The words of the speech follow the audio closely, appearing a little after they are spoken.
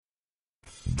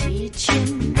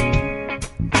Teaching,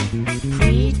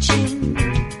 preaching,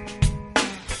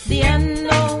 the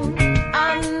unknown,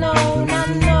 unknown,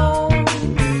 unknown.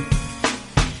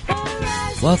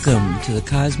 Welcome to the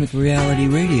Cosmic Reality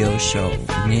Radio Show with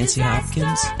Nancy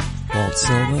Hopkins, Walt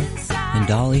Silva, and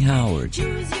Dolly Howard.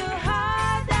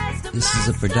 This is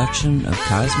a production of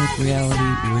Cosmic Reality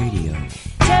Radio.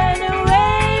 Turn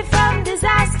away from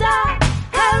disaster,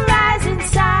 horizon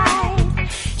side.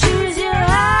 Choose your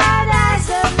heart as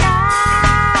a master.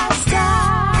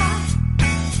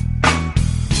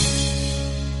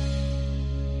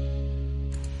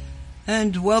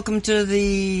 And welcome to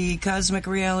the Cosmic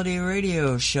Reality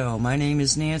Radio Show. My name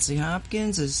is Nancy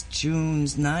Hopkins. It's June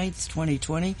 9th,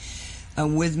 2020.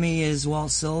 With me is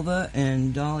Walt Silva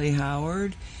and Dolly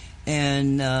Howard.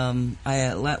 And when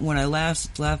I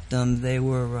last left them, they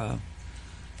were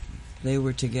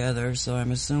together. So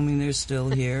I'm assuming they're still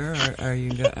here. Are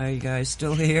you guys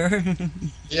still here?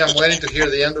 Yeah, I'm waiting to hear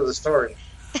the end of the story.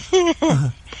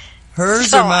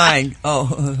 Hers or mine?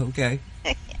 Oh, okay.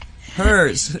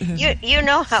 Hers. You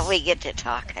know how we get to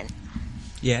talking.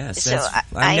 Yes. So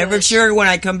I'm never sure when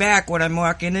I come back what I'm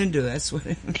walking into. That's what.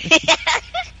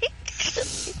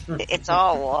 It's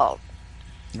all Walt.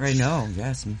 I know.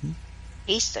 Yes. Mm-hmm.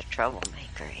 He's the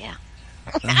troublemaker. Yeah.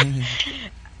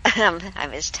 I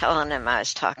was telling him I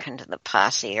was talking to the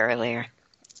posse earlier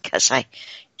because I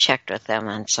checked with them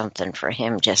on something for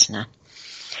him just now,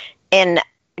 and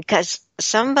because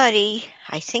somebody,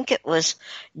 I think it was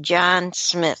John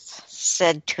Smith,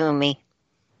 said to me,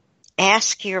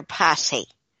 "Ask your posse,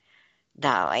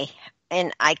 Dolly."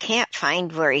 And I can't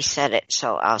find where he said it,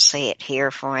 so I'll say it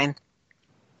here for him.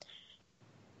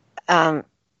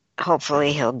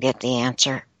 Hopefully he'll get the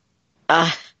answer.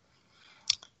 I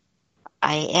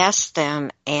asked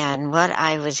them, and what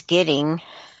I was getting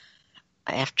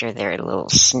after their little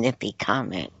snippy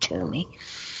comment to me,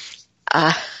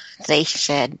 they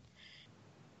said,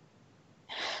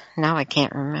 now I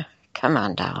can't remember. Come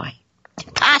on, Dolly.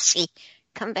 Posse,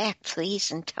 come back, please,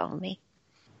 and tell me.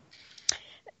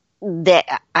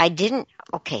 That I didn't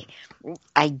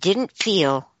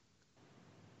feel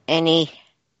anything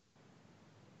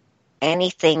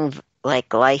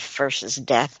like life versus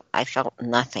death. I felt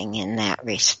nothing in that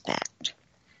respect.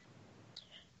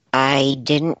 I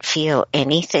didn't feel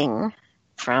anything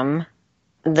from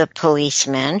the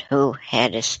policeman who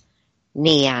had his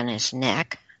knee on his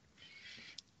neck.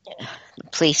 The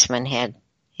policeman had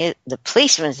the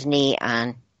policeman's knee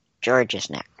on George's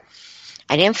neck.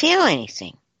 I didn't feel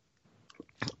anything.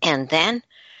 And then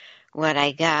what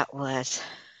I got was,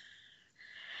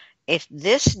 if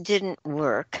this didn't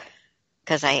work,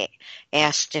 because I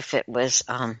asked if it was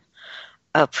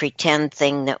a pretend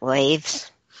thing that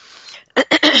waves,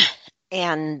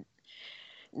 and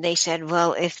they said,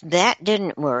 well, if that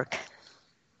didn't work,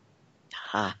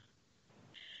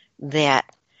 that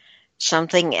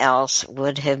something else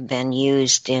would have been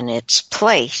used in its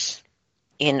place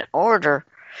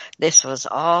this was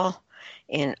all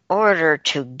in order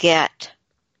to get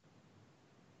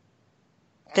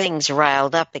things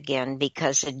riled up again,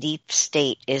 because the deep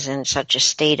state is in such a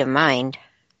state of mind,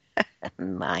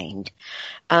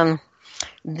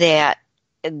 that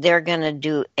they're going to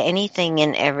do anything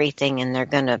and everything, and they're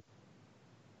going to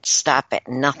stop at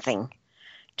nothing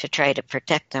to try to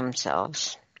protect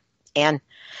themselves. And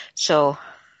so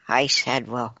I said,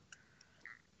 well,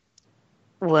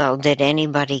 did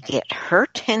anybody get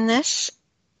hurt in this?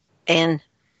 And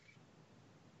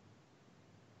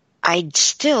I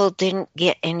still didn't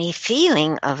get any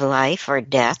feeling of life or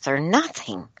death or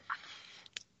nothing.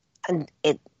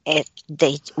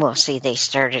 They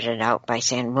started it out by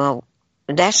saying, well,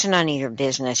 that's none of your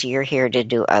business. You're here to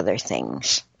do other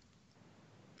things.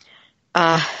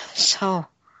 So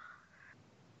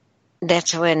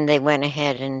that's when they went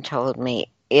ahead and told me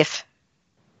if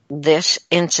this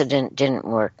incident didn't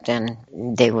work, then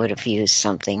they would have used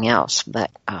something else. But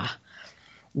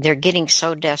they're getting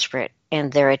so desperate,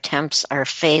 and their attempts are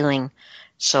failing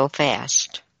so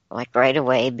fast, like right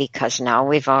away, because now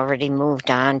we've already moved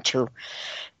on to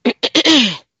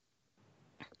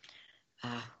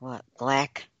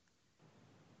Black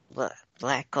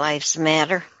Lives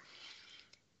Matter.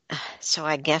 So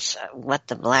I guess what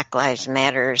the Black Lives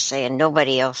Matter is saying,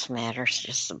 nobody else matters,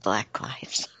 just the Black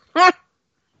Lives. But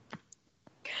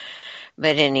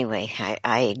anyway,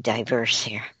 I diverse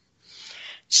here.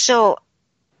 So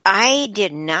I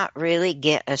did not really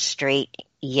get a straight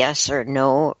yes or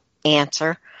no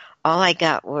answer. All I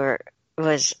got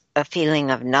was a feeling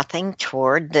of nothing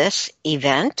toward this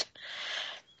event.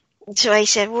 So I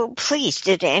said, well, please,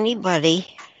 did anybody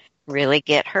really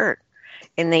get hurt?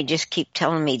 And they just keep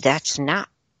telling me that's not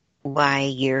why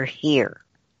you're here.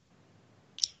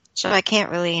 So I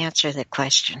can't really answer the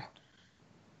question.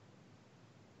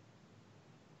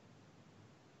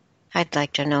 I'd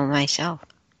like to know myself.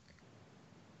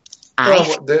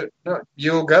 Well,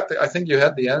 you got. I think you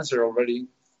had the answer already.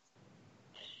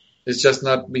 It's just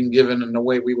not being given in a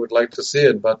way we would like to see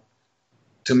it. But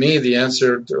to me, the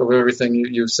answer of everything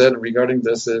you said regarding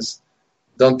this is: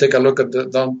 don't take a look at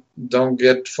don't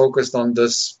get focused on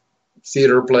this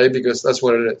theater play, because that's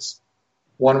what it is.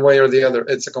 One way or the other,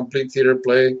 it's a complete theater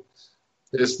play.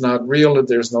 It's not real.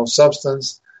 There's no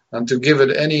substance. And to give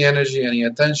it any energy, any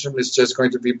attention, it's just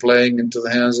going to be playing into the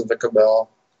hands of the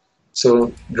cabal.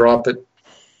 So drop it.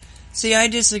 See, I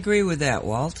disagree with that,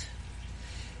 Walt,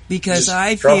 because Just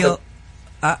I drop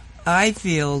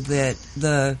feel that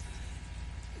the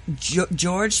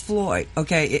George Floyd.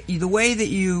 Okay, the way that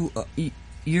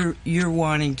you're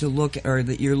wanting to look, or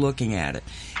that you're looking at it,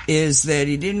 is that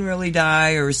he didn't really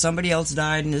die, or somebody else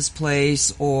died in his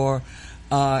place, or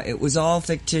it was all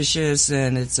fictitious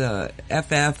and it's a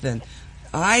FF. And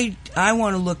I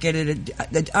want to look at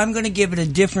it. I'm going to give it a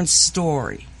different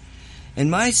story. And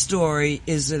my story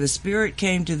is that a spirit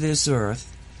came to this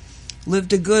earth,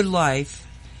 lived a good life,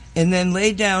 and then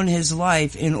laid down his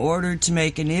life in order to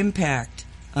make an impact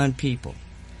on people.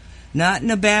 Not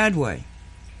in a bad way.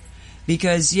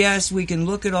 Because, yes, we can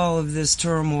look at all of this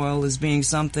turmoil as being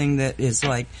something that is,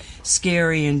 like,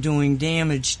 scary and doing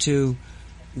damage to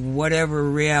whatever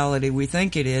reality we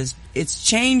think it is. It's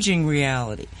changing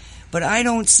reality. But I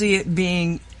don't see it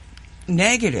being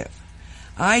negative.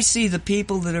 I see the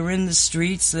people that are in the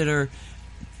streets that are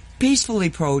peacefully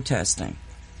protesting.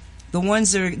 The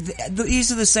ones that are,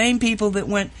 these are the same people that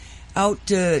went out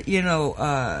to,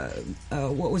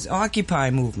 what was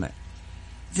Occupy movement.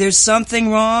 There's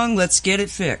something wrong, let's get it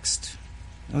fixed.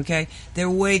 Okay? They're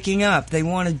waking up. They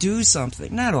want to do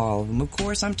something. Not all of them, of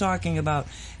course. I'm talking about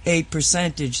a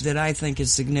percentage that I think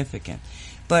is significant.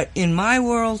 But in my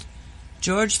world,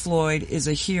 George Floyd is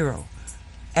a hero.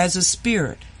 As a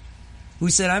spirit who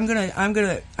said, I'm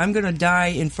gonna die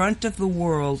in front of the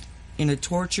world in a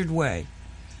tortured way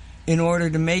in order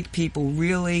to make people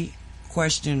really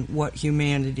question what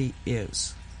humanity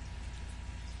is.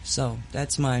 So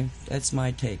that's my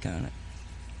take on it.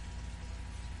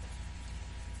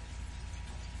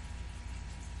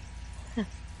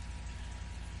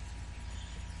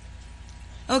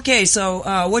 Okay,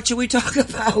 so what should we talk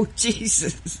about?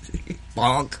 Jesus.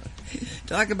 Bonk.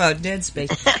 Talk about dead space.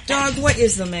 Dog, what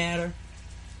is the matter?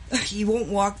 He won't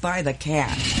walk by the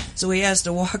cat, so he has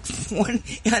to walk one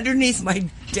underneath my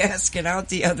desk and out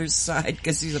the other side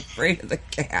because he's afraid of the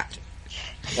cat.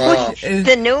 Wow.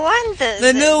 The new one?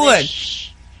 The new one.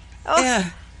 Oh.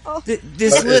 Yeah. Oh.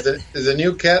 Is the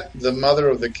new cat the mother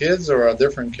of the kids or a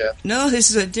different cat? No, this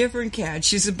is a different cat.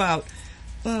 She's about,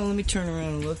 well, let me turn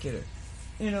around and look at her.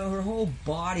 You know, her whole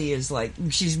body is like,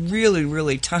 she's really,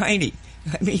 really tiny.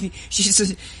 I mean,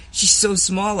 she's so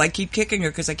small, I keep kicking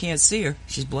her because I can't see her.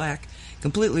 She's black,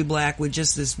 completely black, with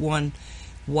just this one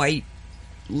white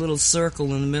little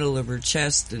circle in the middle of her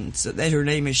chest, and so that her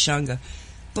name is Shunga.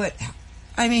 But,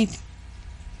 I mean,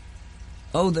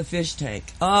 oh, the fish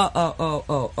tank.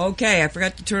 Oh, okay, I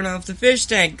forgot to turn off the fish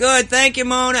tank. Good, thank you,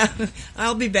 Mona.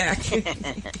 I'll be back.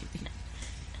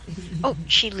 Oh,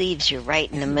 she leaves you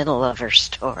right in the middle of her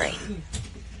story.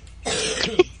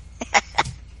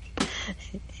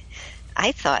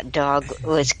 I thought Dog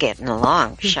was getting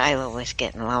along. Shiloh was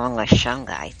getting along with Shunga,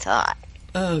 I thought.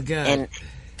 Oh, God. And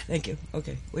thank you.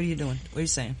 Okay, what are you doing? What are you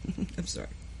saying? I'm sorry.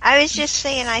 I was just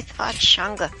saying I thought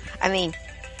Shiloh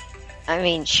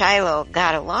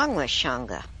got along with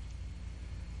Shunga.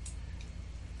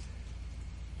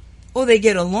 Oh, they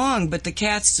get along, but the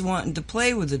cat's wanting to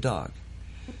play with the dog.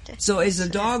 So as the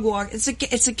dog walks,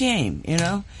 it's a game, you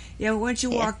know? Yeah, once you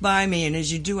walk by me, and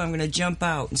as you do, I'm going to jump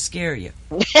out and scare you.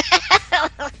 I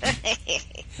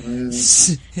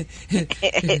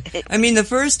mean, the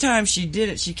first time she did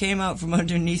it, she came out from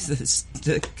underneath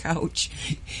the couch,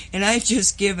 and I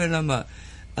just given him a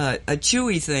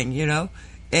chewy thing, you know?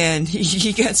 And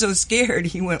he got so scared,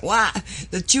 he went, wow,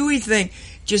 the chewy thing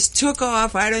just took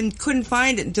off. I couldn't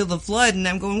find it until the flood, and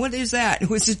I'm going, what is that? It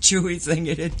was a chewy thing.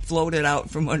 It had floated out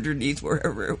from underneath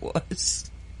wherever it was.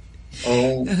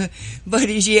 Oh. But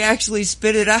she actually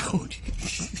spit it out.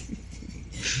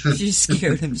 She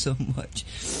scared him so much.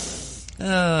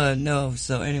 No.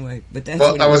 So anyway, but that's.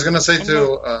 Well, I was going to say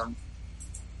to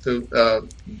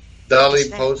Dolly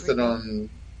posted on.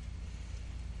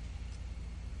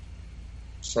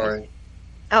 Sorry.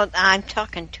 Oh, I'm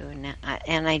talking to her now,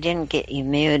 and I didn't get you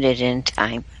muted in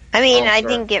time. I mean, I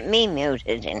didn't get me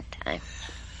muted in time.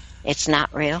 It's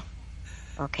not real?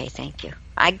 Okay, thank you.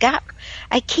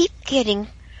 I keep getting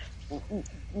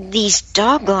these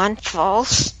doggone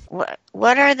false,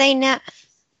 what are they now?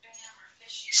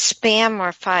 Spam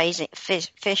or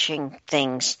phishing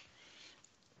things.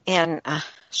 And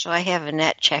so I have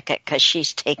Annette check it because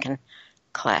she's taken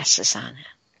classes on it.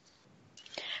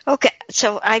 Okay,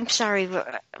 so I'm sorry,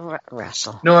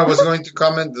 Russell. No, I was going to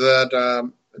comment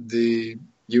that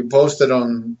you posted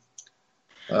on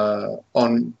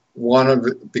one of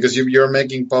the, because you're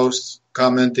making posts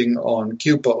commenting on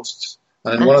Q posts,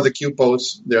 and in one of the Q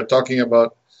posts they're talking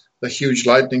about the huge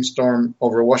lightning storm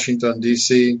over Washington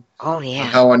D.C. Oh yeah, and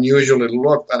how unusual it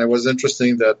looked, and it was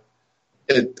interesting that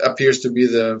it appears to be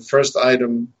the first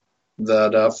item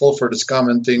that Fulford is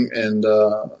commenting in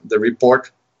the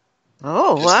report.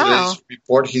 Oh wow! Yesterday's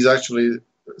report, he's actually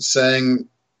saying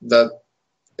that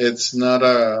it's not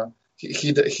a.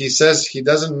 He says he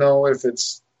doesn't know if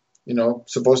it's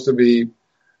supposed to be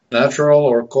natural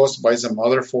or caused by some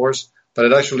other force, but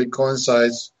it actually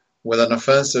coincides with an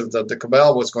offensive that the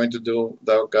cabal was going to do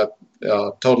that got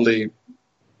totally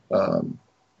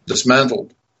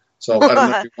dismantled. So I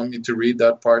don't know if you want me to read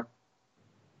that part.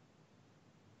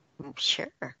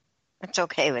 Sure, that's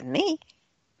okay with me.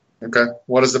 Okay,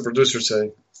 what does the producer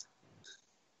say?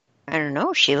 I don't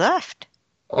know. She left.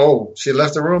 Oh, she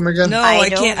left the room again? No, I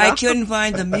can't. I couldn't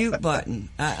find the mute button.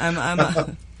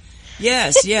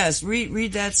 Yes.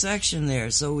 Read that section there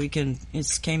so we can.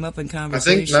 It came up in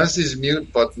conversation. I think Nancy's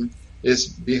mute button is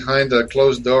behind a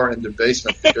closed door in the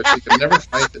basement because she can never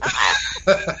find it.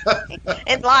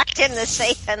 It's locked in the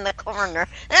safe in the corner.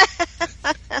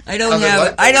 I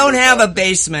don't have a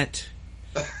basement.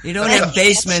 You don't have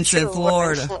basements in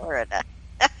Florida.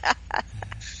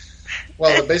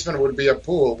 Well, the basement would be a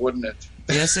pool, wouldn't it?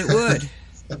 Yes, it would.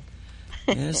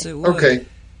 Yes, it would. Okay.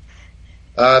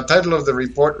 Title of the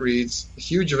report reads,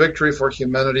 Huge Victory for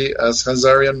Humanity as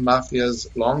Hazarian Mafia's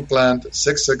long-planned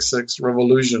 666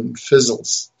 revolution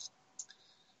fizzles.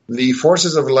 The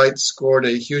forces of light scored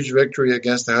a huge victory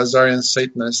against the Hazarian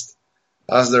Satanists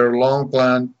as their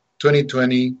long-planned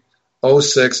 2020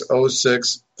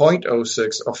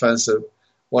 0606.06 offensive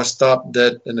was stopped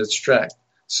dead in its track.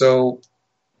 So,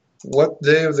 what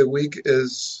day of the week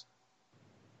is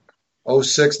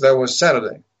 06? That was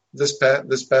Saturday. This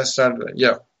past Saturday.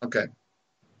 Yeah, okay.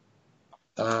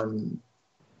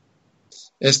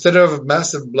 Instead of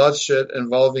massive bloodshed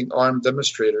involving armed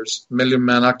demonstrators,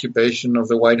 million-man occupation of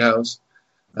the White House,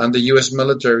 and the U.S.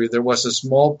 military, there was a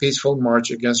small peaceful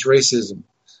march against racism.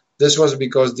 This was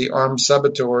because the armed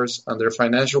saboteurs and their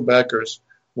financial backers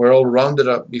were all rounded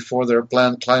up before their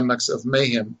planned climax of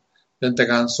mayhem,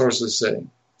 Pentagon sources say.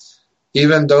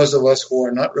 Even those of us who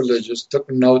are not religious took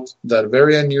note that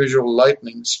very unusual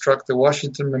lightning struck the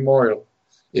Washington Memorial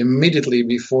immediately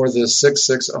before the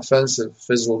 6-6 offensive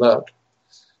fizzled out.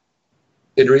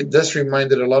 This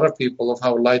reminded a lot of people of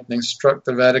how lightning struck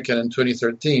the Vatican in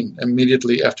 2013,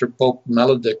 immediately after Pope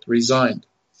Maledict resigned.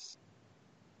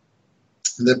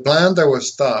 The plan that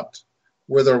was stopped,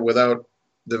 with or without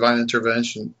divine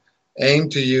intervention,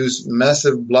 aimed to use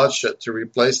massive bloodshed to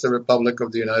replace the Republic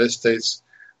of the United States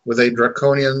with a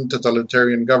draconian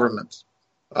totalitarian government.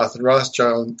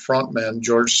 Rothschild frontman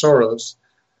George Soros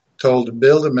told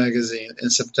Bild magazine in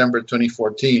September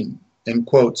 2014, in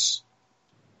quotes,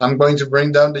 I'm going to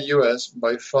bring down the U.S.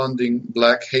 by funding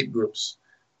black hate groups.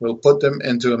 We'll put them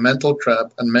into a mental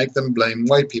trap and make them blame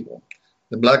white people.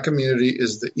 The black community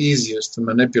is the easiest to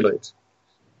manipulate.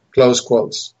 Close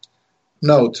quotes.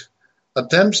 Note,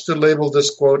 attempts to label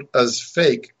this quote as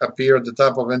fake appear at the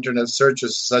top of internet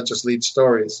searches such as lead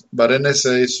stories, but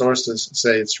NSA sources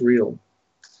say it's real.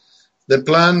 The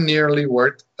plan nearly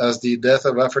worked as the death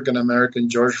of African-American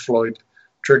George Floyd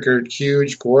triggered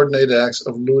huge coordinated acts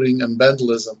of looting and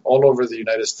vandalism all over the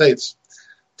United States.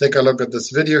 Take a look at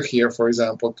this video here, for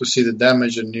example, to see the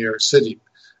damage in New York City.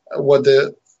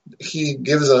 He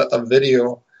gives a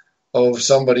video of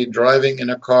somebody driving in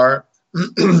a car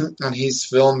and he's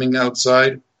filming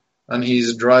outside and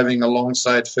he's driving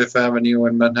alongside Fifth Avenue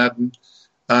in Manhattan,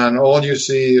 and all you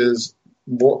see is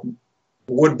wood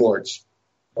boards.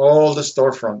 All the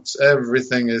storefronts,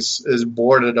 everything is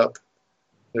boarded up.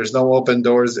 There's no open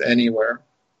doors anywhere,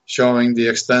 showing the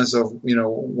extent of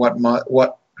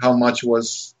how much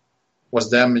was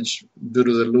damaged due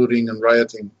to the looting and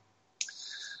rioting.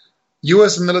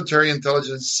 U.S. military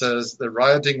intelligence says the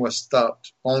rioting was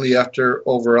stopped only after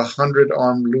over 100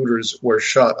 armed looters were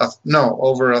shot.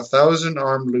 Over 1,000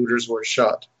 armed looters were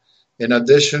shot. In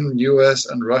addition, U.S.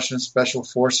 and Russian special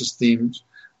forces teams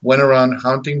went around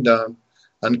hunting down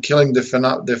and killing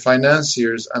the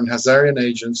financiers and Hazarian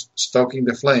agents, stoking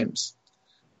the flames.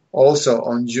 Also,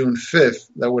 on June 5th,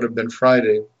 that would have been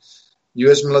Friday,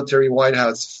 U.S. military White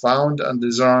Hats found and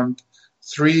disarmed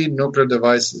 3 nuclear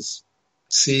devices,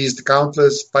 seized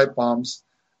countless pipe bombs,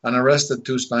 and arrested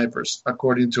 2 snipers,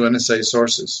 according to NSA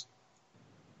sources.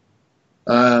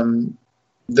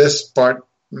 This part,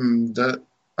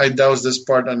 I doubt this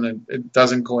part, and it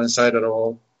doesn't coincide at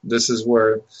all. This is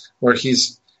where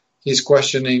he's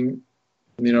questioning,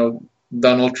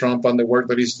 Donald Trump on the work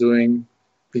that he's doing,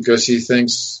 because he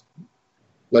thinks,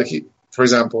 for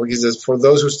example, he says, for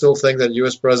those who still think that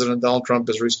U.S. President Donald Trump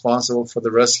is responsible for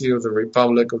the rescue of the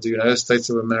Republic of the United States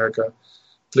of America,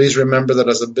 please remember that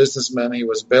as a businessman, he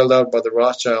was bailed out by the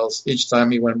Rothschilds each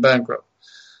time he went bankrupt.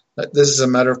 This is a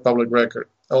matter of public record.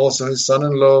 Also, his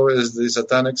son-in-law is the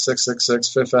satanic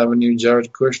 666 Fifth Avenue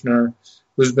Jared Kushner,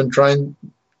 who's been trying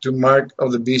to mark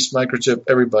of the beast microchip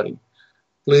everybody.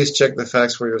 Please check the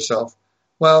facts for yourself.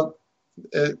 Well,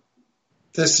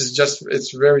 this is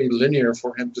it's very linear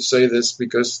for him to say this,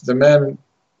 because the man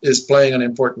is playing an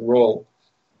important role.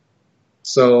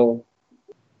 So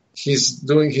he's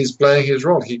playing his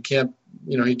role. He can't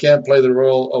play the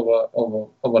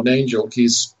role of an angel.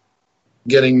 He's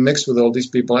getting mixed with all these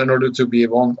people in order to be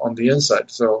on the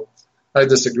inside. So I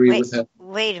disagree with him.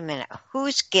 Wait a minute.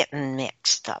 Who's getting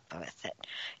mixed up with it?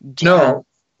 No,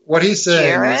 what he's saying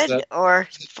Jared is that, or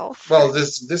both? well,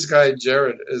 this guy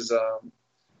Jared is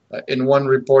in one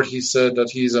report he said that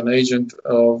he's an agent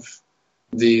of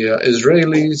the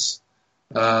Israelis.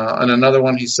 And another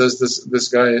one, he says this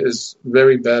guy is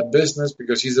very bad business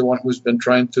because he's the one who's been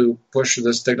trying to push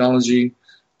this technology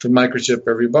to microchip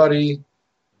everybody.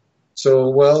 So,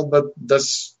 well, but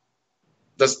that's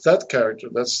that character.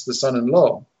 That's the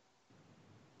son-in-law.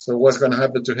 So what's going to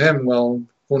happen to him? Well,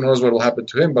 who knows what will happen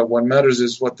to him? But what matters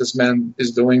is what this man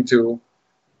is doing to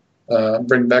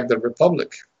bring back the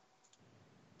republic.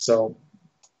 So,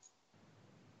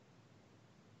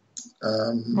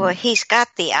 well, he's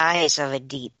got the eyes of a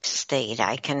deep state.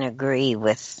 I can agree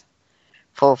with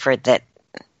Fulford that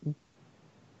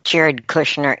Jared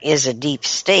Kushner is a deep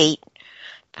state.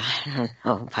 I don't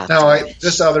know about that.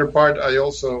 This other part,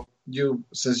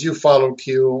 since you follow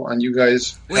Q and you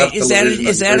guys have is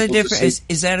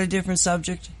that a different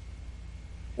subject?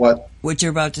 What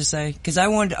you're about to say? Because I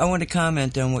want to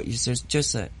comment on what you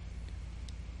just said.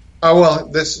 Oh well,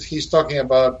 he's talking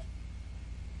about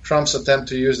Trump's attempt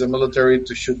to use the military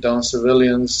to shoot down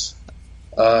civilians.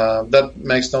 That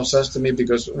makes no sense to me,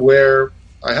 because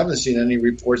I haven't seen any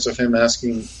reports of him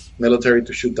asking military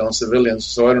to shoot down civilians,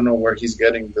 so I don't know where he's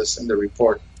getting this in the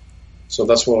report. So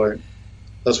that's what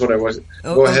I was.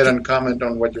 Go ahead and comment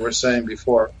on what you were saying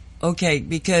before. Okay,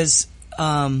 because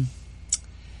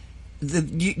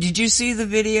did you see the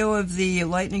video of the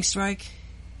lightning strike,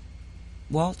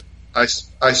 Walt? I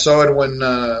saw it when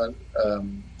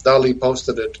Dolly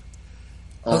posted it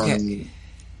on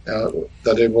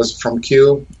that it was from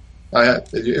Q.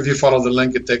 If you follow the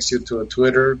link, it takes you to a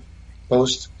Twitter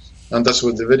post, and that's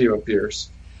where the video appears.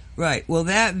 Right. Well,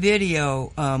 that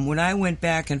video, when I went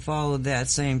back and followed that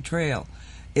same trail,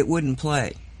 it wouldn't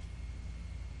play.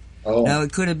 Oh. Now,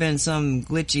 it could have been some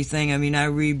glitchy thing. I mean, I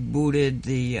rebooted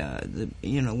the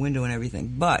window and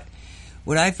everything. But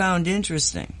what I found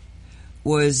interesting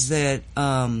was that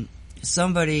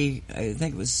somebody, I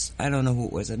think it was, I don't know who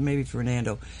it was, maybe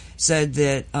Fernando, said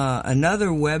that another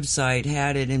website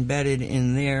had it embedded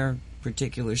in their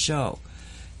particular show.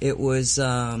 It was, it's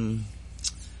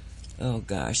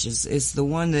the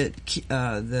one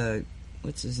that,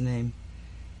 what's his name?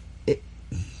 I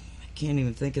can't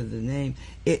even think of the name.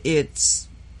 It's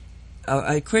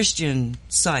a Christian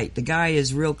site. The guy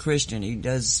is real Christian. He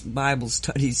does Bible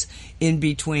studies in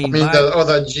between.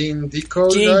 The Gene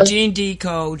Decode guy? Gene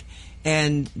Decode.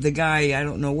 And the guy, I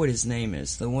don't know what his name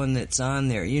is, the one that's on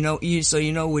there. So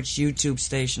you know which YouTube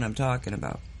station I'm talking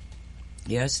about.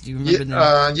 Yes? Do you remember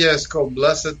that? Yeah, it's called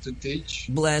Blessed to Teach.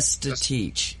 Blessed to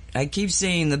Teach. I keep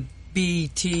seeing the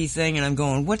BT thing, and I'm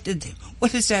going, what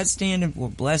is that standing for?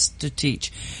 Blessed to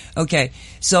Teach. Okay,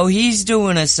 so he's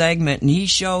doing a segment, and he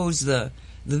shows the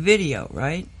video,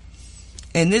 right?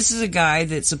 And this is a guy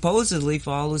that supposedly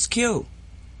follows Q.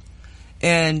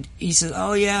 And he says,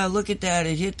 "Oh yeah, look at that!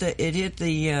 It hit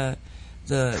the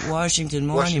Washington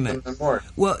Monument."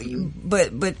 Well,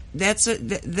 but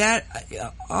that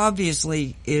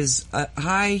obviously is a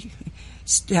high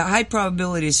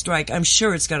probability to strike. I'm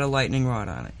sure it's got a lightning rod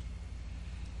on it.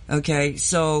 Okay,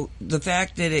 so the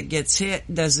fact that it gets hit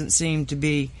doesn't seem to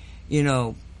be,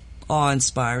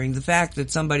 awe-inspiring. The fact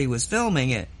that somebody was filming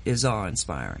it is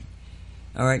awe-inspiring.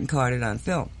 All right, and caught it on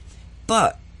film,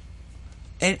 but.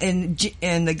 And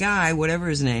the guy, whatever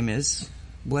his name is,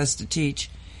 Blessed to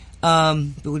Teach, but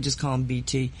we'll just call him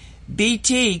BT.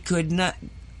 BT couldn't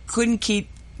keep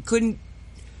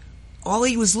all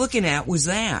he was looking at was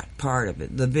that part of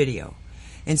it, the video.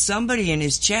 And somebody in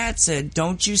his chat said,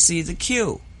 "Don't you see the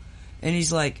Q?" And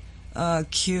he's like,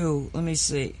 Q, let me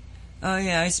see. Oh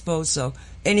yeah, I suppose so.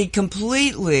 And he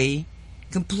completely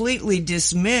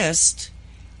dismissed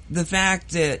the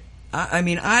fact that, I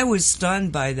mean, I was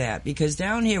stunned by that, because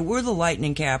down here, we're the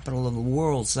lightning capital of the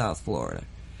world, South Florida.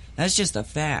 That's just a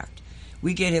fact.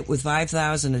 We get hit with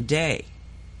 5,000 a day.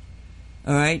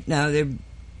 All right? Now,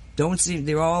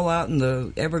 they're all out in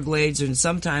the Everglades and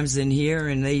sometimes in here,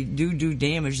 and they do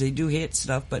damage. They do hit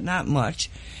stuff, but not much.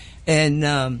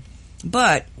 And,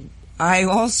 but I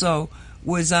also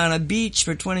was on a beach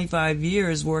for 25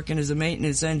 years working as a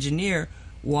maintenance engineer,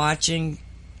 watching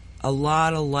a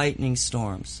lot of lightning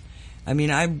storms. I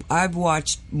mean, I've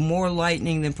watched more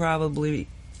lightning than probably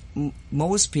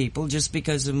most people, just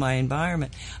because of my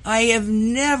environment. I have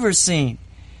never seen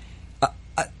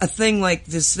a thing like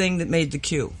this thing that made the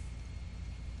Q.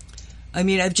 I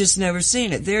mean, I've just never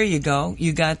seen it. There you go.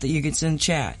 You get in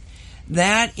chat.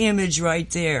 That image right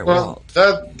there. Well,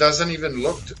 that doesn't even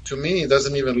look, to me, it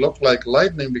doesn't even look like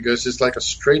lightning, because it's like a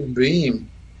straight beam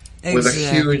with a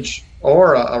huge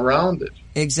aura around it.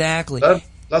 Exactly.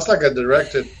 That's like a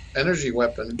directed energy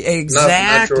weapon. Exactly. Not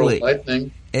natural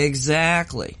lightning.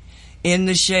 Exactly. In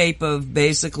the shape of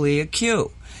basically a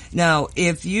Q. Now,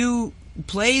 if you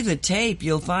play the tape,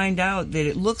 you'll find out that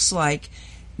it looks like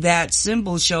that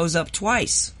symbol shows up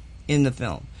twice in the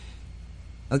film.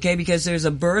 Okay, because there's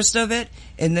a burst of it,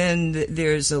 and then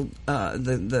there's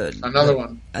another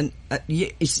one.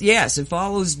 Yes, it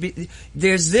follows.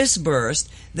 There's this burst,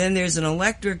 then there's an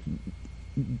electric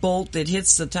bolt that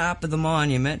hits the top of the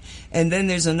monument, and then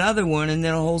there's another one, and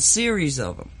then a whole series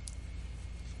of them.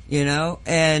 You know,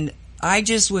 and I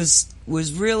just was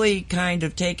really kind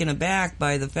of taken aback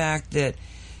by the fact that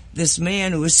this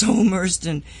man who was so immersed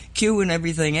in Q and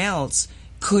everything else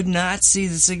could not see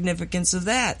the significance of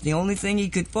that. The only thing he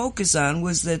could focus on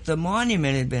was that the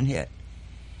monument had been hit.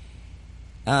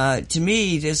 To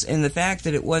me, and the fact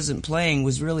that it wasn't playing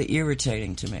was really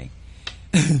irritating to me.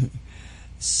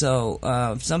 So,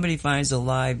 if somebody finds a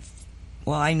live,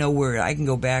 well, I know where, I can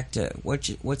go back to,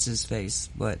 what's his face,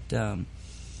 but,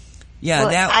 yeah,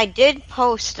 well, I did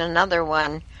post another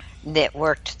one that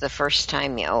worked the first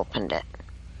time you opened it.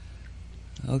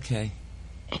 Okay.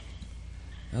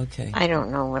 Mm-hmm. I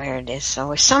don't know where it is,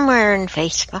 so it's somewhere in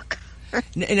Facebook.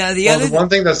 Now, the one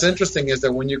thing that's interesting is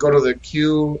that when you go to the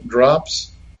Q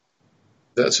drops,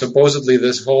 that supposedly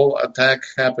this whole attack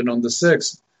happened on the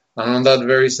 6th, and on that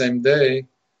very same day,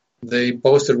 they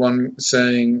posted one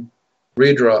saying,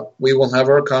 "Redrop, we will have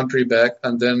our country back,"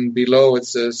 and then below it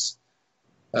says,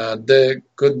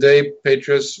 "Good day,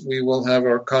 Patriots, we will have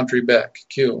our country back,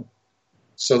 Q."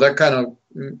 So that kind of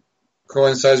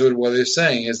coincides with what they're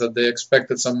saying, is that they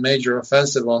expected some major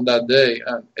offensive on that day,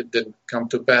 and it didn't come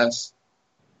to pass.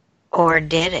 Or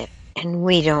did it? And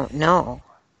we don't know.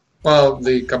 Well,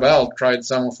 the Cabal tried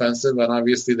some offensive, and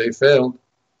obviously they failed.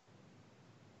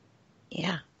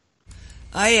 Yeah.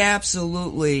 I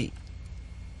absolutely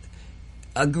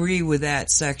agree with that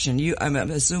section. I'm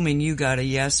assuming you got a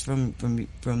yes from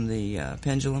the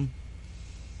pendulum.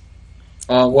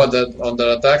 On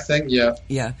the attack thing? Yeah.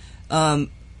 Yeah.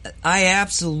 I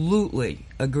absolutely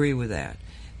agree with that,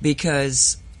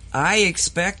 because I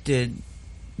expected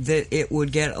that it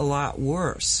would get a lot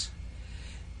worse,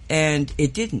 and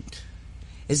it didn't.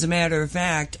 As a matter of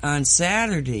fact, on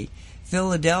Saturday,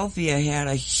 Philadelphia had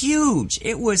a huge,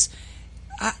 I'm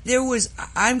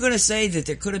going to say that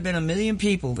there could have been 1 million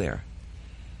people there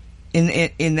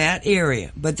in that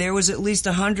area, but there was at least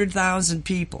 100,000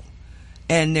 people,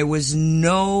 and there was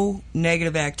no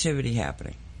negative activity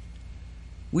happening.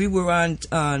 We were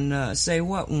on Say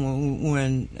What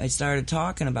when I started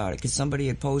talking about it, because somebody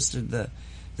had posted the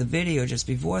video just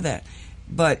before that.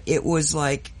 But it was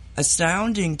like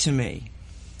astounding to me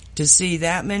to see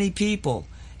that many people.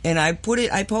 And I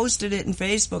posted it in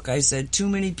Facebook. I said, too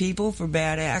many people for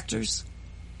bad actors.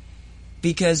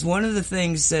 Because one of the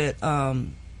things that,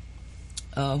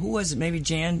 who was it? Maybe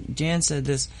Jan said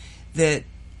this, that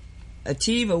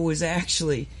Ativa was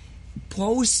actually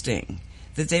posting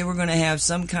that they were going to have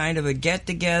some kind of a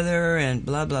get-together and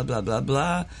blah, blah, blah, blah,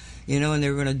 blah, and they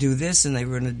were going to do this and they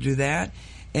were going to do that.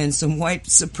 And some white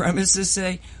supremacists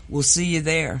say, "We'll see you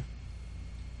there."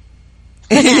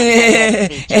 and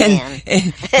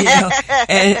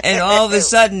all of a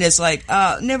sudden it's like,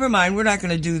 never mind, we're not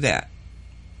going to do that.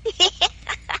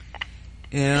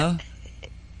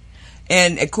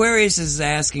 And Aquarius is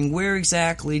asking, where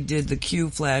exactly did the Q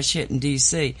flash hit in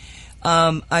D.C.?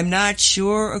 I'm not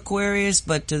sure, Aquarius,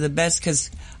 but to the best, because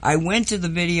I went to the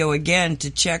video again to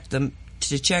check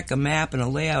to check a map and a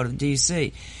layout of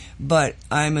D.C., but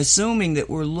I'm assuming that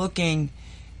we're looking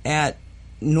at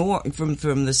north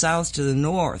from the south to the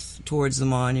north towards the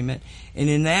monument, and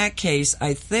in that case,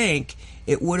 I think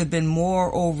it would have been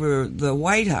more over the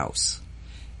White House,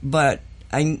 but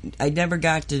I never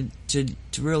got to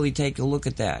really take a look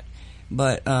at that,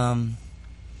 but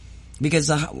because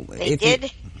they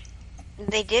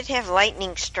did have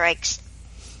lightning strikes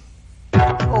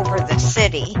over the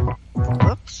city.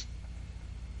 Whoops.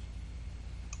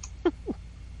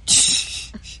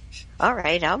 All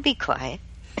right, I'll be quiet.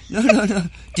 No.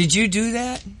 Did you do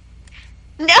that?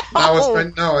 No.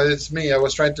 No, it's me. I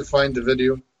was trying to find the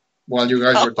video while you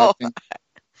guys were talking.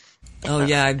 Oh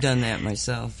yeah, I've done that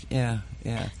myself. Yeah.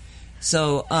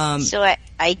 So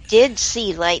I did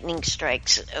see lightning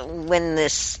strikes when the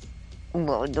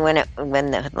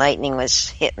lightning was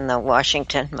hitting the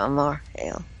Washington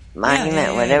Memorial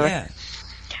Monument, whatever. Yeah.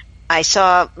 I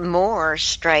saw more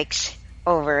strikes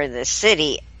over the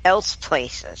city,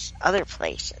 other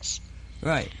places.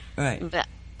 Right. But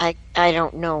I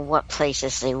don't know what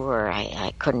places they were.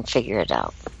 I couldn't figure it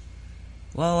out.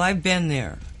 Well, I've been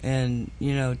there, and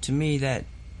to me that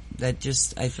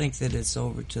just, I think that it's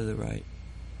over to the right.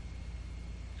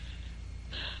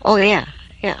 Oh yeah.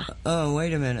 Oh,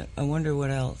 wait a minute. I wonder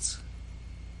what else.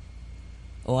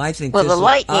 Oh, I think the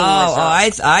lightning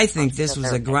was I think this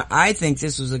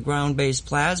was a ground-based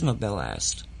plasma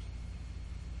blast.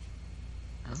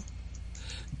 Oh.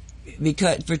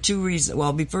 Because for two reasons.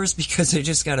 Well, first because I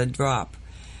just got a drop,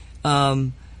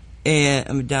 and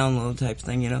I'm a download type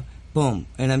thing, boom,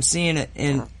 and I'm seeing it,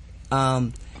 and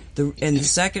the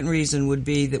second reason would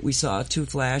be that we saw two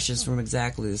flashes from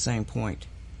exactly the same point.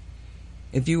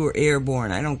 If you were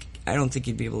airborne, I don't think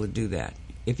you'd be able to do that.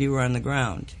 If you were on the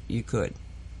ground, you could.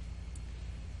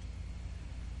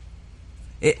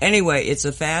 Anyway, it's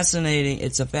a fascinating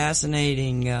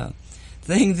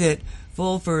thing that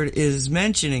Fulford is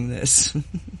mentioning this.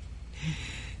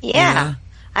 Yeah,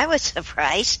 I was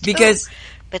surprised too, because.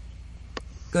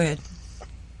 Go ahead.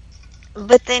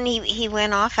 But then he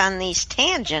went off on these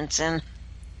tangents, and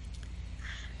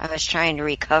I was trying to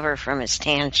recover from his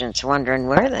tangents, wondering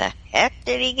where the heck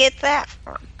did he get that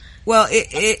from? Well,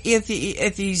 if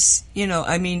he's,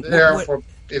 I mean...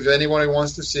 If anybody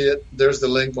wants to see it, there's the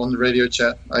link on the radio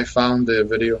chat. I found the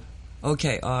video.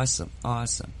 Okay, awesome.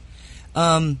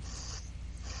 The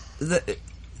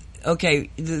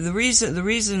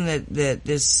reason that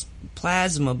this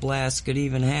plasma blast could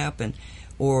even happen,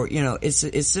 or,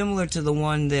 it's similar to the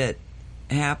one that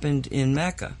happened in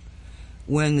Mecca,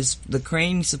 when the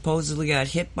crane supposedly got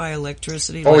hit by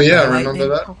electricity. Oh, yeah, remember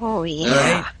that? Oh,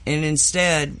 yeah. Right? And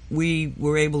instead, we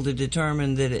were able to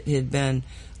determine that it had been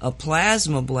a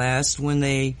plasma blast when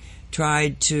they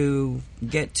tried to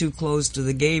get too close to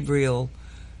the Gabriel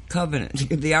Covenant.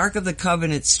 The Ark of the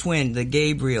Covenant's twin, the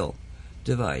Gabriel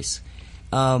device,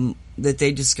 that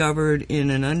they discovered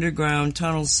in an underground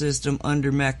tunnel system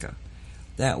under Mecca.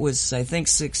 That was, I think,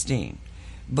 16.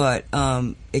 But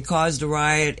it caused a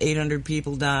riot. 800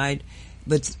 people died.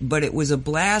 But it was a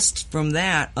blast from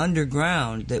that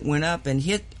underground that went up and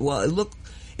hit. Well, it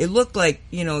looked like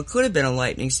it could have been a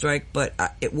lightning strike, but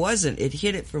it wasn't. It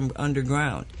hit it from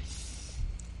underground.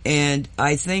 And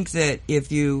I think that if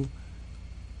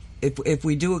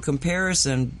we do a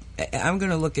comparison, I'm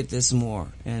going to look at this more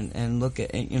and look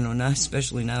at not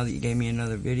especially now that you gave me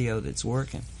another video that's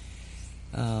working,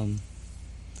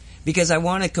 because I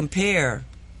want to compare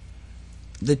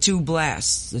the two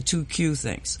blasts, the two Q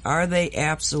things. Are they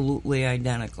absolutely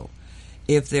identical?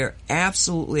 If they're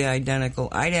absolutely identical,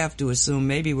 I'd have to assume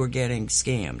maybe we're getting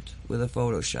scammed with a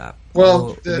Photoshop.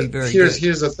 Well,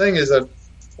 here's the thing: is that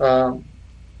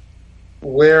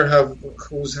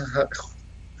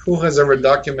who has ever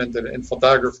documented in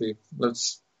photography?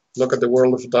 Let's look at the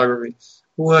world of photography.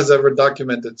 Who has ever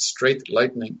documented straight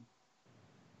lightning?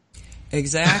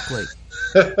 Exactly.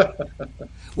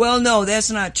 Well, no,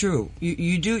 that's not true.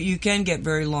 You can get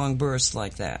very long bursts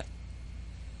like that.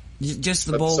 Just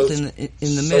the bolt in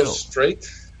the middle. Straight?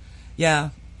 Yeah,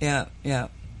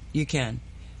 you can.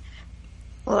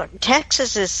 Well,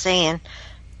 Texas is saying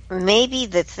maybe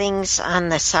the things on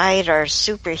the side are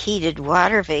superheated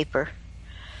water vapor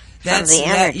from the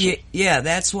energy.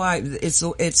 That's why it's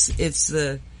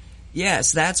the.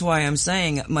 Yes, that's why I'm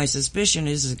saying my suspicion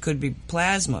is it could be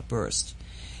plasma burst,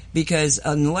 because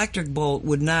an electric bolt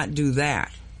would not do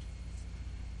that.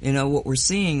 What we're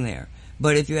seeing there.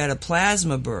 But if you had a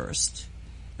plasma burst,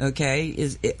 a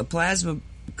plasma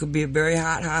could be a very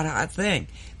hot thing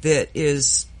that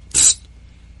is,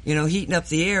 heating up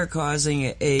the air,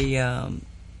 causing a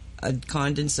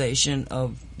condensation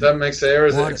of that makes the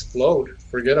air water. Explode.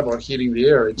 forget about heating the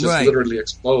air. It just Right. literally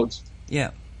explodes.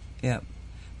 Yeah, yeah.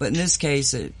 But in this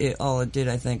case, all it did,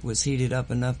 I think, was heat it up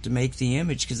enough to make the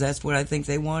image, because that's what I think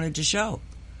they wanted to show.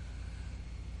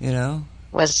 You know?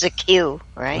 Was the cue,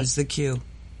 right? Was the cue.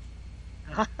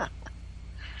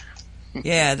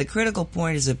 Yeah, the critical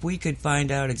point is if we could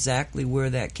find out exactly where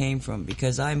that came from,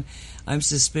 because I'm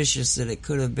suspicious that it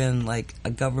could have been like a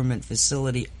government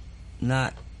facility,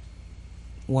 not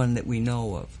one that we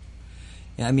know of.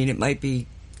 I mean, it might be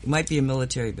a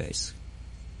military base.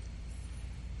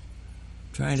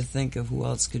 I'm trying to think of who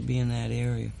else could be in that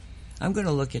area. I'm going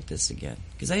to look at this again,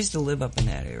 because I used to live up in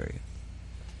that area.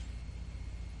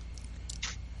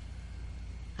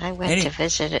 I went to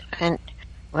visit it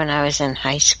when I was in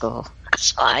high school,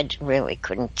 so I really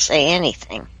couldn't say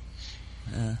anything.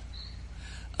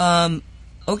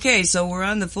 Okay, so we're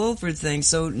on the Fulford thing.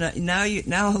 So now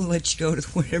I'll let you go to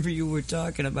whatever you were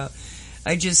talking about.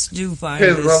 I just do find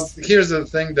Okay, this. well, here's the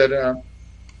thing that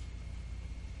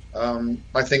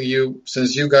I think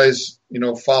since you guys,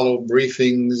 follow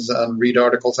briefings and read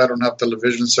articles, I don't have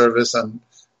television service, and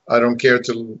I don't care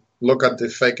to look at the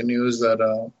fake news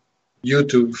that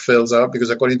YouTube fills out, because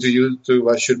according to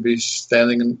YouTube, I should be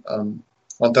standing on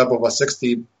top of a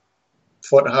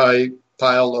 60-foot-high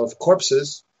pile of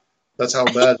corpses. That's how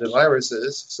bad the virus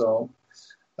is. So,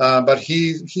 but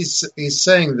he's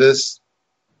saying this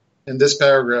in this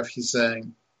paragraph. He's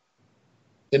saying,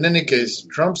 in any case,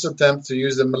 Trump's attempt to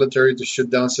use the military to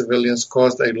shoot down civilians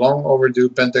caused a long overdue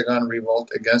Pentagon revolt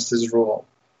against his rule.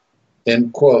 In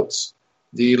quotes,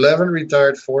 the 11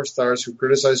 retired 4-stars who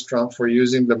criticized Trump for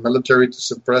using the military to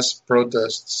suppress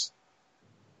protests,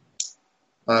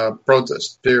 were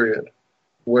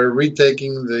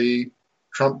retaking the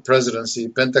Trump presidency,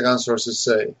 Pentagon sources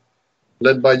say,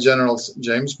 led by Generals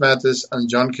James Mattis and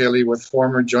John Kelly, with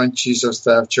former Joint Chiefs of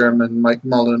Staff Chairman Mike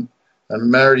Mullen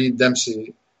and Mary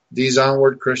Dempsey. These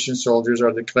onward Christian soldiers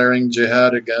are declaring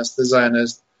jihad against the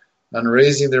Zionists and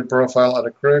raising their profile at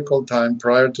a critical time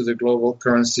prior to the global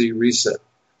currency reset,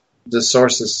 the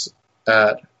sources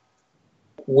add.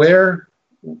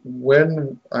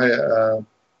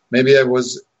 Maybe I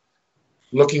was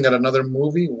looking at another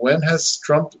movie. When has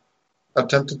Trump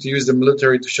attempted to use the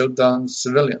military to shoot down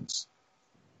civilians?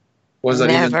 Was that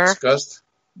even discussed?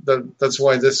 That's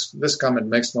why this comment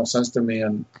makes no sense to me.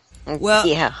 And well,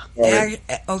 yeah.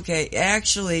 Okay,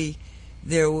 actually,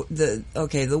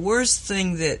 the worst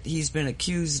thing that he's been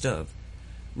accused of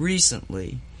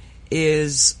recently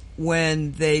is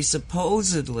when they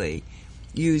supposedly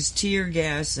used tear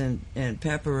gas and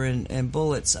pepper and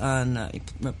bullets on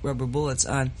rubber bullets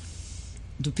on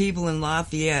the people in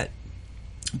Lafayette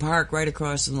Park right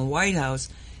across from the White House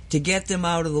to get them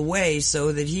out of the way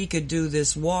so that he could do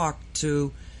this walk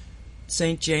to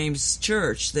St. James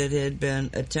Church that had been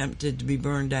attempted to be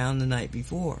burned down the night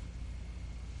before.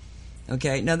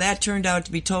 Okay, now that turned out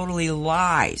to be totally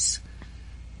lies.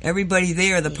 Everybody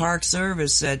there, the Park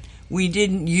Service, said, we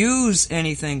didn't use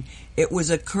anything. It was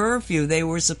a curfew. They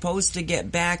were supposed to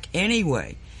get back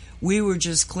anyway. We were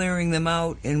just clearing them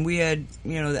out, and we had,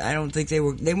 I don't think they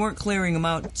weren't clearing them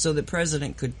out so the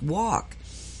president could walk.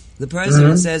 The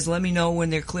president says, let me know when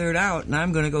they're cleared out, and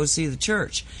I'm going to go see the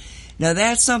church. Now,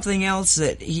 that's something else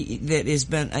that has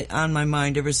been on my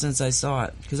mind ever since I saw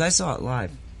it, because I saw it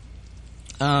live.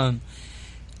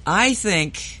 I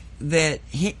think that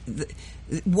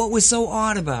what was so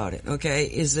odd about it, okay,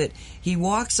 is that he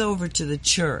walks over to the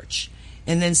church,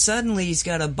 and then suddenly he's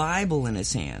got a Bible in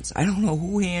his hands. I don't know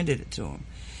who handed it to him.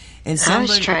 And I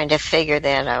was trying to figure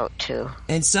that out, too.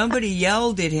 And somebody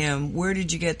yelled at him, where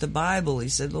did you get the Bible? He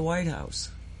said, the White House.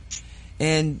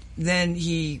 And then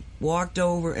he walked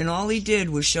over, and all he did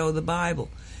was show the Bible.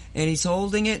 And he's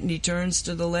holding it, and he turns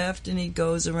to the left, and he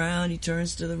goes around, he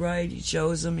turns to the right, he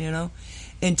shows them,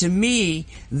 And to me,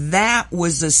 that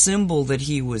was the symbol that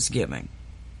he was giving.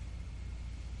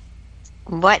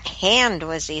 What hand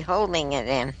was he holding it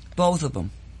in? Both of them.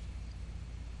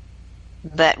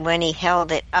 But when he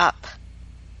held it up,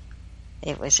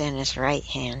 it was in his right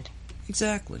hand.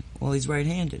 Exactly. Well, he's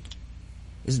right-handed.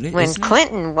 Isn't it? When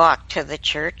Clinton walked to the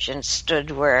church and stood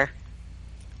where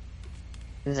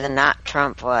the not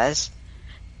Trump was,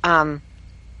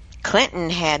 Clinton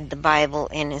had the Bible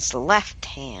in his left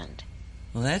hand.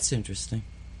 Well, that's interesting.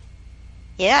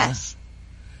 Yes.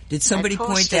 Did somebody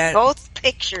point that? Both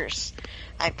pictures.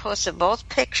 I posted both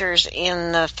pictures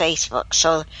in Facebook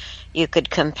so you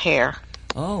could compare.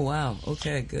 Oh, wow.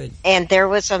 Okay, good. And there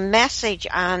was a message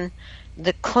on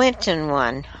the Clinton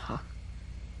one.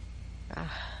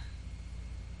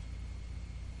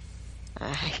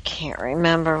 I can't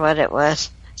remember what it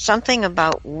was. Something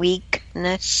about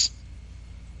weakness.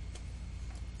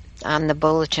 on the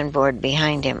bulletin board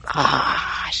behind him.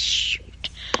 Ah, shoot.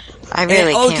 I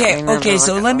really can't remember. Okay,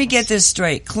 so what let it me was. get this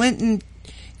straight. Clinton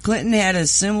had a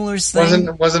similar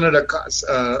thing. Wasn't it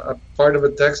a part of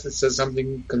a text that says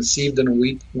something conceived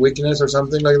in weakness or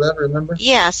something like that? Remember?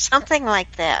 Yeah, something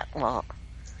like that. Well,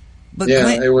 But Yeah,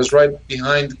 Clinton, it was right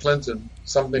behind Clinton.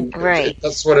 Something. Right.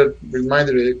 That's what it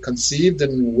reminded me. Conceived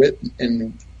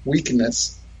in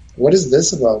weakness. What is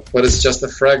this about? But it's just a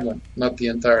fragment, not the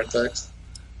entire text.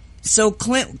 so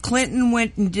Clinton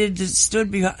went and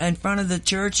stood in front of the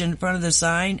church, in front of the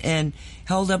sign, and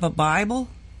held up a Bible.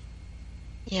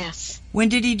 yes. When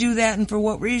did he do that, and for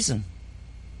what reason?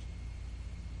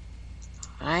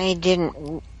 I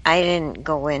didn't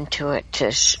go into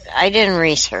it I didn't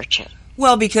research it.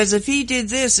 Well, because if he did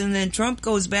this and then Trump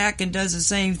goes back and does the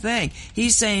same thing,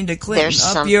 he's saying to Clinton, There's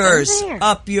up something yours, there.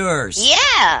 up yours.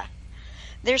 Yeah.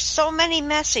 There's so many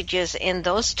messages in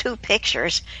those two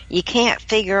pictures, you can't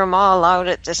figure them all out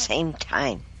at the same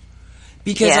time.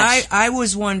 Because Yes. I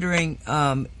was wondering,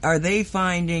 are they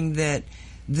finding that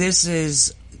this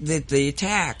is, that the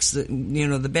attacks,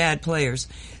 the bad players,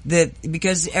 that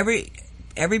because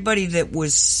everybody that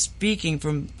was speaking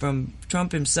from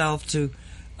Trump himself to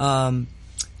Pompeo,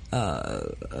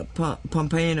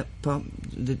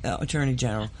 the Attorney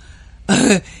General,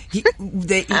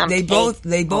 they both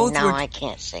now were, I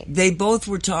can't say. they both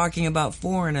were talking about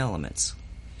foreign elements.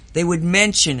 They would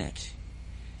mention it.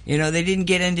 They didn't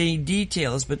get into any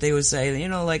details, but they would say,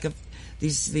 like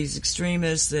these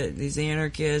extremists, these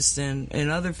anarchists,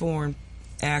 and other foreign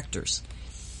actors.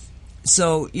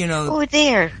 So Oh,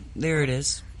 there it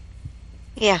is.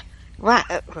 Yeah. Right.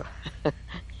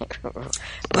 But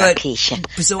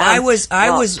Rakisha. so Walt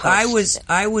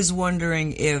I was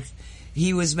wondering if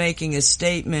he was making a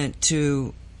statement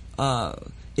to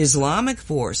Islamic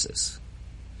forces.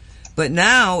 But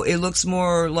now it looks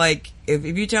more like, if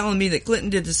you're telling me that Clinton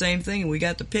did the same thing, and we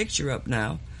got the picture up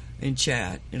now in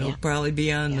chat, it'll probably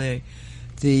be on the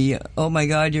oh my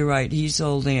God, you're right, he's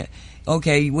holding it.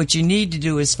 Okay, what you need to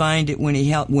do is find it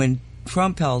when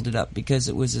Trump held it up, because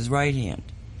it was his right hand.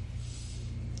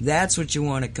 That's what you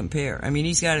want to compare. I mean,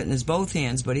 he's got it in his both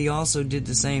hands, but he also did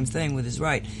the same thing with his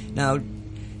right. Now,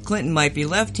 Clinton might be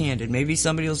left-handed. Maybe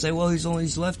somebody will say, well,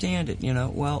 he's left-handed,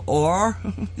 Well, or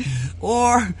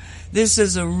this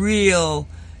is a real,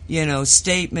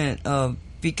 statement of,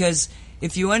 because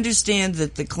if you understand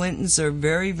that the Clintons are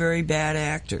very, very bad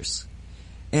actors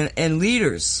and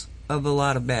leaders of a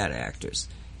lot of bad actors,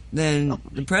 then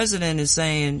the president is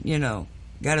saying,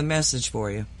 got a message for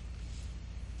you.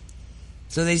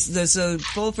 So so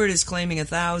Fulford is claiming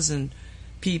 1,000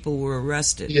 people were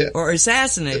arrested or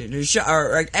assassinated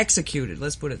or executed.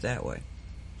 Let's put it that way.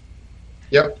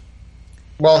 Yep.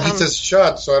 Well, he says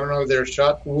shot, so I don't know if they're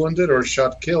shot wounded or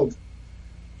shot killed.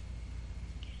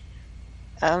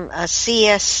 A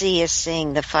CSC is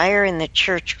saying the fire in the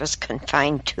church was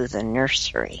confined to the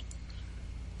nursery.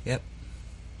 Yep.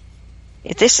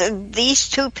 These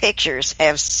two pictures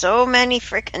have so many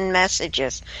frickin'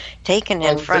 messages taken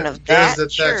in front of that There's the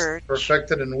church. text,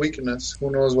 perfected in weakness. Who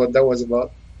knows what that was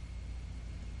about?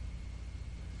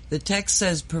 The text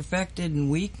says perfected in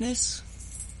weakness?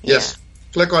 Yes.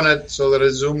 Click on it so that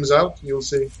it zooms out. You'll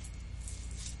see.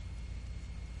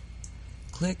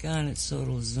 Click on it so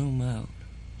it'll zoom out.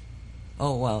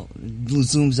 Oh, well, it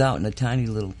zooms out in a tiny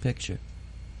little picture.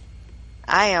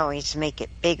 I always make it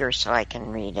bigger so I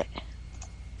can read it.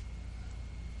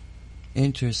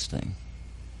 Interesting.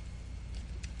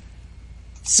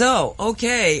 So,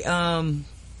 okay,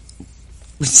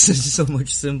 so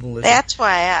much symbolism. That's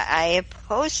why I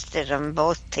posted them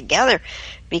both together,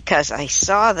 because I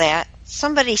saw that.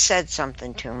 Somebody said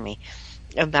something to me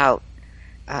about,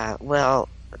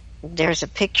 there's a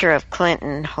picture of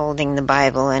Clinton holding the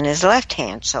Bible in his left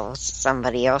hand, so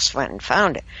somebody else went and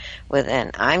found it. Well,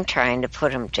 then I'm trying to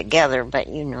put them together, but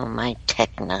my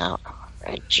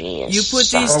technology is You put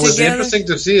these Well, it's together? interesting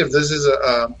to see if this is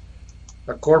a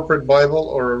corporate Bible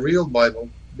or a real Bible,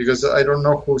 because I don't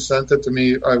know who sent it to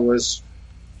me.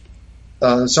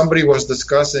 Somebody was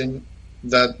discussing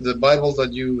that the Bible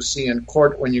that you see in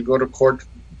court, when you go to court,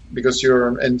 because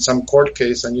you're in some court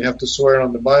case and you have to swear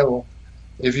on the Bible,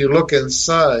 if you look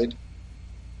inside,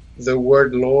 the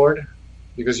word Lord,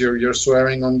 because you're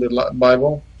swearing on the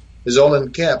Bible, is all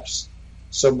in caps.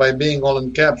 So by being all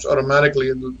in caps,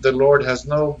 automatically the Lord has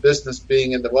no business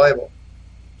being in the Bible.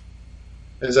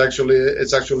 It's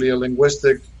actually a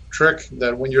linguistic trick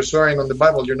that when you're swearing on the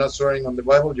Bible, you're not swearing on the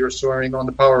Bible, you're swearing on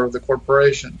the power of the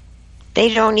corporation.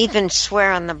 They don't even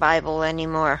swear on the Bible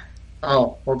anymore.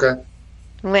 Oh, okay.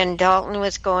 When Dalton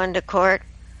was going to court,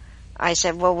 I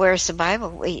said, well, where's the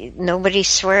Bible? Nobody's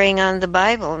swearing on the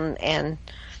Bible. And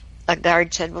a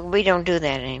guard said, well, we don't do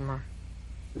that anymore.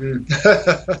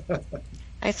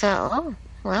 I thought, oh,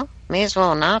 well, may as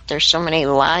well not. There's so many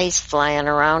lies flying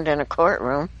around in a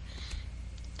courtroom.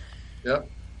 Yep.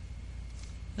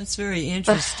 That's very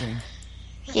interesting.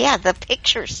 Yeah, the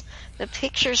pictures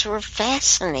were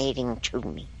fascinating to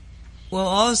me. Well,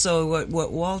 also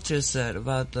what Walt just said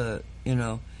about the,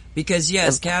 because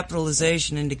yes,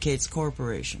 capitalization indicates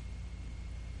corporation.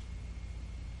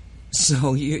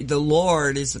 So the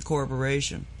Lord is the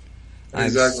corporation.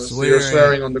 Exactly. So you're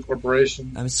swearing on the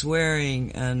corporation. I'm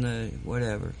swearing on the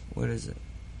whatever. What is it?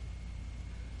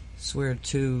 Swear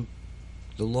to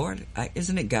the Lord?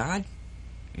 Isn't it God?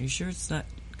 Are you sure it's not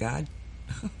God?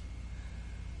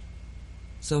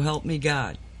 So help me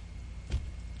God.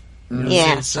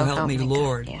 Yeah. So help me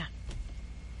Lord. God, yeah.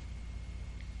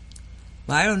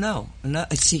 I don't know.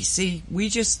 See, we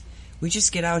just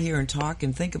get out here and talk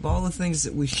and think of all the things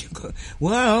that we go,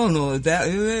 well, I don't know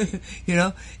that,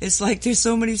 it's like there's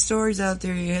so many stories out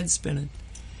there, your head's spinning.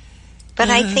 But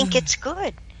I think it's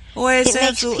good. Oh, it's it makes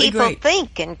absolutely people great.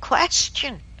 Think and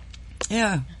question.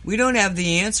 Yeah, we don't have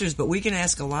the answers, but we can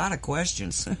ask a lot of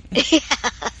questions.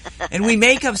 And we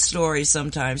make up stories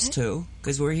sometimes, too,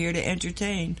 because we're here to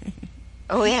entertain.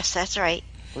 Oh, yes, that's right.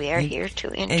 We are here to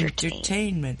entertain.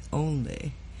 Entertainment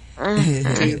only.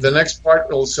 Okay, the next part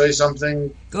will say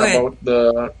something about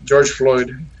the George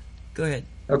Floyd. Go ahead.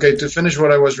 Okay, to finish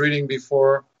what I was reading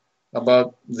before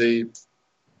about the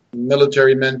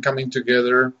military men coming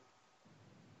together,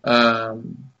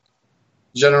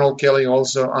 General Kelly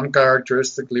also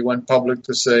uncharacteristically went public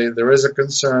to say there is a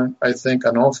concern, I think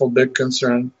an awful big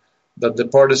concern, that the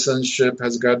partisanship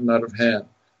has gotten out of hand.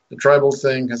 The tribal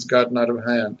thing has gotten out of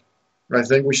hand. I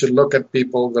think we should look at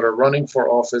people that are running for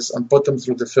office and put them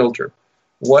through the filter.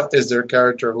 What is their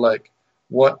character like?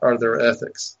 What are their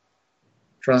ethics?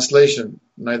 Translation: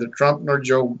 neither Trump nor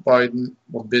Joe Biden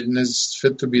is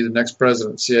fit to be the next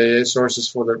president. CIA sources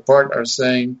for their part are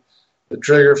saying the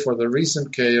trigger for the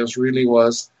recent chaos really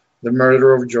was the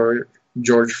murder of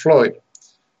George Floyd.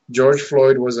 George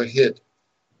Floyd was a hit.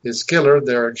 His killer,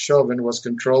 Derek Chauvin, was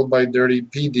controlled by dirty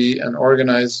PD and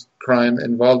organized crime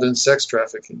involved in sex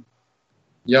trafficking.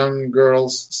 Young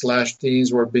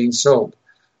girls/teens were being sold.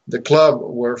 The club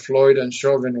where Floyd and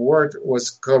Chauvin worked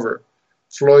was covered.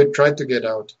 Floyd tried to get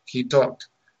out. He talked.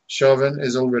 Chauvin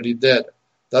is already dead.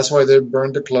 That's why they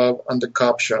burned the club and the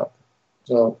cop shop.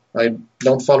 So I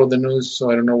don't follow the news,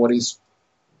 so I don't know what he's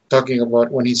talking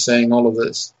about when he's saying all of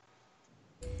this.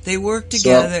 They work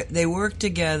together. They work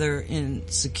together in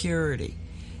security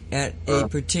at a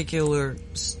particular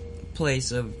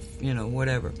place of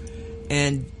whatever,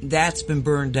 and that's been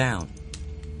burned down.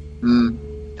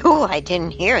 Oh, I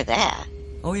didn't hear that.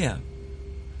 Oh yeah,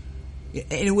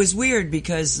 and it was weird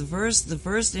because the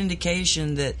first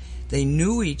indication that they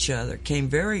knew each other came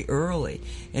very early,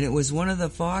 and it was one of the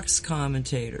Fox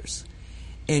commentators,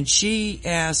 and she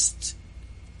asked,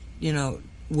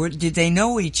 did they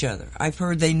know each other? I've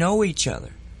heard they know each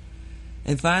other.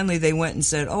 And finally they went and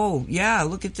said, oh, yeah,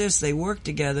 look at this. They work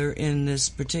together in this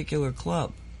particular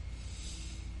club.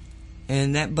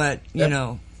 And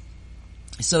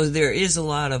so there is a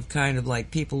lot of kind of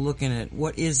like people looking at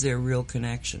what is their real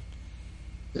connection.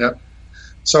 Yeah.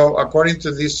 So according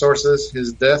to these sources,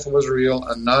 his death was real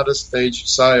and not a staged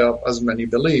psyop as many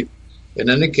believe. In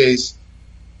any case,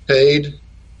 paid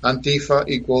Antifa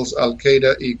equals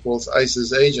Al-Qaeda equals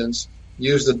ISIS agents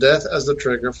used the death as the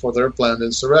trigger for their planned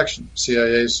insurrection,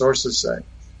 CIA sources say.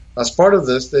 As part of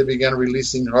this, they began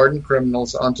releasing hardened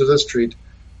criminals onto the street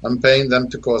and paying them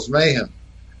to cause mayhem.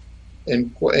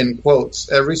 In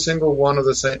quotes, every single one of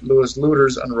the St. Louis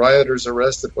looters and rioters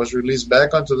arrested was released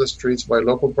back onto the streets by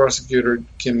local prosecutor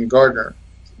Kim Gardner,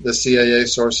 the CIA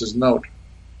sources note.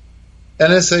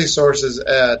 NSA sources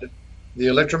add, the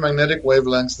electromagnetic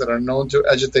wavelengths that are known to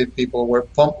agitate people were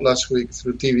pumped last week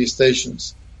through TV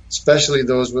stations, especially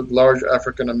those with large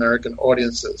African-American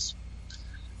audiences.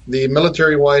 The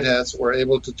military white hats were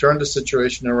able to turn the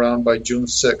situation around by June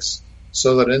 6,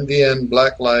 so that in the end,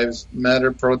 Black Lives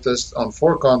Matter protests on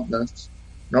 4 continents,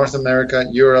 North America,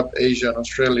 Europe, Asia, and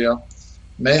Australia,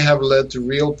 may have led to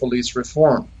real police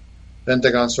reform,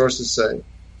 Pentagon sources say.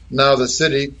 Now the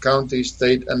city, county,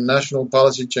 state, and national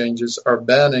policy changes are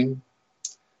banning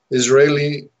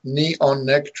Israeli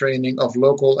knee-on-neck training of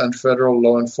local and federal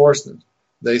law enforcement,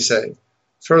 they say.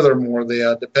 Furthermore, they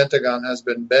add the Pentagon has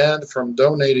been banned from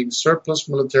donating surplus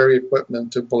military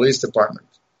equipment to police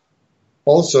departments.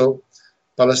 Also,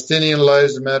 Palestinian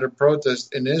Lives Matter protests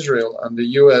in Israel and the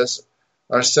U.S.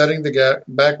 are setting the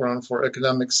background for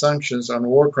economic sanctions on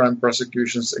war crime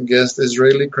prosecutions against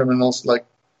Israeli criminals like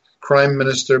Prime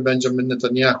Minister Benjamin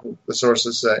Netanyahu, the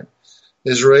sources say.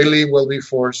 Israeli will be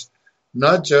forced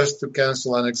not just to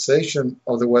cancel annexation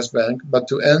of the West Bank, but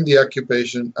to end the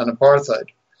occupation and apartheid,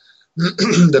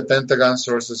 the Pentagon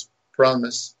sources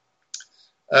promise.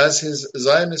 As his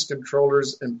Zionist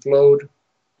controllers implode,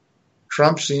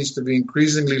 Trump seems to be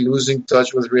increasingly losing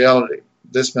touch with reality.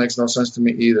 This makes no sense to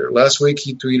me either. Last week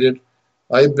he tweeted,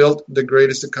 "I built the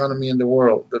greatest economy in the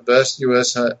world, the best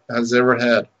U.S. has ever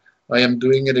had. I am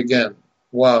doing it again.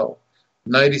 Wow.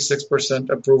 96%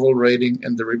 approval rating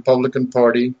in the Republican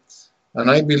Party.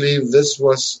 And I believe this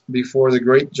was before the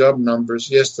great job numbers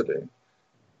yesterday.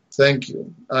 Thank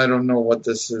you." I don't know what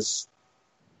this is.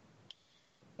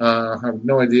 I have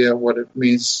no idea what it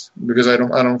means because I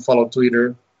don't follow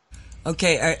Twitter.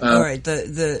 Okay, all right.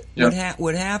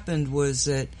 What happened was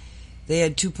that they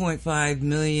had 2.5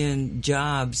 million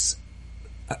jobs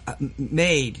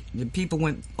made. The people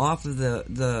went off of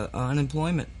the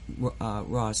unemployment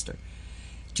roster.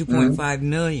 2.5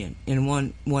 million in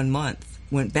one month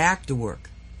went back to work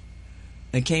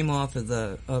and came off of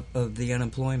the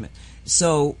unemployment.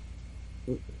 So,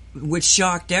 which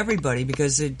shocked everybody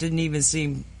because it didn't even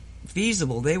seem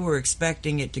feasible. They were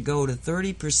expecting it to go to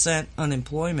 30%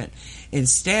 unemployment.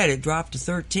 Instead, it dropped to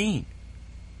 13%.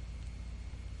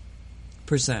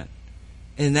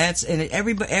 And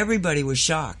everybody was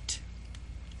shocked.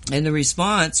 And the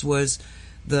response was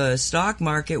the stock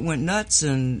market went nuts,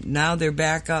 and now they're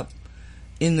back up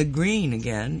in the green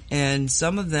again. And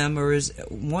some of them are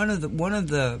one of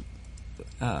the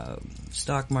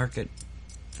stock market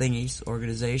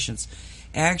organizations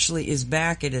actually is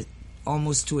back at it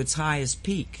almost to its highest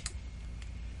peak.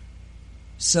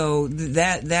 So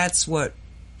that's what,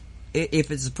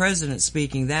 if it's the president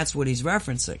speaking, that's what he's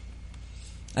referencing.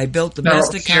 I built the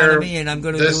best economy, and I'm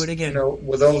going to do it again.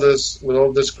 With all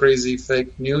this crazy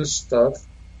fake news stuff,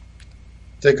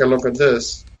 take a look at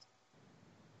this.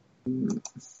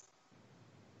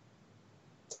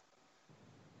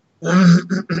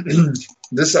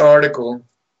 This article,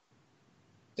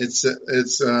 it's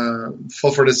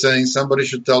Fulford is saying somebody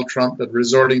should tell Trump that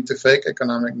resorting to fake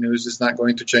economic news is not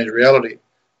going to change reality.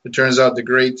 It turns out the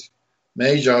great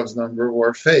May jobs number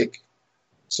were fake.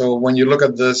 So when you look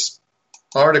at this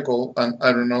article, and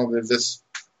I don't know if this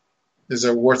is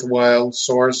a worthwhile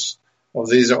source of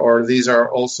these, or these are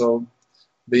also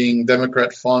being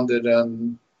Democrat funded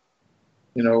and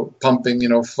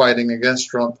pumping, fighting against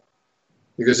Trump,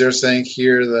 because they're saying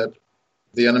here that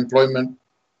the unemployment,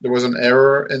 there was an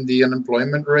error in the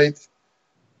unemployment rate.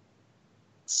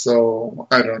 So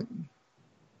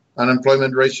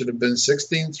unemployment rate should have been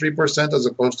 16.3% as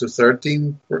opposed to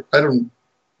 13%.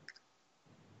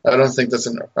 I don't think that's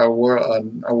a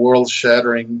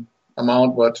world-shattering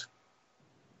amount, but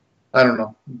I don't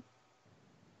know.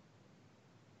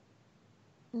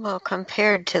 Well,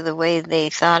 compared to the way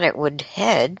they thought it would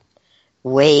head,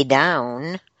 way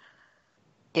down,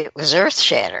 it was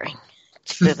earth-shattering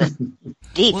to the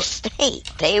deep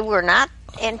state. They were not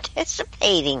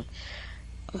anticipating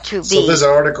to be. So this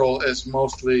article is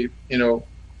mostly,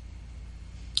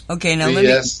 Okay, now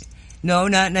BS. No,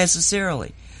 not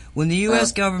necessarily. When the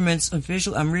U.S. government's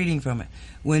official, I'm reading from it.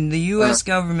 When the U.S.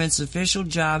 government's official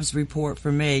jobs report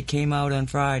for May came out on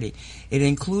Friday, it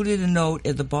included a note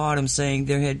at the bottom saying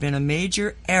there had been a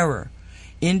major error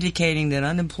indicating that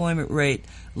unemployment rate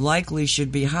likely should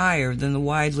be higher than the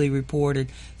widely reported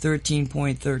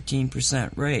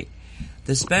 13.13% rate.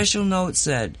 The special note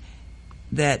said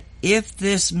that if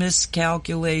this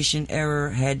miscalculation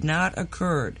error had not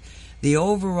occurred, the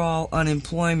overall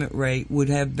unemployment rate would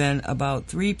have been about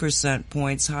 3%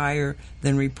 points higher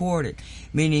than reported,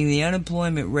 meaning the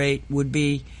unemployment rate would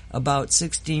be about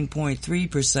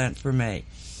 16.3% for May.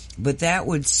 But that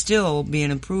would still be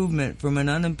an improvement from an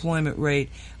unemployment rate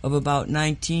of about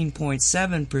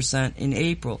 19.7% in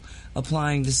April,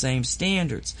 applying the same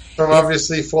standards. So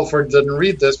obviously Fulford didn't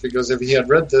read this, because if he had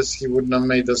read this, he wouldn't have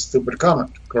made this stupid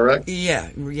comment, correct? Yeah,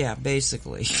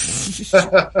 basically.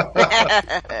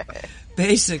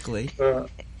 Basically.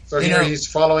 So here he's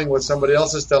following what somebody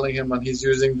else is telling him, and he's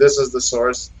using this as the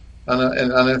source.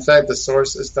 And in fact, the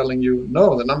source is telling you,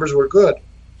 no, the numbers were good.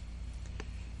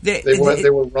 They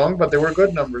were wrong, but they were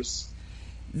good numbers.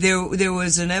 There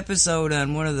was an episode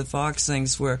on one of the Fox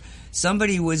things where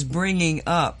somebody was bringing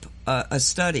up a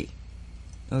study,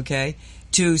 okay,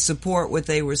 to support what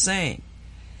they were saying.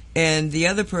 And the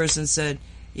other person said,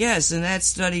 Yes, and that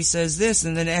study says this,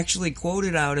 and then actually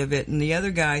quoted out of it, and the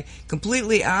other guy,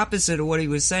 completely opposite of what he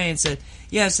was saying, said,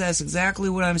 yes, that's exactly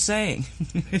what I'm saying.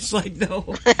 It's like,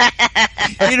 no.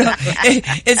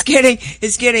 It's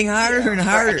getting harder and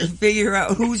harder to figure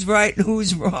out who's right and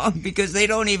who's wrong, because they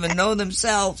don't even know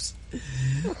themselves.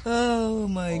 Oh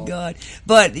my God.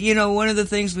 But, one of the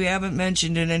things we haven't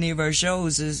mentioned in any of our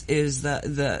shows is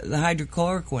the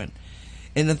hydrochloroquine,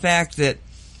 and the fact that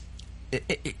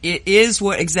it is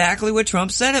exactly what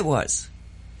Trump said it was.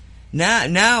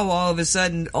 Now all of a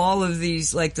sudden, all of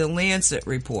these, like the Lancet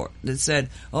report that said,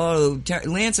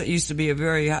 Lancet used to be a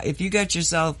very high, if you got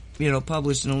yourself,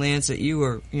 published in a Lancet, you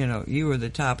were the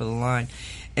top of the line.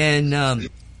 And,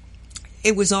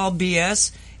 it was all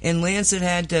BS, and Lancet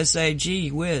had to say, gee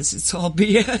whiz, it's all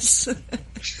BS.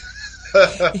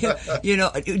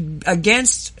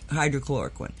 Against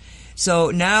hydrochloroquine.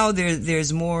 So now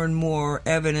there's more and more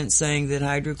evidence saying that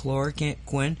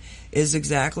hydrochloroquine is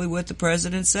exactly what the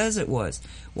president says it was.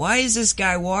 Why is this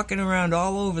guy walking around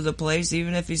all over the place,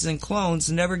 even if he's in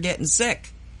clones, never getting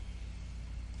sick?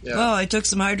 Yeah. Well, I took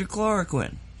some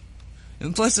hydrochloroquine.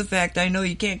 And plus the fact I know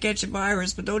you can't catch a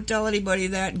virus, but don't tell anybody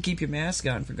that, and keep your mask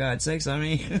on, for God's sakes. I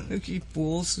mean, you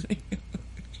fools.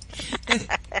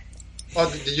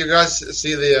 Oh, did you guys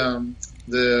see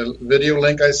the video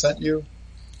link I sent you?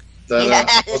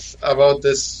 Yes. About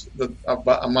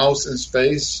a mouse in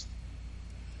space.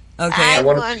 Okay. I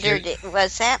wondered,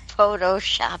 was that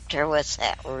photoshopped or was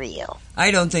that real?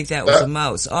 I don't think that was a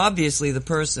mouse. Obviously, the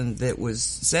person that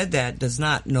said that does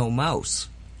not know mouse.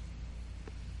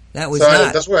 That was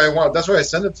not. That's why I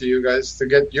sent it to you guys, to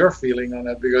get your feeling on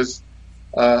it, because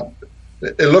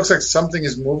it looks like something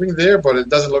is moving there, but it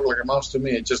doesn't look like a mouse to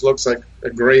me. It just looks like a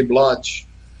gray blotch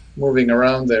moving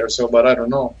around there. But I don't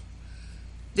know.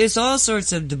 There's all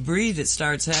sorts of debris that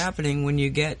starts happening when you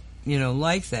get,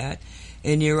 like that,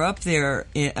 and you're up there.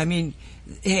 I mean,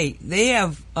 hey, they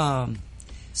have,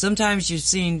 sometimes you've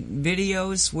seen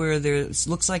videos where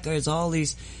looks like there's all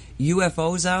these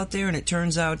UFOs out there, and it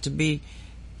turns out to be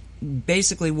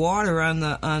basically water on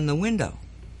the window.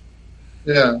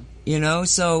 Yeah.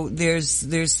 So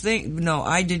there's no,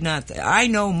 I did not, I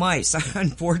know mice,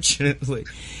 unfortunately,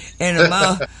 and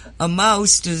a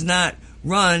mouse does not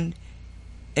run.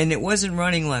 And it wasn't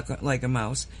running like a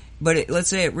mouse, but let's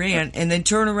say it ran and then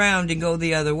turn around and go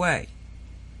the other way.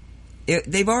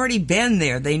 They've already been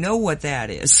there. They know what that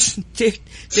is. They're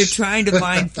trying to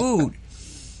find food.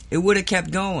 It would have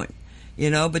kept going,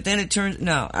 but then it turned,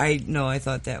 I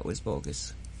thought that was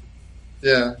bogus.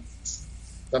 Yeah.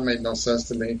 That made no sense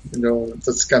to me.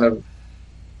 That's kind of,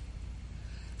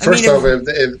 first off,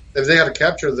 if they had to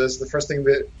capture this, the first thing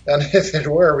and if it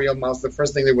were a real mouse, the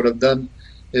first thing they would have done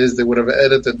is they would have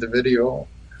edited the video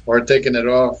or taken it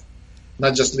off,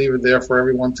 not just leave it there for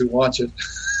everyone to watch it.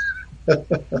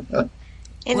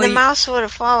 And the mouse would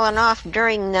have fallen off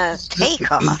during the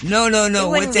takeoff. No. No.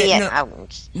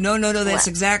 That's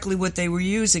exactly what they were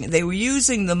using. They were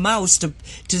using the mouse to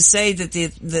say that the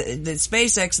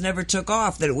SpaceX never took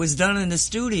off, that it was done in the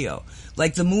studio,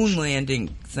 like the moon landing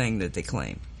thing that they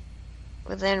claim.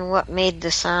 Well, then what made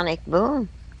the sonic boom?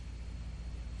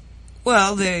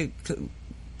 Well, they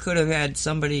could have had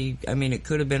somebody. I mean, it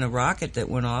could have been a rocket that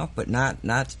went off, but not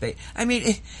space. I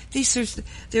mean,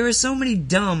 there are so many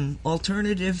dumb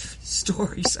alternative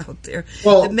stories out there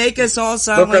that make us all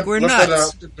sound like we're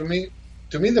nuts. To me,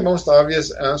 the most obvious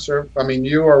answer. I mean,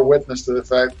 you are witness to the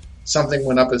fact something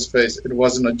went up in space. It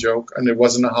wasn't a joke, and it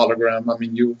wasn't a hologram. I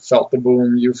mean, you felt the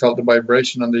boom, you felt the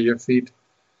vibration under your feet.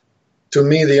 To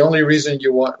me, the only reason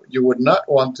you would not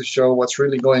want to show what's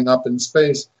really going up in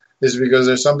space is because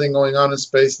there's something going on in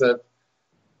space that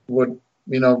would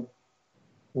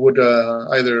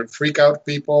either freak out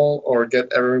people or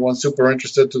get everyone super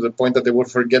interested to the point that they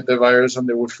would forget the virus and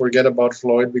they would forget about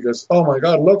Floyd because, oh my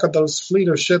God, look at those fleet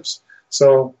of ships.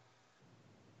 So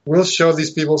we'll show these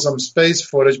people some space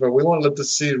footage, but we won't let them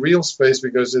see real space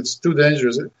because it's too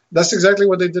dangerous. That's exactly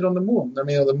what they did on the moon. I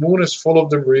mean, the moon is full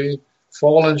of debris,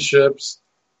 fallen ships,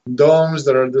 domes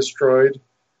that are destroyed.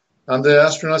 And the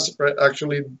astronauts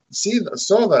actually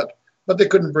saw that, but they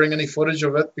couldn't bring any footage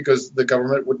of it because the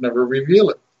government would never reveal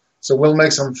it. So we'll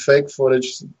make some fake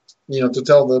footage, to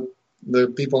tell the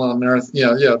people on Earth,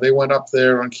 they went up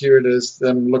there and here it is,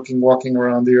 them walking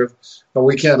around the Earth, but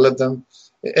we can't let them.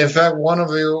 In fact,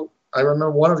 I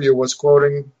remember one of you was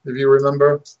quoting, if you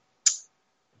remember,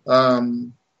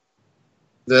 the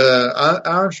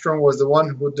Armstrong was the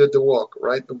one who did the walk,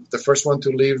 right? The first one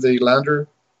to leave the lander.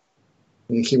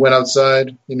 He went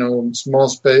outside, small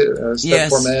space, step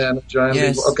for man, giant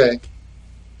leap. Okay.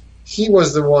 He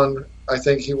was the one, I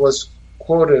think he was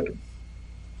quoted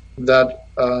that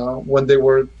when they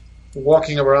were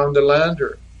walking around the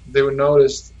lander, they would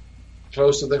notice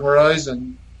close to the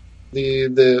horizon the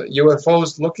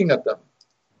UFOs looking at them.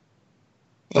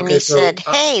 And he said,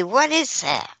 hey, what is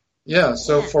that? Yeah,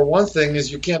 so for one thing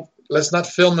is let's not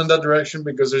film in that direction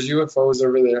because there's UFOs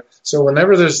over there. So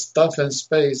whenever there's stuff in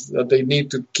space that they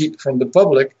need to keep from the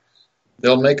public,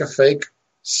 they'll make a fake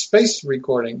space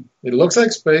recording. It looks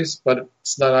like space, but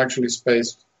it's not actually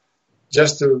space.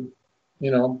 Just to,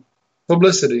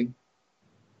 publicity.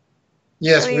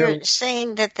 Yes, so you're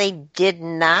saying that they did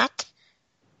not?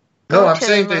 No, I'm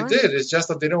saying they did. It's just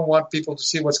that they don't want people to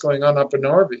see what's going on up in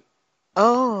orbit.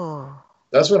 Oh.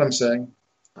 That's what I'm saying.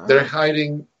 Oh. They're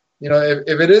hiding.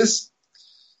 If it is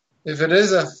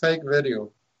a fake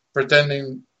video,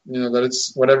 pretending, that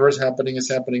it's whatever is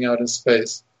happening out in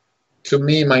space. To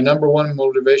me, my number one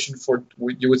motivation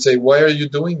you would say, why are you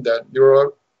doing that?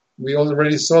 We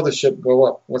already saw the ship go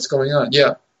up. What's going on?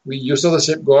 Yeah, you saw the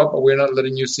ship go up, but we're not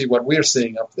letting you see what we're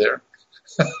seeing up there.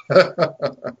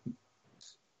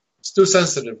 It's too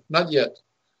sensitive. Not yet.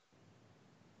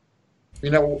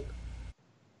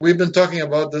 We've been talking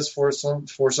about this for so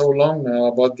long now,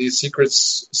 about the secret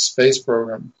space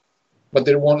program, but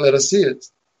they won't let us see it.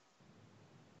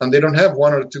 And they don't have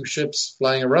one or two ships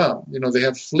flying around. They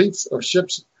have fleets of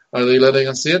ships. Are they letting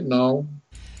us see it? No.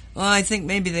 Well, I think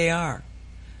maybe they are.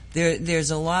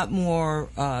 There's a lot more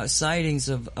sightings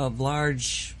of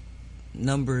large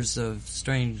numbers of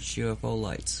strange UFO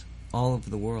lights all over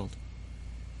the world.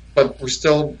 But but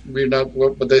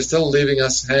they're still leaving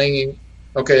us hanging.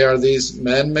 Okay, are these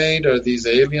man-made? Are these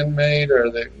alien-made? Are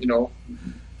they,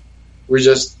 we're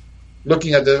just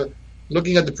looking at the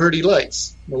pretty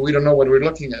lights, but we don't know what we're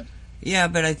looking at. Yeah,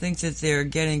 but I think that they're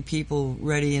getting people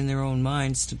ready in their own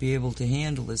minds to be able to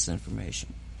handle this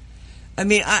information. I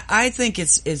mean, I think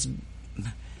it's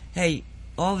hey,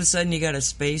 all of a sudden you got a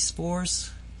Space Force,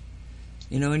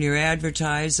 and you're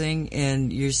advertising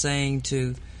and you're saying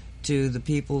to the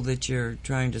people that you're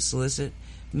trying to solicit,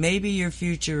 maybe your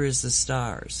future is the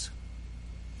stars.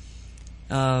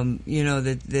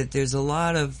 That there's a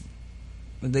lot of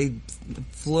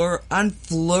unfleur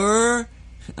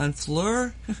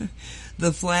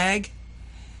the flag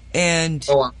and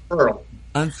unfleur.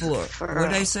 What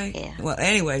did I say? Yeah. Well,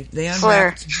 anyway, they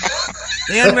unwrapped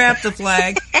the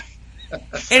flag,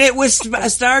 and it was a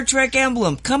Star Trek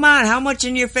emblem. Come on, how much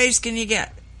in your face can you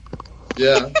get?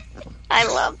 Yeah, I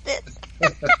loved it.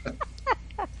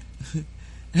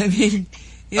 I mean,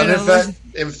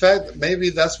 in fact, maybe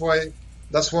that's one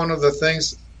of the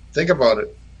things. Think about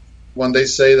it. When they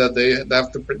say that they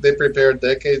prepare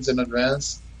decades in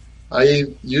advance. I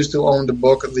used to own the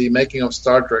book The Making of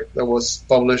Star Trek that was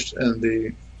published in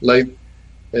the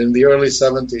early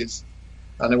 70s,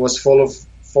 and it was full of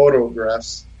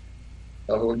photographs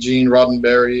of Gene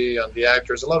Roddenberry and the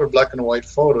actors, a lot of black and white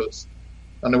photos.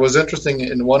 And it was interesting,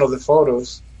 in one of the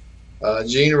photos,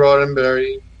 Gene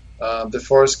Roddenberry,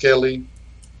 DeForest Kelley,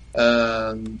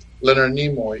 and Leonard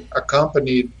Nimoy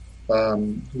accompanied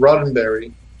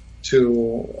Roddenberry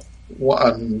to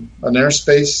an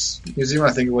airspace museum.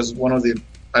 I think it was one of the,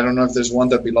 I don't know if there's one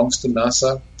that belongs to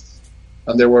NASA,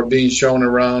 and they were being shown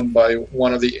around by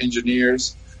one of the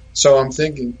engineers. So I'm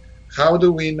thinking, how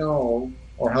do we know,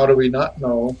 or how do we not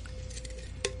know,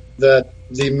 that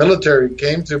the military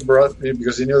came to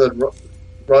because he knew that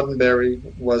Roddenberry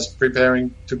was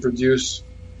preparing to produce,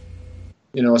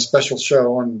 a special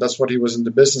show, and that's what he was in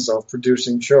the business of,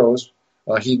 producing shows.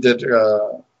 He did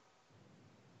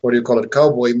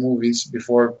cowboy movies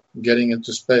before getting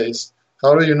into space.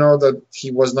 How do you know that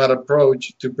he was not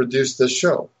approached to produce this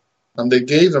show? And they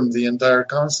gave him the entire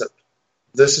concept.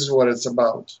 This is what it's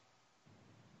about.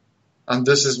 And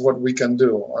this is what we can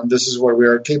do. And this is what we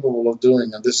are capable of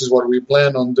doing. And this is what we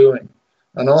plan on doing.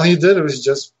 And all he did was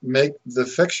just make the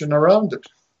fiction around it.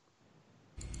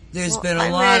 There's been a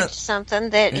lot I read something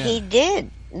that he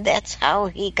did. That's how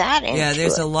he got into it. Yeah,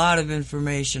 there's a lot of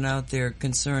information out there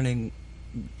concerning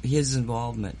his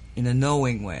involvement in a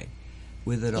knowing way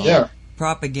with it all. Yeah.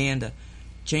 Propaganda,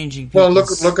 changing people. Well,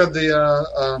 look at the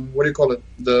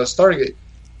the Stargate.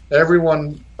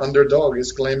 Everyone underdog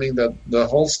is claiming that the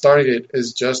whole Stargate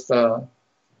is just a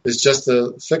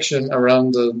fiction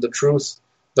around the truth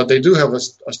that they do have a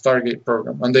Stargate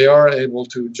program, and they are able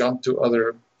to jump to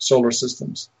other solar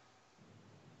systems.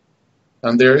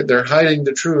 And they're hiding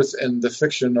the truth in the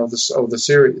fiction of the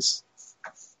series.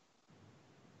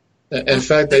 In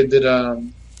fact, they did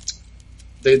an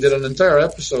entire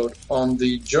episode on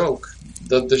the joke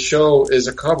that the show is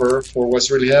a cover for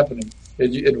what's really happening.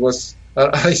 It was.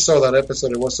 I saw that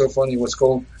episode. It was so funny. It was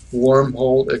called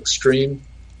Wormhole Extreme.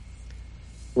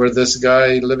 where this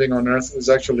guy living on Earth is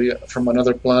actually from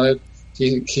another planet.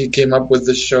 He came up with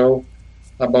this show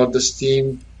about this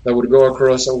team that would go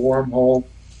across a wormhole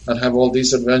and have all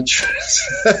these adventures.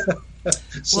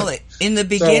 So, well, in the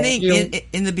beginning, so,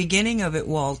 in the beginning of it,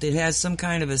 Walt, it has some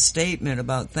kind of a statement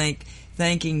about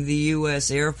thanking the U.S.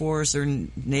 Air Force or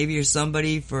Navy or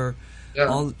somebody for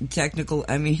all technical.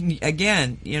 I mean,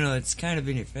 again, it's kind of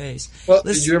in your face. Well,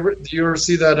 did you ever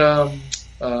see that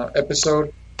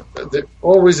episode?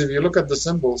 Always, if you look at the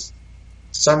symbols,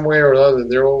 some way or other,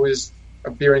 they're always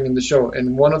appearing in the show.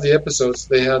 In one of the episodes,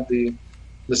 they had the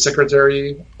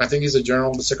secretary. I think he's a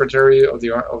general, the secretary of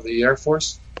the Air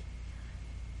Force.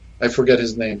 I forget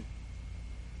his name.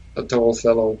 A tall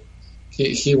fellow.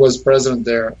 He was president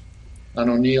there, and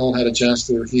O'Neill had a chance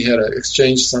to. He had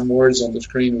exchanged some words on the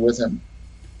screen with him.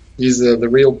 He's the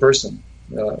real person.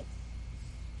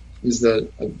 He's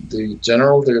the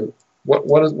general.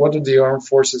 What did the armed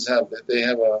forces have? They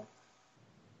have a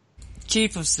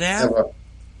chief of staff.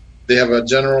 They have a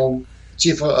general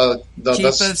chief of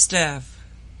staff.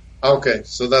 Okay,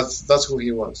 so that's who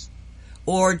he was.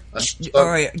 Or all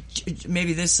right,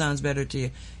 maybe this sounds better to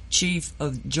you. Chief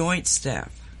of Joint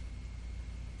Staff.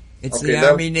 It's the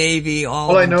Army, Navy,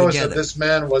 all I know together. is that this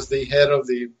man was the head of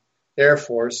the Air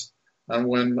Force, and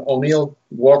when O'Neill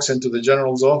walks into the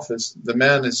general's office, the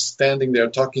man is standing there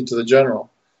talking to the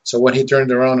general. So when he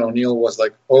turned around, O'Neill was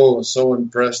like, "Oh, so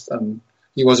impressed," and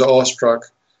he was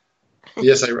awestruck.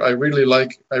 Yes, I really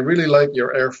like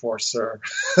your Air Force, sir.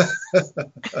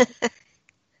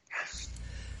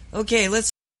 Okay,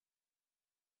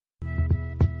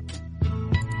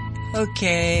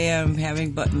 Okay, I'm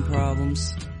having button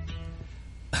problems.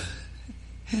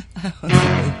 Whoa,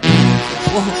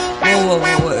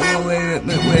 wait.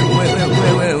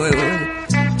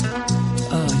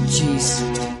 Oh,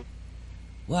 jeez.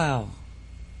 Wow.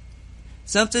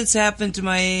 Something's happened to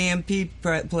my AMP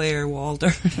player,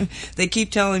 Walter. They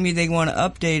keep telling me they want to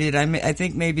update it. I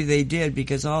think maybe they did,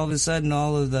 because all of a sudden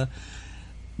all of the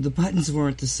buttons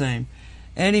weren't the same.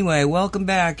 Anyway, welcome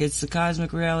back. It's the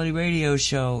Cosmic Reality Radio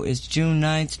Show. It's June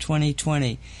 9th,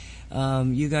 2020.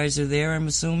 You guys are there, I'm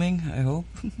assuming, I hope?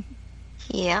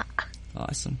 Yeah.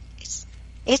 Awesome.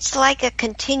 It's like a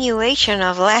continuation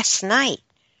of last night.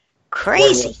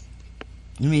 Crazy.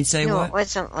 You mean say no, what? No, it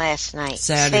wasn't last night.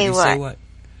 Saturday, say what?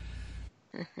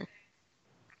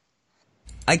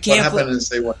 I can't. What happened and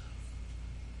say what?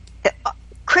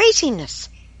 Craziness.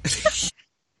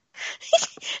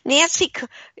 Nancy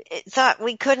thought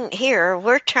we couldn't hear her.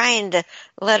 We're trying to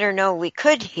let her know we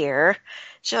could hear.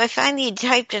 So I finally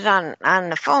typed it on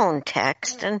the phone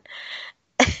text, and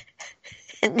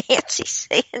Nancy's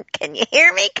saying, "Can you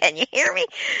hear me? Can you hear me?"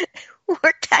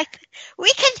 We're typing,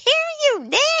 "We can hear you,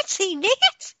 Nancy."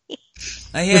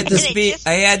 I had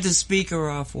the speaker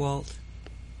off, Walt.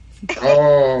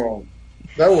 Oh,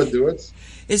 that would do it.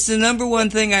 It's the number one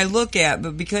thing I look at,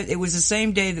 but because it was the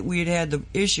same day that we had the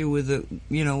issue with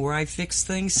where I fix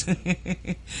things.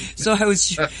 So I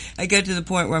got to the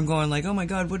point where I'm going like, oh my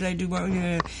God, what did I do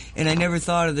wrong? And I never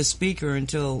thought of the speaker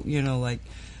until, I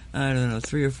don't know,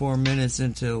 3 or 4 minutes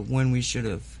into when we should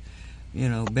have,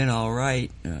 been all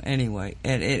right. Anyway,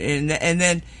 and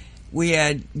then we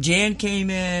had Jan came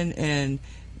in and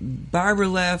Barbara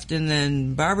left, and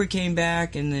then Barbara came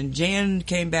back, and then Jan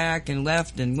came back and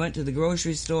left and went to the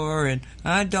grocery store, and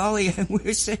Dolly, we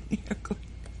were sitting here going,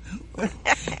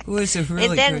 it was a really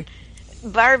and then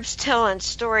Barb's telling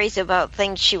stories about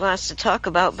things she wants to talk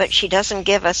about, but she doesn't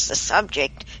give us the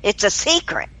subject. It's a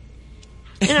secret.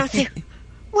 And I'm thinking,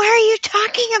 why are you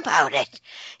talking about it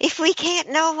if we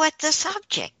can't know what the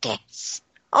subject is?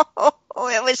 Oh,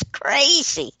 it was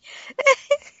crazy.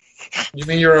 You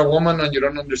mean you're a woman and you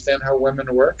don't understand how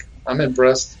women work? I'm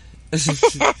impressed.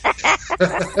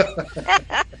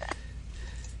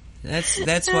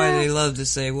 That's why they love to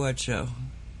say what show.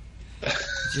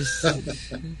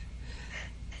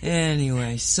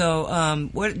 Anyway, so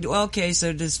what? Okay,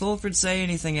 so does Fulford say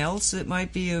anything else that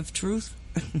might be of truth?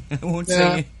 I won't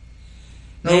say it.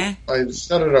 Nope, I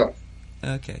shut it off.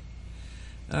 Okay,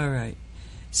 all right.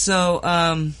 So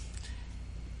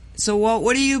so Walt,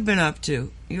 what have you been up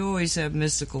to? You always have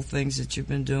mystical things that you've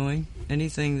been doing.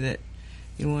 Anything that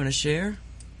you want to share?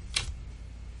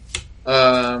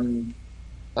 I'm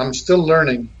still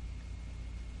learning.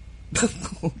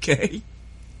 Okay.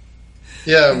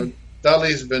 Yeah,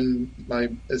 Dolly's been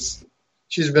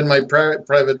she's been my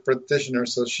private practitioner,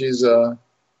 so she's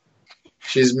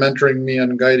mentoring me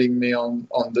and guiding me on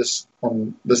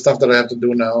the stuff that I have to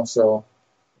do now. So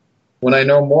when I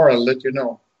know more, I'll let you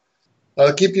know.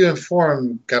 I'll keep you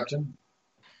informed, Captain.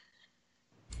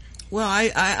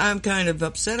 Well, I'm kind of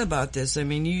upset about this. I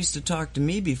mean, you used to talk to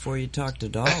me before you talked to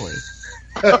Dolly.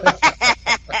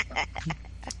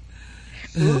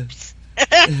 Oops.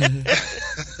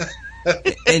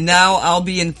 And now I'll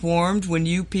be informed when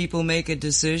you people make a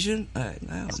decision? I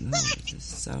don't know. It doesn't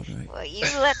sound right. Well, you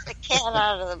let the cat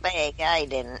out of the bag. I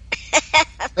didn't.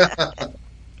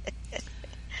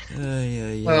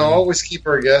 Well, always keep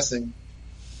her guessing.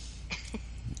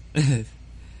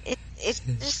 It's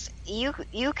just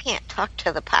you can't talk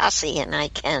to the posse, and I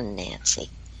can, Nancy.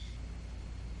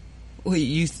 Well,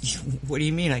 what do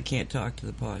you mean I can't talk to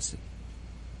the posse?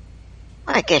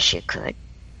 I guess you could.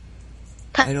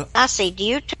 I don't. Posse, do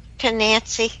you talk to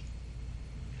Nancy?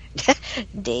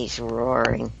 Dave's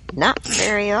roaring. Not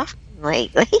very often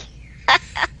lately.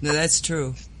 No, that's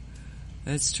true.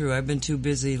 That's true. I've been too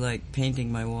busy, like,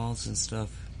 painting my walls and stuff.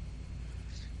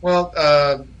 Well,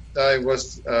 I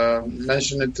was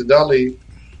mentioning to Dolly.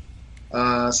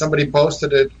 Somebody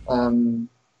posted it on,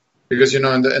 because in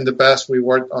the past we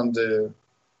worked on the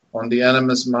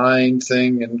Animus Mind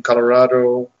thing in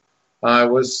Colorado. I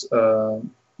was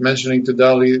mentioning to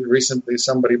Dolly recently.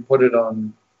 Somebody put it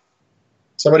on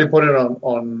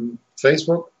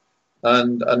Facebook,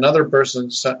 and another person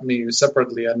sent me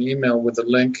separately an email with a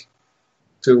link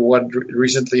to what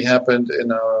recently happened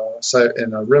in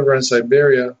a river in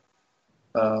Siberia.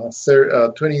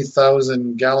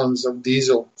 20,000 gallons of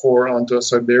diesel pour onto a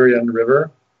Siberian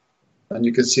river, and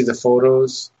you can see the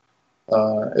photos.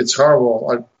 It's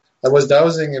horrible. I was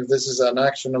doubting if this is an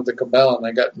action of the cabal, and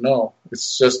I got no.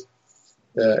 It's just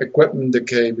equipment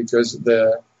decay, because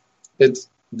they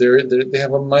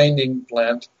have a mining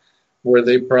plant where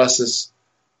they process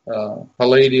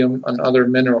palladium and other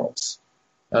minerals,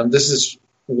 and this is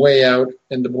way out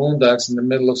in the boondocks in the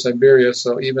middle of Siberia.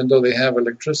 So even though they have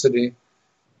electricity,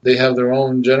 they have their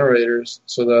own generators,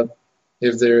 so that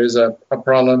if there is a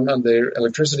problem and their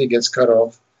electricity gets cut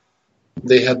off,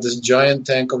 they have this giant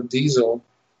tank of diesel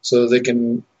so they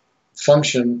can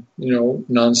function,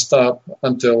 nonstop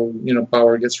until,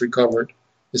 power gets recovered.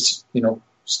 It's,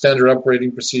 standard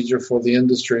operating procedure for the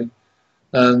industry.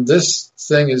 And this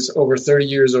thing is over 30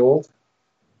 years old.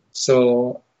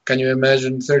 So can you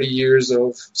imagine 30 years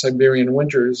of Siberian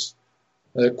winters?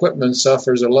 The equipment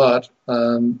suffers a lot,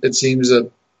 and it seems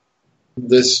that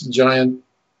this giant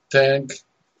tank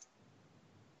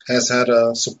has had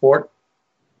a support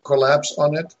collapse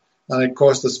on it, and it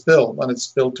caused a spill, and it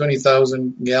spilled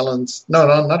 20,000 gallons,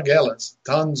 not gallons,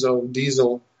 tons of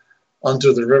diesel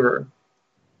onto the river.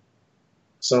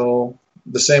 So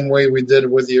the same way we did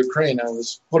with Ukraine, I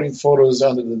was putting photos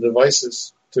onto the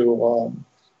devices to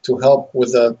help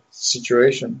with that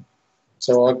situation.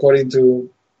 So according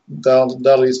to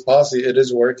Dolly's posse, it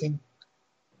is working.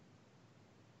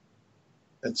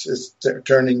 It's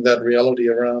turning that reality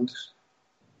around.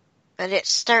 But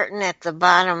it's starting at the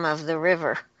bottom of the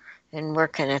river and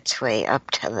working its way up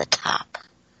to the top.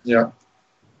 Yeah.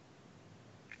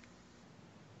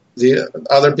 The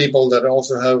other people that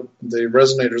also have the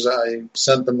resonators, I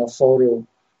sent them a photo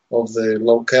of the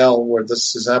locale where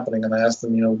this is happening, and I asked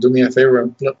them, do me a favor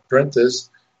and print this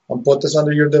and put this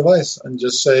under your device and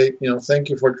just say, thank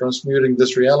you for transmuting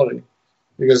this reality.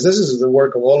 Because this is the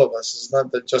work of all of us. It's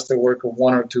not just the work of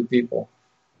one or two people.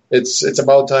 It's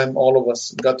about time all of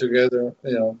us got together,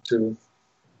 to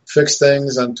fix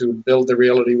things and to build the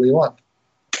reality we want.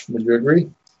 Would you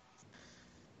agree?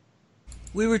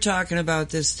 We were talking about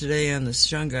this today on the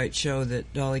Shungite show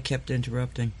that Dolly kept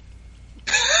interrupting.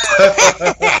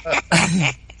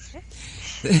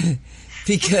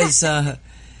 Because,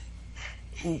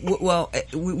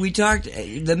 we talked,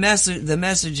 the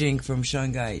messaging from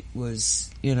Shungite was,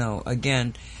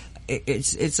 again,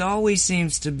 it's always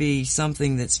seems to be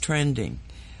something that's trending.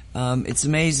 It's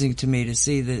amazing to me to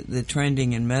see the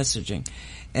trending in messaging.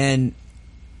 And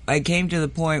I came to the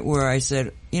point where I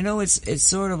said, it's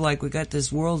sort of like we got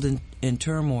this world in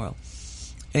turmoil,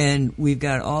 and we've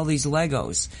got all these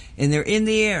Legos, and they're in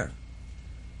the air.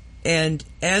 And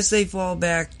as they fall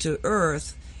back to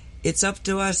Earth, it's up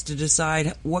to us to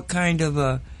decide what kind of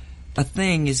a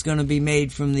thing is going to be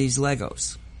made from these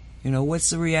Legos. What's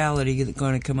the reality that's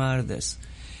going to come out of this?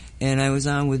 And I was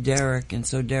on with Derek, and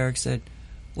so Derek said,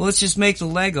 well, let's just make the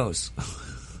Legos.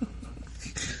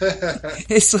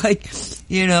 It's like,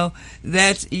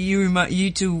 that's,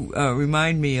 you two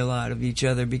remind me a lot of each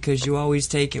other, because you always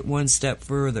take it one step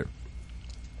further,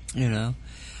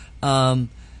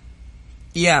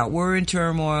 yeah, we're in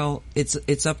turmoil.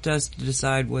 It's up to us to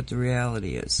decide what the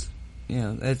reality is.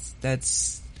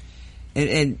 That's,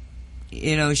 and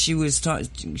she was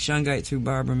Shungite through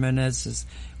Barbara Menezes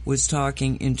was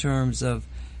talking in terms of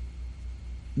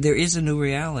there is a new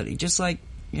reality, just like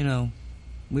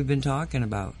we've been talking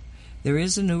about. There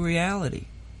is a new reality.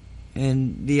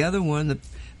 And the other one, the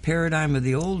paradigm of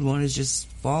the old one, is just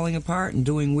falling apart and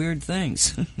doing weird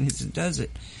things. It does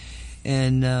it.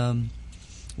 And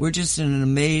we're just in an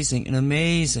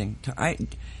amazing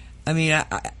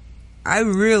I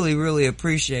really, really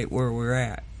appreciate where we're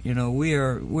at.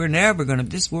 We're never going to,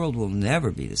 this world will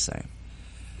never be the same.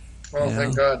 Well,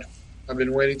 thank God. I've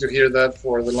been waiting to hear that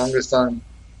for the longest time.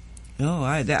 No,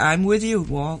 I'm with you,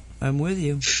 Walt. I'm with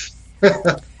you.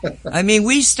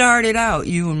 We started out,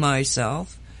 you and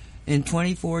myself, in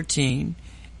 2014,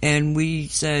 and we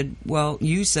said, well,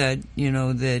 you said,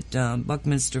 that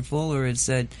Buckminster Fuller had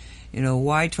said,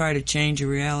 why try to change a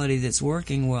reality that's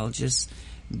working well? Just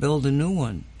build a new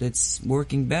one that's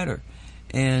working better.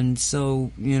 And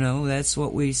so, that's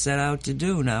what we set out to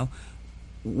do. Now,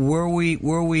 were we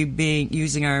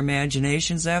using our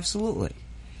imaginations? Absolutely.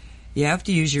 You have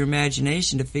to use your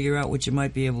imagination to figure out what you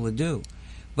might be able to do.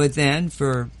 But then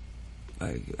for,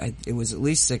 it was at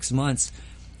least 6 months,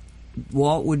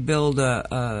 Walt would build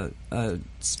a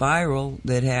spiral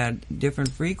that had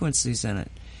different frequencies in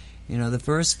it. The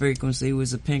first frequency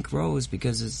was a pink rose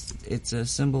because it's a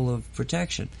symbol of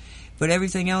protection. But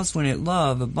everything else went at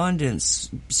love, abundance,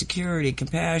 security,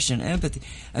 compassion, empathy.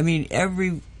 I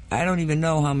don't even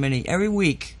know how many. Every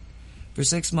week for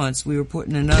 6 months we were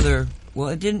putting another, well,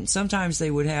 it didn't, sometimes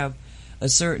they would have a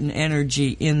certain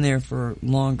energy in there for a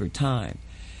longer time.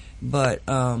 But,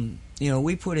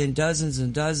 we put in dozens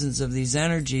and dozens of these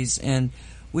energies, and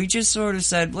we just sort of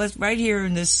said, let's, right here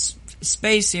in this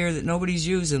space here that nobody's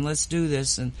using, let's do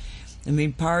this. And,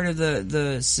 part of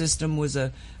the system was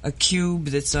a cube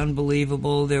that's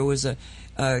unbelievable. There was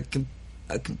a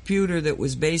computer that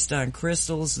was based on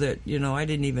crystals that, I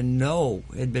didn't even know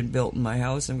had been built in my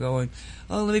house. I'm going,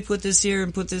 oh, let me put this here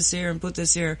and put this here and put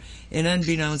this here. And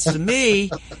unbeknownst to me,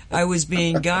 I was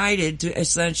being guided to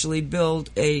essentially build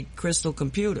a crystal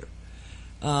computer.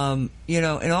 And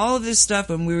all of this stuff,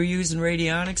 and we were using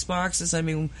radionics boxes.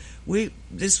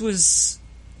 This was,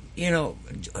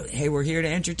 hey, we're here to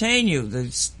entertain you.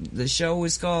 The show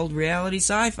was called Reality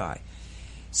Sci-Fi.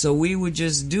 So we would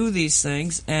just do these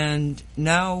things, and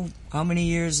now, how many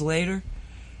years later,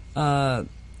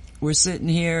 we're sitting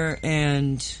here,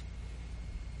 and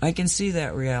I can see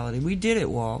that reality. We did it,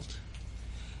 Walt.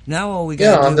 Now all we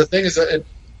got to do... Yeah, and the thing is that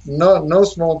no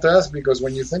small task, because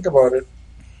when you think about it,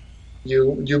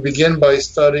 you begin by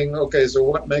studying, okay, so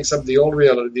what makes up the old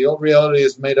reality? The old reality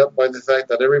is made up by the fact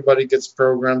that everybody gets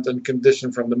programmed and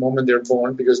conditioned from the moment they're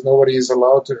born, because nobody is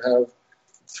allowed to have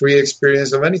free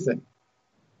experience of anything.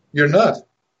 You're not.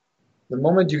 The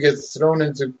moment you get thrown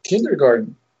into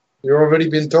kindergarten, you're already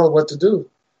being told what to do.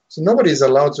 So nobody is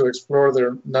allowed to explore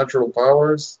their natural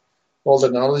powers, all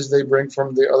the knowledge they bring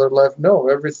from the other life. No,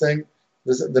 everything.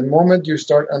 The moment you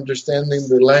start understanding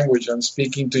the language and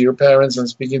speaking to your parents and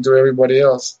speaking to everybody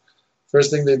else, first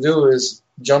thing they do is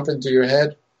jump into your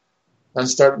head and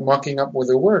start mucking up with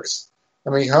the works.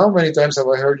 How many times have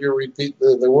I heard you repeat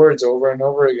the words over and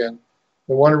over again?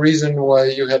 The one reason why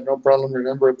you had no problem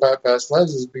remembering past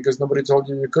lives is because nobody told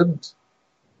you couldn't.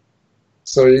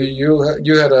 So you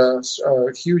had a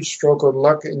huge stroke of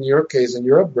luck in your case, in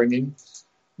your upbringing,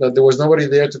 that there was nobody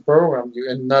there to program you,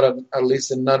 and not at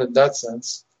least not in that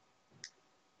sense.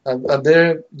 And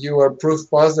there you are proof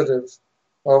positive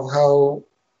of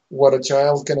what a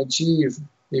child can achieve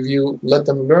if you let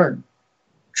them learn,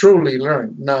 truly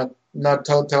learn, not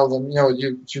tell them,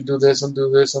 you should do this and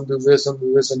do this and do this and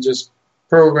do this and just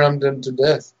program them to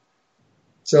death.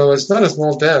 So it's not a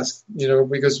small task,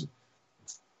 because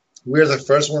we're the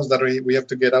first ones that we have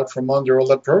to get out from under all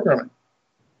that programming,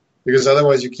 because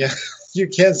otherwise you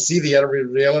can't see the other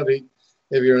reality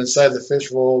if you're inside the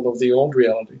fishbowl of the old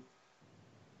reality.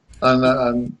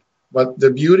 But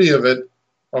the beauty of it,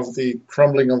 of the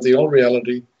crumbling of the old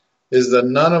reality, is that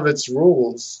none of its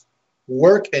rules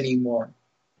work anymore.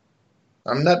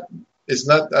 I'm not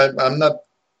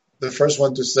the first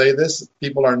one to say this.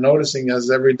 People are noticing as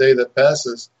every day that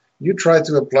passes, you try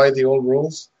to apply the old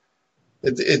rules,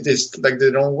 it is like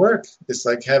they don't work. It's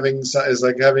like having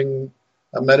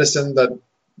a medicine that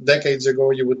decades ago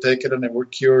you would take it and it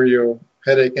would cure your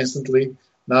headache instantly.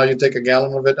 Now you take a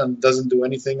gallon of it and it doesn't do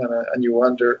anything, and you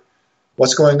wonder,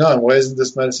 what's going on? Why isn't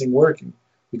this medicine working?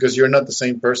 Because you're not the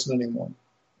same person anymore.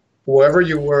 Whoever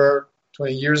you were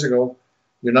 20 years ago,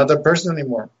 you're not that person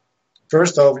anymore.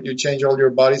 First off, you change all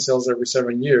your body cells every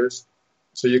 7 years,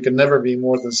 so you can never be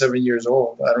more than 7 years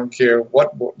old. I don't care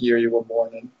what year you were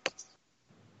born in.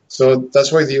 So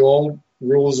that's why the old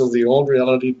rules of the old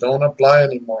reality don't apply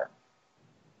anymore.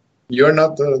 You're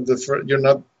not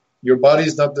your body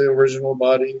is not the original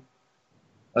body.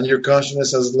 and your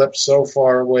consciousness has leapt so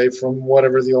far away from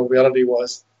whatever the old reality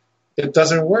was, it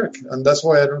doesn't work. And that's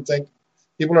why I don't think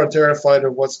people are terrified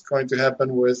of what's going to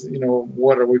happen with,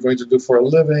 what are we going to do for a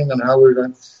living and how we're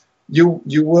going. You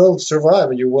will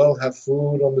survive. You will have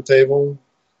food on the table.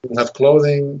 You'll have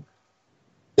clothing.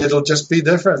 It'll just be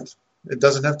different. It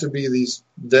doesn't have to be these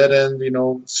dead-end,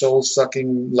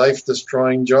 soul-sucking,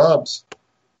 life-destroying jobs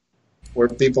where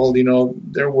people,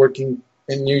 they're working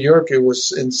in New York. It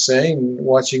was insane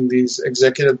watching these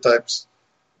executive types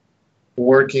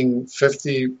working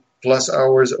 50-plus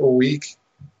hours a week,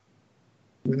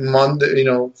 Monday,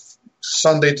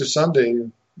 Sunday to Sunday,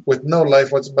 with no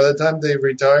life whatsoever. By the time they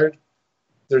retired,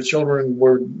 their children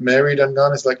were married and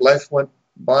gone. It's like life went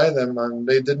by them and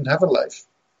they didn't have a life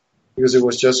because it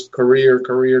was just career.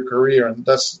 And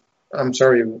I'm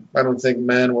sorry, I don't think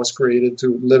man was created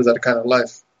to live that kind of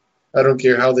life. I don't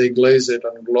care how they glaze it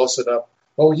and gloss it up.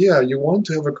 Oh yeah, you want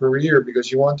to have a career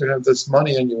because you want to have this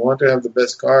money and you want to have the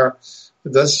best car.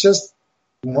 But that's just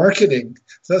marketing.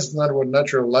 That's not what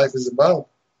natural life is about.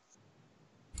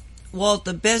 Well,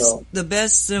 the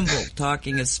best symbol,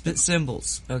 talking of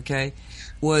symbols, okay,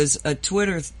 was a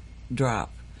Twitter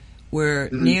drop where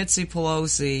Nancy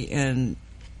Pelosi and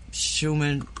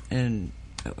Schumann and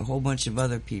a whole bunch of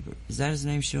other people. Is that his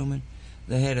name, Schumann?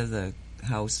 The head of the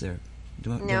House there.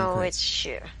 No, it's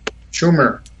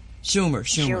Schumer.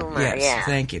 Yes, yeah.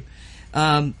 Thank you.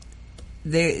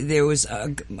 There was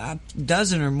a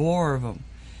dozen or more of them.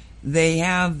 They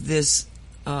have this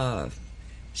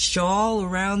shawl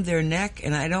around their neck,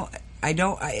 and I don't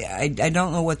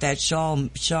know what that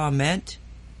shawl meant.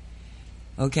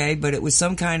 Okay, but it was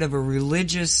some kind of a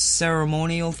religious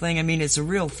ceremonial thing. I mean, it's a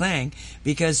real thing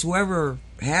because whoever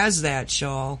has that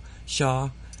shawl. It's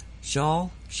a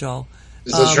shawl.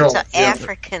 It's an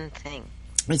African thing.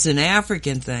 It's an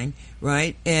African thing,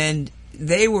 right? And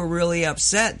they were really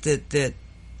upset that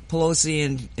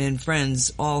Pelosi and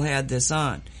friends all had this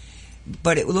on.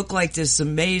 But it looked like this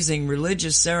amazing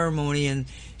religious ceremony, and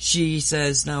she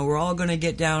says, now we're all going to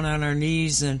get down on our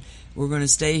knees and we're going to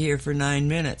stay here for 9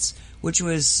 minutes, which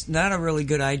was not a really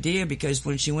good idea because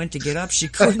when she went to get up, she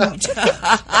couldn't.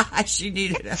 She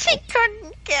needed help. She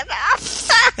couldn't get up.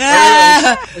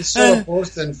 I saw a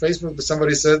post on Facebook that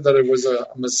somebody said that it was a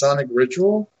Masonic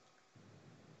ritual,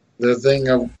 the thing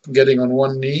of getting on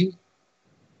one knee.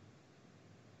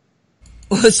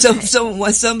 Well,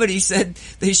 somebody said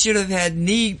they should have had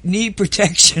knee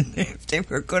protection if they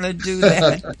were going to do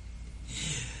that.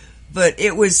 But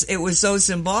it was so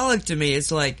symbolic to me.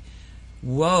 It's like,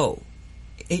 whoa,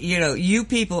 you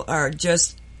people are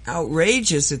just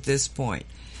outrageous at this point.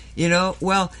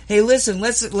 Well, hey, listen,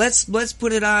 let's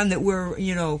put it on that we're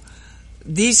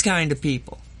these kind of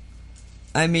people.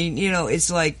 I mean,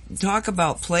 it's like talk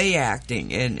about play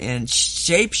acting and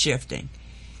shape shifting.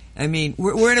 I mean,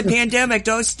 we're in a pandemic.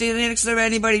 Don't stand next to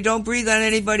anybody. Don't breathe on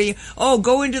anybody. Oh,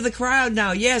 go into the crowd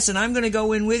now. Yes, and I'm going to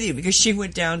go in with you because she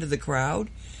went down to the crowd.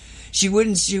 She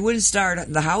wouldn't start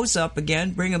the house up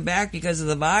again, bring them back because of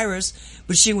the virus,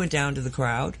 but she went down to the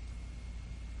crowd.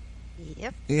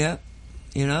 Yep. Yep.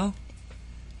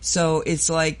 So it's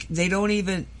like they don't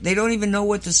even know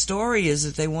what the story is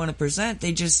that they want to present.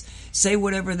 They just say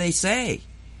whatever they say.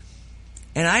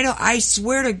 And I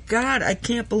swear to God, I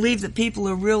can't believe that people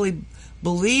are really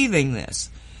believing this.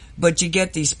 But you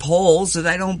get these polls that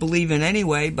I don't believe in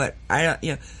anyway, but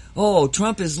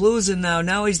Trump is losing now.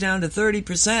 Now he's down to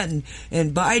 30%,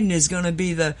 and Biden is going to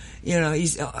be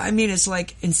it's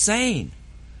like insane.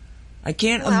 I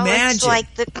can't imagine. It's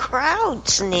like the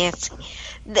crowds, Nancy.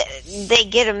 They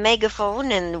get a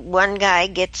megaphone, and one guy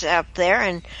gets up there,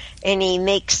 and he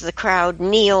makes the crowd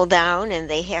kneel down, and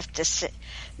they have to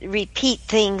repeat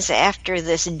things after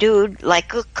this dude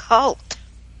like a cult.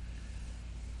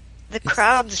 The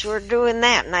crowds were doing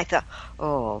that, and I thought,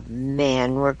 oh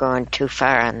man, we're going too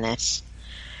far on this.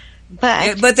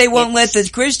 But they won't let the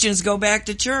Christians go back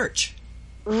to church.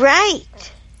 Right.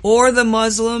 Or the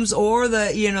Muslims, or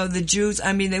the Jews.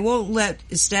 I mean, they won't let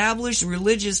established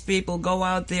religious people go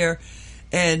out there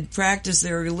and practice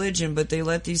their religion, but they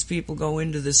let these people go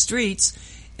into the streets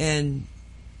and,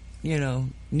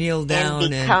 kneel down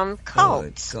and become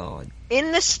cults. Oh, God.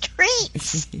 In the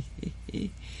streets.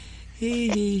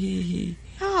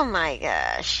 Oh my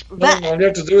gosh. But all you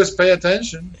have to do is pay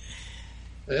attention.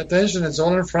 Pay attention. It's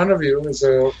all in front of you.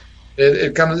 So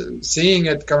seeing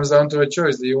it comes down to a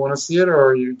choice. Do you want to see it, or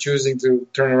are you choosing to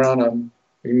turn around and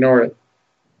ignore it?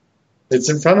 It's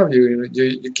in front of you.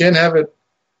 You can't have it.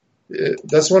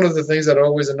 That's one of the things that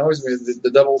always annoys me,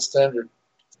 the double standard.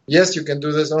 Yes, you can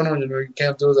do this. Oh, no, you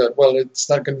can't do that. Well, it's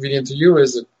not convenient to you,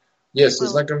 is it? Yes,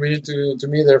 it's not convenient to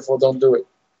me, therefore don't do it.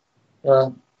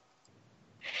 Well,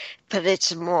 But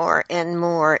it's more and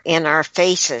more in our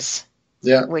faces,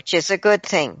 yeah. which is a good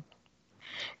thing.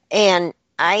 And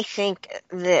I think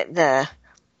that the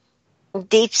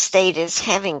deep state is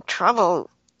having trouble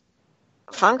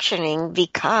functioning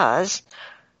because,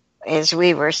 as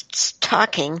we were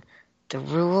talking, the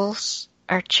rules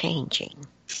are changing.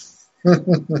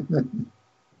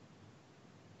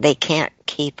 They can't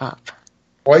keep up.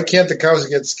 Why can't the cows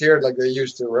get scared like they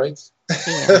used to, right?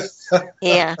 Yeah.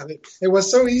 Yeah. It was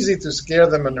so easy to scare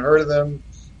them and hurt them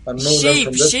and move them Sheep,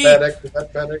 from this sheep. paddock to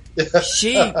that paddock.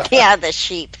 Sheep. Yeah, the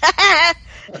sheep.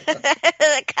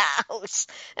 The cows.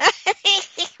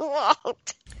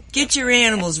 Walt. Get your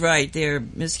animals right there,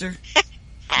 mister.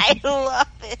 I love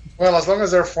it. Well, as long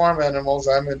as they're farm animals,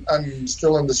 I'm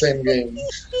still in the same game.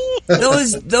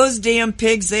 Those damn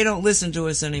pigs, they don't listen to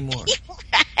us anymore.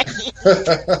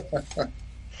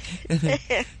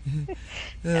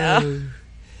 Oh,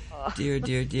 dear,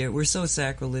 dear, dear. We're so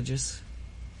sacrilegious.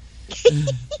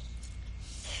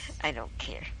 I don't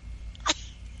care.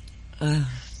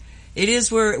 It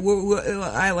is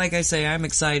I like I say, I'm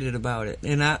excited about it,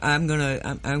 and I'm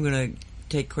gonna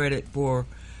take credit for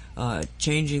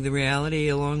changing the reality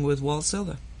along with Walt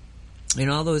Silva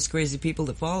and all those crazy people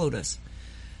that followed us.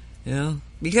 You know,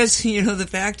 because the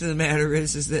fact of the matter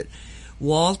is that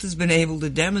Walt has been able to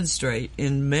demonstrate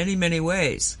in many, many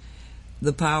ways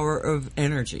the power of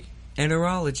energy and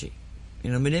neurology.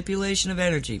 Manipulation of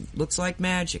energy looks like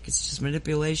magic. It's just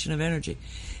manipulation of energy.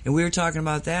 And we were talking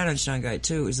about that on Shanghai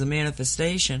too, is the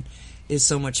manifestation is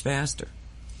so much faster.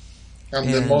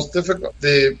 And the most difficult,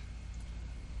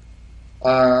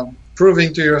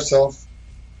 proving to yourself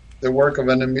the work of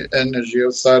energy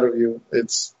outside of you,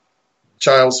 it's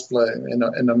child's play.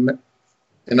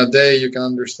 In a day you can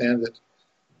understand it.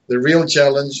 The real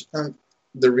challenge and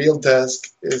the real task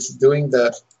is doing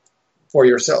that for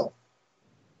yourself.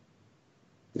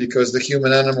 Because the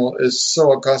human animal is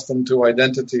so accustomed to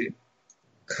identity.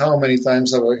 How many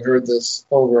times have I heard this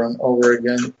over and over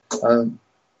again?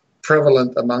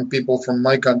 Prevalent among people from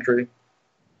my country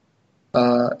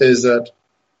is that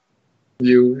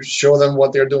you show them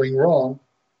what they're doing wrong,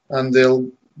 and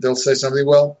they'll say something.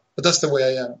 Well, but that's the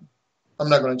way I am. I'm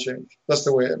not going to change. That's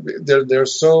the way they're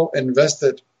so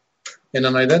invested in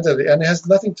an identity, and it has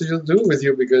nothing to do with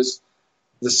you, because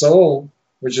the soul,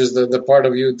 which is the part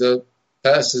of you that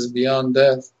passes beyond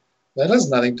death, that has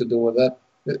nothing to do with that.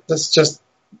 That's just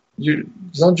you.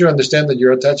 Don't you understand that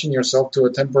you're attaching yourself to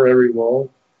a temporary world?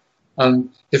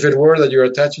 And if it were that you're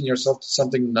attaching yourself to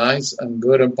something nice and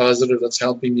good and positive that's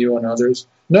helping you and others,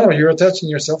 no, you're attaching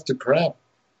yourself to crap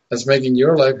that's making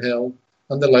your life hell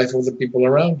and the life of the people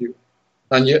around you.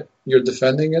 And yet you're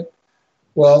defending it.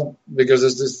 Well, because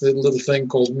there's this little thing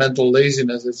called mental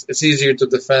laziness. It's easier to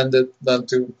defend it than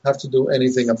to have to do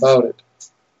anything about it.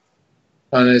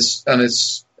 And it's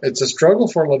a struggle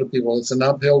for a lot of people. It's an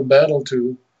uphill battle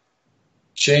to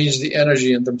change the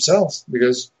energy in themselves,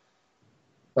 because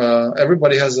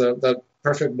everybody has that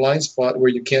perfect blind spot where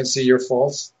you can't see your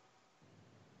faults.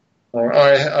 Or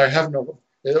I have no,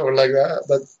 or like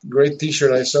that great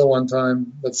T-shirt I saw one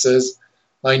time that says,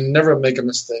 "I never make a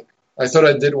mistake. I thought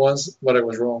I did once, but I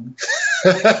was wrong."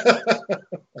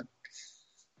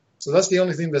 So that's the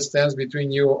only thing that stands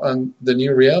between you and the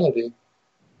new reality.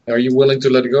 Are you willing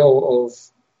to let go of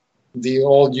the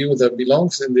old you that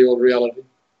belongs in the old reality?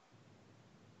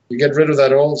 You get rid of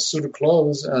that old suit of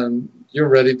clothes and you're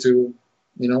ready to,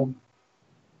 the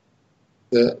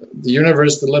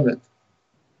universe, the limit.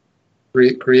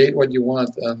 Create what you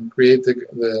want and create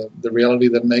the reality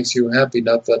that makes you happy,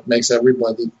 not that makes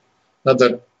everybody, not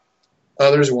that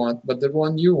others want, but the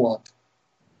one you want.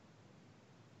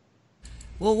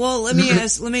 Well, let me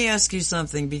ask you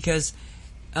something, because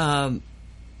I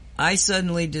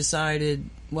suddenly decided,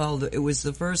 it was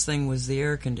the first thing was the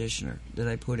air conditioner that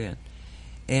I put in.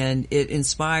 And it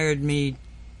inspired me,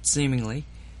 seemingly,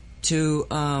 to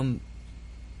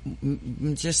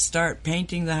just start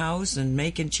painting the house and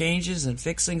making changes and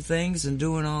fixing things and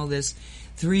doing all this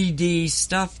 3D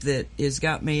stuff that has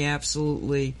got me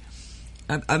absolutely...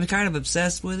 I'm kind of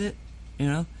obsessed with it,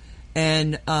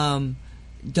 And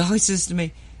Dolly says to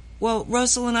me, well,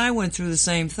 Russell and I went through the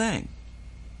same thing.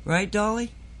 Right,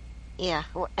 Dolly? Yeah,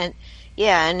 and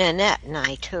Annette and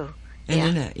I too.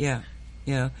 And Annette, yeah.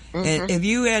 Mm-hmm. And have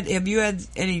you had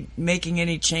making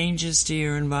any changes to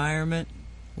your environment?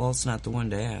 Well, it's not the one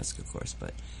to ask, of course,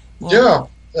 but yeah,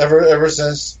 ever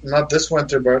since, not this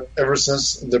winter, but ever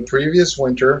since the previous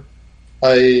winter,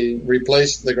 I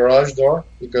replaced the garage door,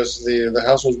 because the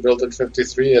house was built in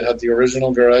 1953. It had the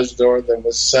original garage door that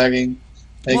was sagging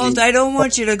Walt, I don't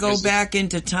want you to go back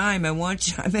into time.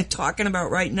 I'm talking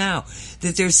about right now,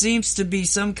 that there seems to be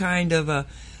some kind of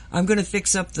I'm going to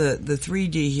fix up the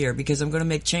 3D here because I'm going to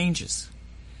make changes.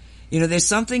 There's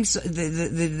something,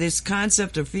 this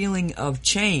concept of feeling of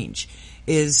change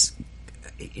is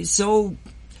so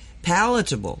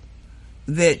palatable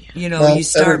that, you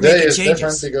start making changes. Every day is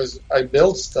different because I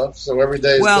build stuff, so every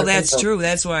day is different. Well, that's true.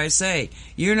 That's why I say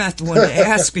you're not the one to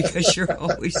ask because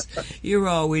you're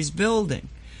always building.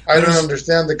 I don't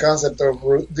understand the concept of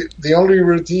the only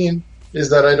routine is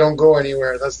that I don't go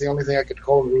anywhere. That's the only thing I could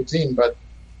call routine, but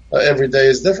every day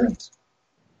is different.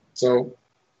 So,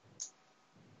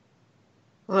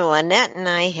 well, Annette and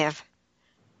I have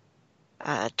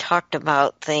talked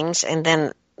about things, and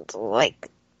then like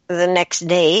the next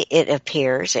day it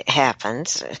appears, it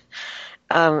happens.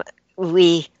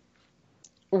 We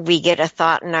get a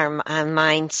thought in our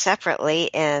mind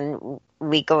separately, and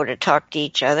we go to talk to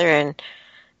each other, and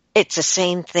it's the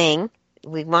same thing.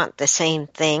 We want the same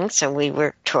thing, so we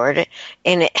work toward it,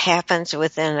 and it happens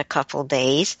within a couple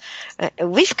days.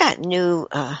 We've got new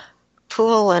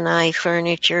pool and eye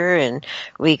furniture, and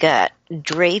we got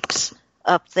drapes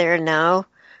up there now.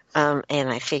 And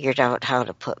I figured out how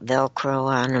to put Velcro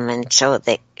on them, and so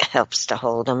that helps to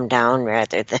hold them down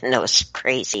rather than those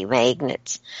crazy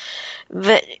magnets.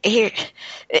 But here,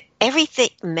 everything,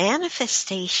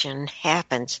 manifestation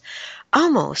happens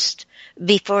almost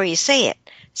before you say it.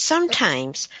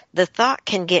 Sometimes the thought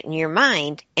can get in your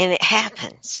mind, and it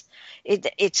happens.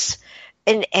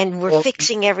 And we're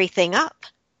fixing everything up.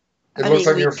 We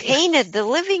painted the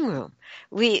living room.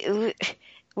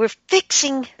 We're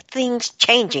fixing things,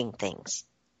 changing things.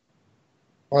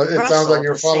 Well, it sounds like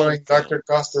you're following Dr.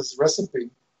 Costa's recipe.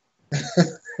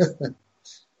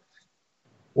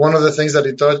 One of the things that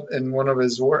he taught in one of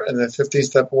his in the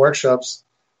 15-step workshops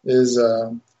is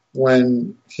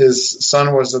when his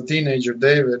son was a teenager,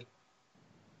 David.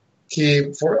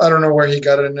 I don't know where he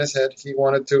got it in his head. He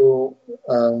wanted to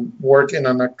work in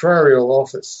an actuarial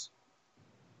office.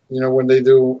 When they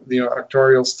do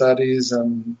actuarial studies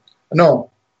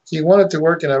he wanted to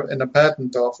work in a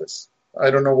patent office. I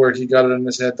don't know where he got it in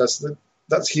his head. That's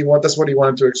what he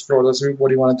wanted to explore. That's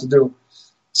what he wanted to do.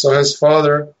 So his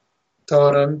father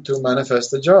taught him to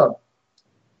manifest a job,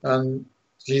 and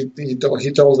he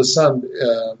told his son.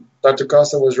 Dr.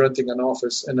 Costa was renting an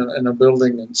office in a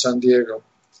building in San Diego.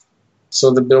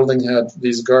 So the building had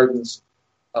these gardens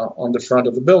on the front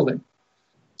of the building.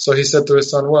 So he said to his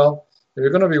son, well, if you're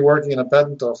going to be working in a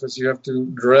patent office, you have to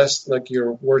dress like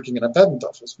you're working in a patent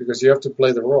office because you have to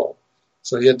play the role.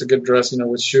 So he had to get dressed,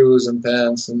 with shoes and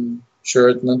pants and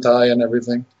shirt and a tie and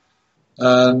everything.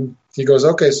 And he goes,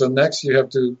 okay, so next you have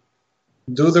to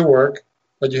do the work,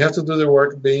 but you have to do the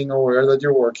work being aware that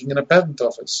you're working in a patent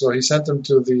office. So he sent him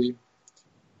to the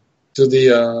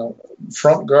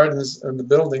front gardens in the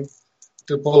building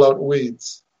to pull out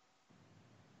weeds.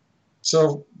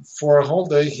 So for a whole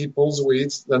day, he pulls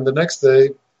weeds. Then the next day,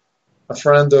 a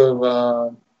friend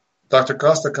of Dr.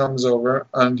 Costa comes over,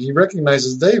 and he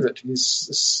recognizes David.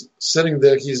 He's sitting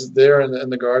there. He's there in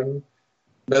the garden,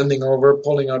 bending over,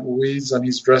 pulling out weeds, and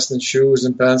he's dressed in shoes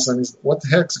and pants. And he's, what the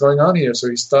heck's going on here? So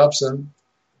he stops him,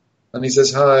 and he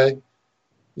says, hi.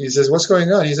 He says, what's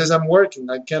going on? He says, I'm working.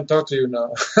 I can't talk to you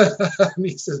now. And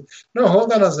he says, no,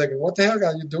 hold on a second. What the heck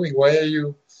are you doing? Why are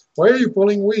you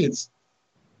pulling weeds?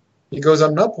 He goes,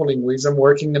 I'm not pulling weeds. I'm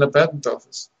working in a patent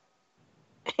office.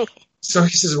 So he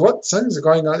says, what? Something's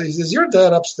going on. He says, your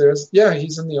dad upstairs? Yeah,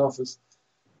 he's in the office.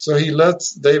 So he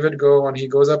lets David go, and he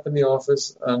goes up in the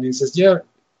office, and he says, yeah.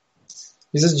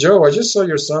 He says, Joe, I just saw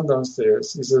your son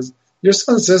downstairs. He says, your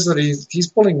son says that he's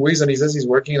pulling weeds, and he says he's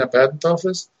working in a patent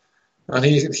office. And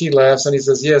he laughs, and he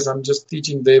says, yes, I'm just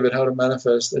teaching David how to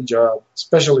manifest a job,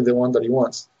 especially the one that he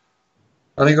wants.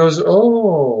 And he goes,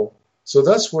 oh, so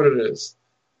that's what it is.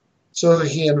 So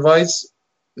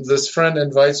this friend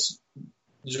invites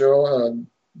Joe,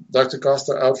 Dr.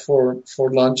 Costa out for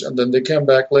lunch, and then they came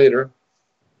back later.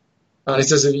 And he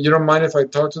says, you don't mind if I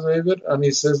talk to David? And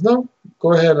he says, no,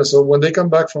 go ahead. And so when they come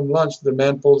back from lunch, the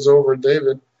man pulls over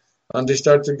David, and they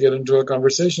start to get into a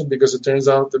conversation because it turns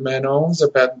out the man owns a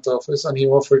patent office, and he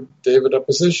offered David a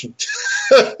position.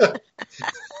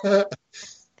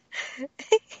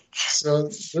 So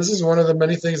this is one of the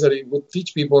many things that he would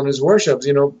teach people in his workshops,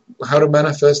 how to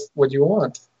manifest what you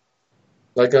want.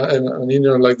 Like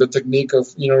like the technique of,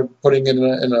 putting it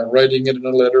writing it in a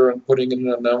letter and putting it in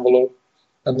an envelope.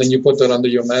 And then you put that under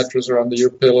your mattress or under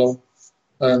your pillow.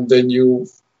 And then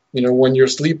when you're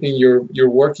sleeping, you're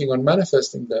working on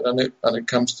manifesting that, and it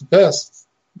comes to pass.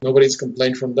 Nobody's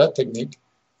complained from that technique.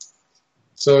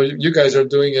 So you guys are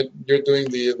doing it. You're doing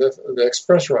the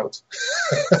express route.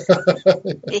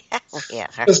 Yeah.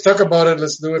 Let's talk about it.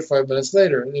 Let's do it 5 minutes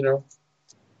later.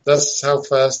 That's how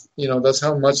fast. That's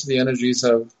how much the energies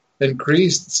have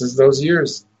increased since those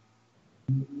years.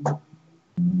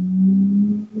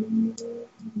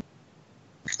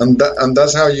 And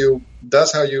that's how you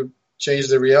change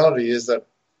the reality. Is that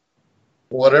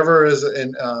whatever is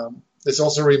in. This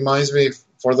also reminds me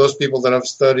for those people that have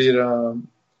studied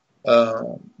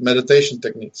meditation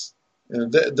techniques,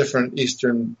 different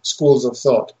Eastern schools of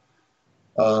thought.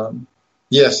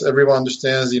 Yes, everyone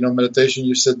understands, meditation,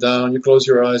 you sit down, you close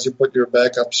your eyes, you put your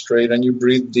back up straight, and you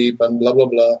breathe deep, and blah, blah,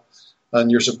 blah. And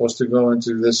you're supposed to go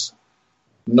into this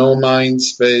no mind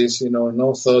space,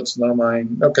 no thoughts, no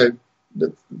mind. Okay,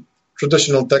 the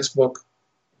traditional textbook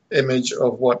image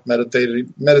of what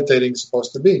meditating is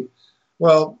supposed to be.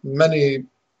 Well, many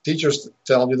teachers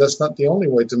tell you that's not the only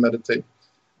way to meditate.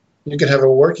 You can have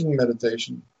a working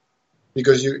meditation,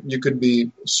 because you could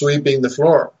be sweeping the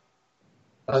floor,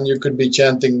 and you could be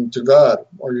chanting to God,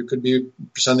 or you could be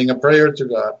sending a prayer to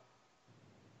God,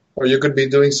 or you could be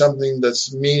doing something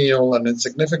that's menial and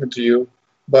insignificant to you,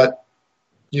 but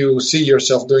you see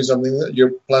yourself doing something, that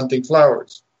you're planting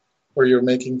flowers, or you're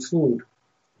making food.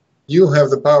 You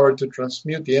have the power to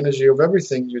transmute the energy of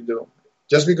everything you do.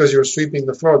 Just because you're sweeping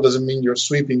the floor doesn't mean you're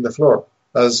sweeping the floor,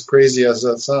 as crazy as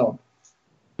that sounds.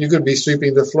 You could be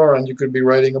sweeping the floor and you could be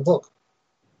writing a book.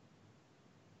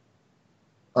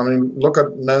 I mean, look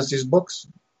at Nancy's books.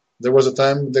 There was a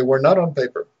time they were not on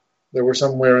paper. They were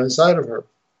somewhere inside of her.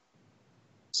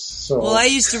 So. Well, I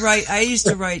used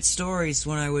to write stories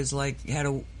when I was had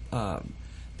a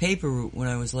paper route when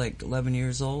I was 11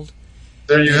 years old.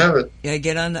 There you have it. I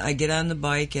get on the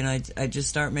bike and I just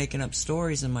start making up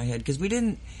stories in my head, because we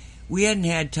hadn't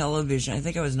had television. I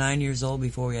think I was 9 years old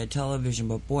before we had television,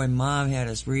 but boy, Mom had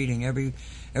us reading every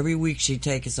week. She'd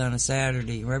take us on a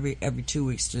Saturday, or every 2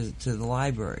 weeks to the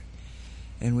library,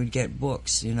 and we'd get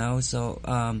books,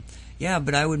 So yeah,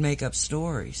 but I would make up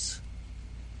stories.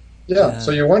 Yeah,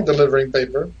 so you weren't delivering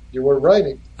paper, you were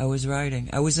writing. I was writing.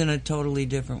 I was in a totally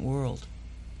different world.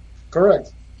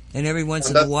 Correct. And every once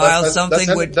in a while,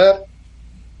 something would... That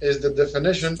is the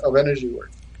definition of energy work.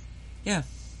 Yeah.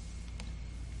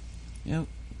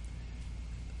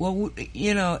 Well,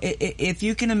 if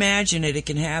you can imagine it, it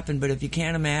can happen. But if you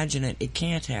can't imagine it, it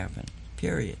can't happen.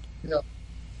 Period. Yeah.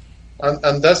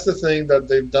 And that's the thing that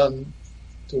they've done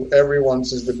to everyone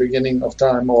since the beginning of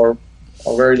time, or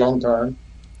a very long time.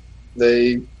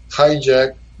 They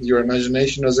hijack your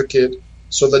imagination as a kid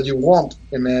so that you won't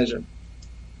imagine.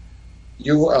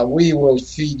 We will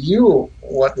feed you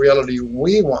what reality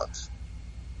we want.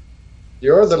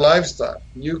 You're the livestock.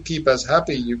 You keep us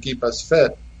happy. You keep us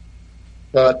fed.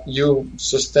 But you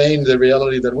sustain the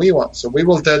reality that we want. So we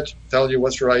will tell you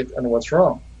what's right and what's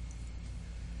wrong.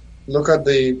 Look at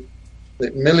the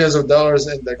millions of dollars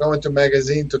that go into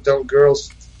magazine to tell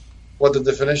girls what the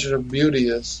definition of beauty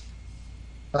is.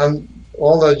 And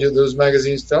all that those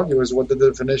magazines tell you is what the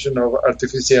definition of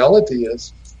artificiality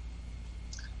is.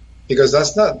 Because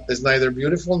it's neither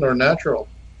beautiful nor natural.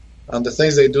 And the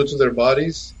things they do to their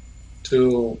bodies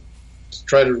to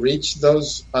try to reach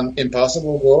those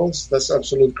impossible goals, that's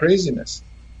absolute craziness.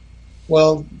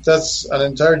 Well, that's an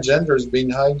entire gender is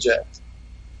being hijacked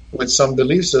with some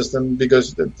belief system,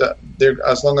 because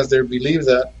as long as they believe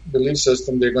that belief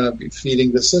system, they're going to be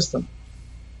feeding the system.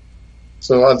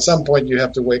 So at some point you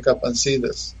have to wake up and see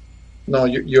this. No,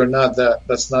 you're not that.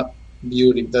 That's not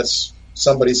beauty. That's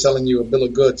somebody selling you a bill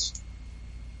of goods.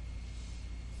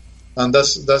 And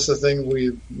that's the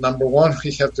thing. Number one,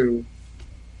 we have to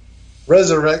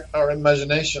resurrect our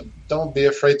imagination. Don't be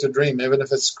afraid to dream, even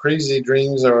if it's crazy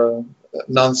dreams or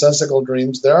nonsensical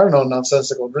dreams. There are no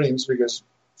nonsensical dreams, because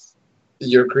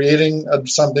you're creating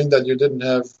something that you didn't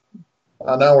have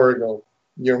an hour ago.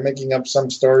 You're making up some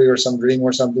story or some dream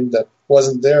or something that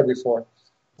wasn't there before.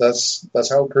 That's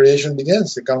how creation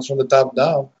begins. It comes from the top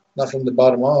down, not from the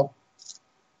bottom up.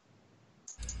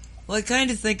 Well, I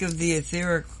kind of think of the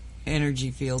etheric energy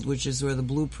field, which is where the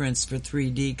blueprints for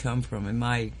 3D come from in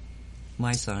my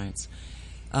science.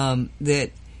 That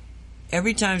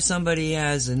every time somebody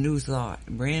has a new thought,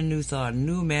 a brand new thought, a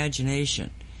new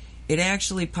imagination, it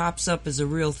actually pops up as a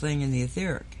real thing in the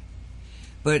etheric.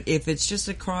 But if it's just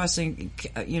a crossing,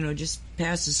 just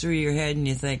passes through your head and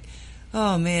you think,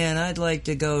 oh man, I'd like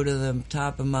to go to the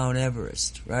top of Mount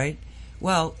Everest, right?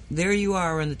 Well, there you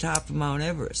are on the top of Mount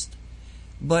Everest.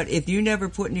 But if you never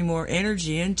put any more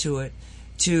energy into it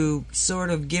to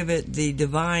sort of give it the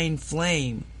divine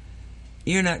flame,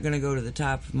 you're not going to go to the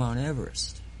top of Mount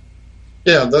Everest.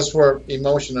 Yeah, that's where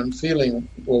emotion and feeling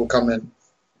will come in.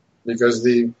 because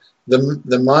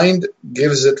the mind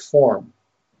gives it form.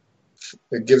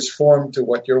 It gives form to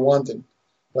what you're wanting.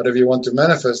 But if you want to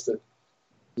manifest it,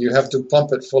 you have to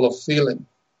pump it full of feeling.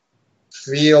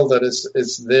 Feel that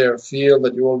it's there. Feel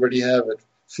that you already have it.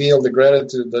 Feel the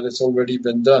gratitude that it's already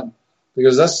been done.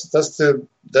 Because that's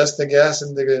the gas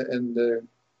in the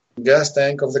gas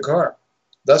tank of the car.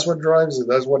 That's what drives it.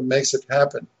 That's what makes it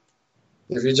happen.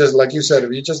 If you just, like you said,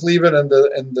 if you just leave it in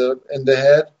the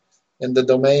head, in the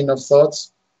domain of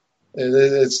thoughts,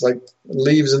 it's like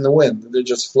leaves in the wind. They're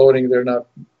just floating. They're not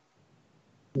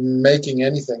making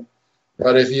anything.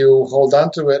 But if you hold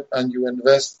on to it and you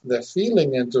invest the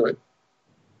feeling into it,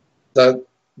 then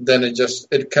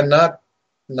it cannot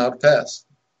not pass,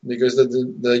 because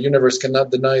the universe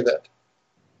cannot deny that.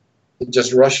 It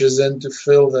just rushes in to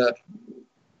fill that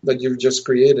you've just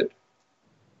created.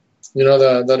 You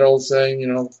know that old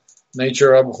saying,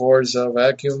 nature abhors a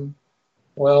vacuum.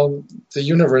 Well, the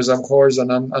universe abhors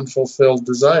an unfulfilled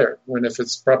desire. When if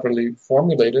it's properly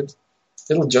formulated,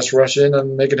 it'll just rush in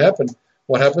and make it happen.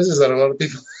 What happens is that a lot of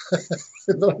people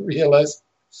don't realize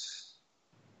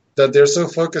that they're so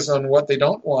focused on what they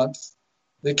don't want,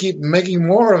 they keep making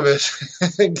more of it.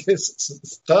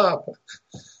 Stop.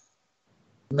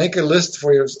 Make a list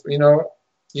for your,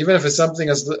 even if it's something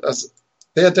as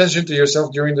pay attention to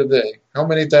yourself during the day. How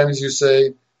many times you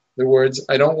say the words,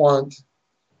 I don't want,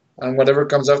 and whatever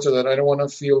comes after that, I don't want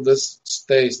to feel this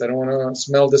taste. I don't want to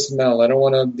smell this smell. I don't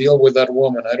want to deal with that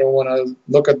woman. I don't want to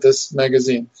look at this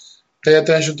magazine. Pay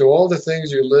attention to all the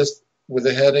things you list with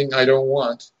the heading, I don't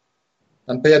want.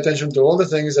 And pay attention to all the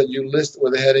things that you list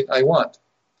with the heading, I want.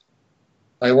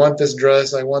 I want this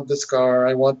dress. I want this car.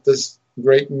 I want this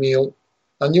great meal.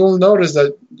 And you will notice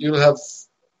that you'll have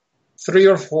 3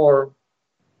 or 4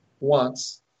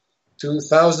 wants to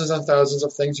thousands and thousands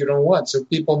of things you don't want. So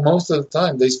people, most of the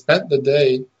time, they spend the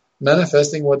day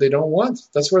manifesting what they don't want.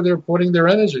 That's where they're putting their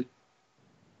energy.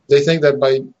 They think that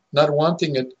by not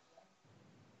wanting it,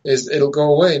 it'll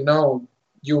go away. No,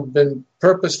 you've been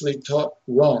purposely taught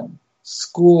wrong.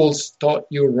 Schools taught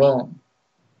you wrong.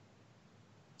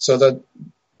 So that,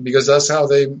 because that's how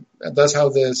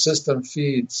the system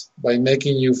feeds, by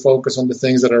making you focus on the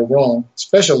things that are wrong,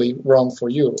 especially wrong for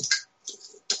you.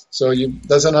 So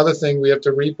that's another thing we have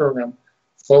to reprogram.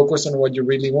 Focus on what you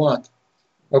really want.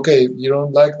 Okay, you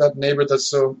don't like that neighbor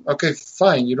okay,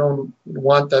 fine. You don't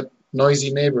want that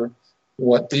noisy neighbor.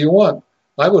 What do you want?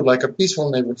 I would like a peaceful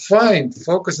neighbor. Fine,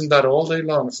 focus on that all day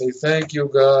long. Say, thank you,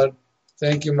 God.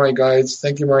 Thank you, my guides.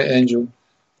 Thank you, my angel,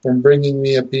 for bringing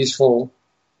me a peaceful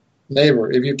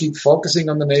neighbor. If you keep focusing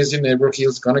on the noisy neighbor,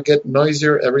 he's going to get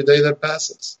noisier every day that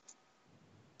passes.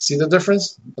 See the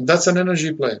difference? That's an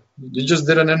energy play. You just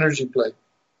did an energy play.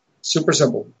 Super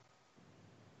simple.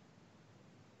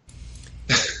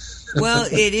 Well,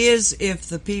 it is if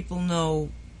the people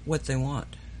know what they want.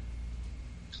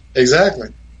 Exactly.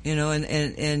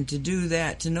 And to do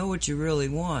that, to know what you really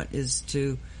want, is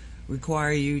to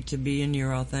require you to be in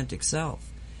your authentic self.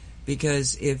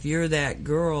 Because if you're that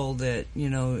girl that,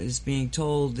 is being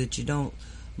told that you don't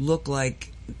look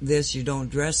like this, you don't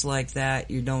dress like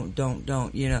that, you don't,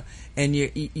 and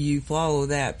you follow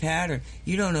that pattern,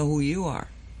 you don't know who you are.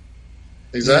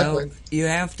 Exactly. You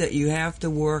have to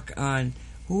work on,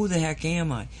 who the heck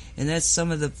am I? And that's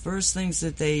some of the first things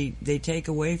that they take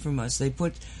away from us. They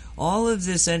put all of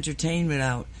this entertainment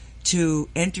out to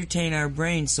entertain our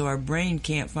brain, so our brain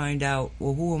can't find out,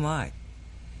 well, who am I?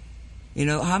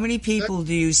 How many people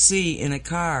do you see in a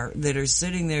car that are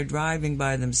sitting there driving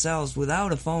by themselves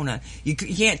without a phone on? You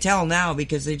can't tell now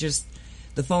because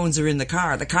the phones are in the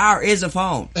car. The car is a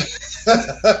phone.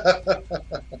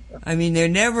 I mean, they're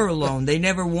never alone. They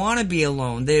never want to be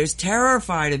alone. They're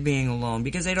terrified of being alone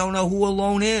because they don't know who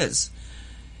alone is.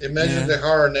 Imagine the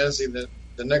horror, Nancy, that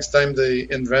the next time they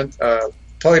invent a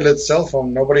toilet cell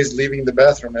phone, nobody's leaving the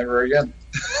bathroom ever again.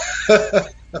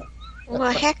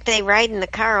 Well, heck, they ride in the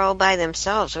car all by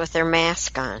themselves with their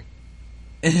mask on.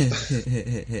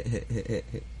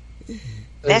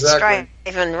 That's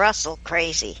driving Russell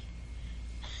crazy.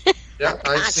 Yeah,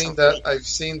 I've seen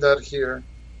that here.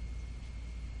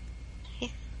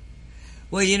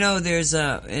 Well, there's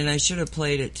and I should have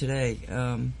played it today.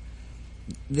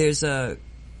 There's a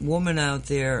woman out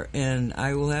there, and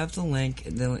I will have the link.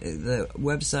 The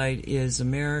website is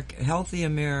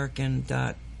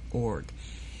healthyamerican.org.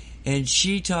 And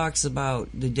she talks about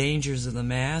the dangers of the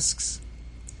masks.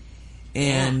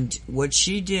 And what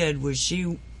she did was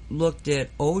she looked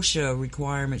at OSHA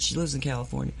requirements. She lives in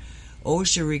California.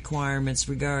 OSHA requirements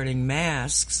regarding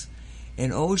masks.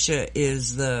 And OSHA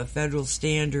is the federal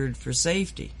standard for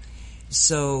safety.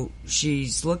 so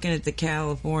she's looking at the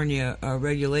California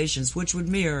regulations, which would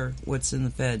mirror what's in the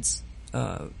Fed's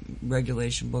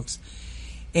regulation books.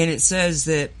 And it says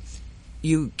that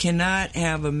you cannot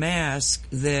have a mask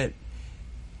that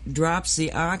drops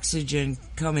the oxygen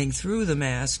coming through the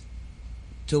mask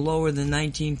to lower than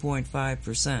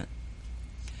 19.5%.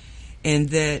 And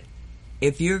that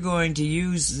if you're going to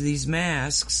use these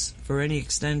masks for any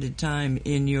extended time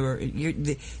in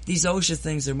these OSHA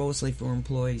things are mostly for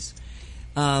employees.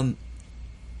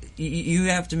 You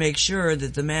have to make sure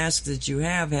that the masks that you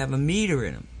have a meter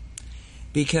in them,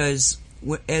 because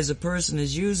as a person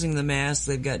is using the mask,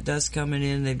 they've got dust coming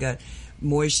in, they've got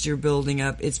moisture building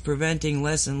up. It's preventing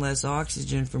less and less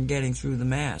oxygen from getting through the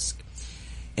mask.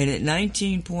 And at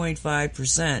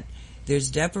 19.5%,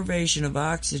 there's deprivation of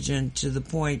oxygen to the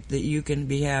point that you can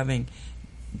be having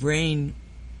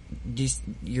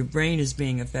your brain is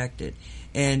being affected.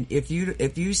 And if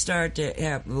you start to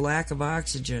have the lack of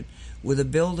oxygen with a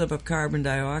buildup of carbon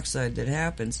dioxide that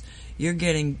happens, your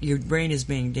brain is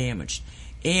being damaged.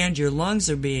 And your lungs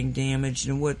are being damaged,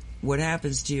 and what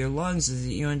happens to your lungs is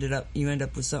that you end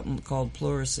up with something called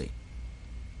pleurisy.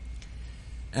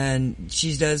 And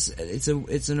she does,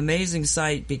 it's an amazing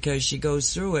sight, because she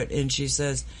goes through it and she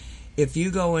says, if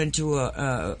you go into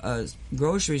a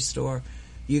grocery store,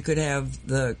 you could have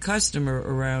the customer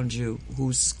around you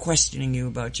who's questioning you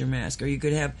about your mask, or you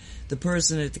could have the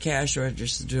person at the cash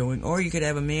register doing, or you could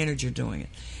have a manager doing it,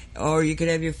 or you could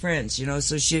have your friends,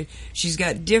 so she's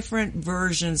got different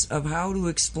versions of how to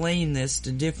explain this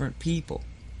to different people.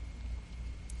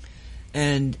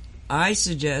 And I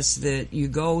suggest that you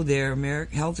go there,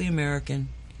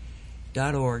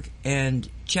 healthyamerican.org, and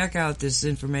check out this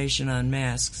information on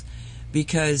masks,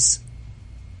 because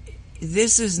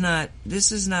this is not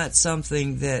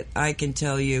something that I can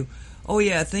tell you, oh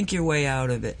yeah, think your way out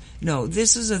of it. No,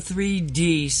 this is a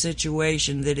 3D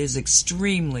situation that is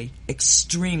extremely,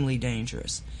 extremely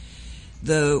dangerous.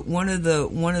 One of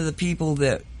the people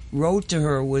that wrote to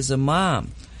her was a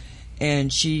mom,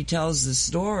 and she tells the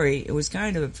story. It was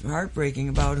kind of heartbreaking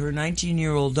about her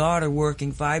 19-year-old daughter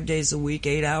working 5 days a week,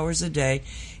 8 hours a day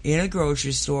in a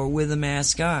grocery store with a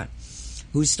mask on,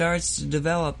 who starts to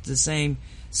develop the same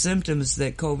symptoms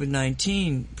that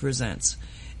COVID-19 presents.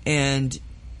 And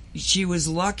she was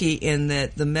lucky in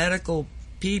that the medical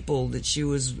people that she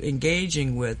was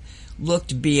engaging with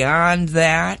looked beyond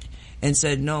that and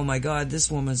said, no, my God, this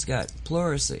woman's got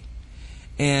pleurisy.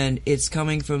 And it's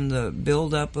coming from the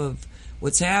buildup of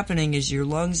what's happening is your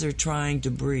lungs are trying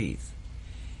to breathe.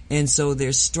 And so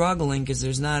they're struggling because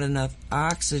there's not enough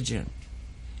oxygen.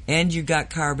 And you've got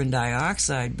carbon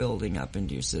dioxide building up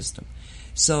into your system.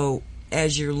 So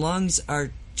as your lungs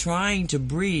are trying to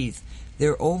breathe,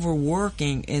 they're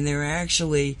overworking and they're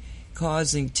actually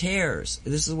causing tears.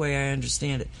 This is the way I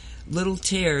understand it. Little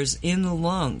tears in the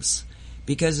lungs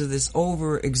because of this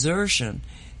overexertion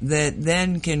that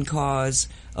then can cause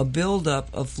a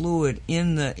buildup of fluid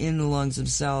in the lungs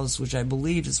themselves, which I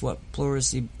believe is what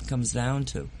pleurisy comes down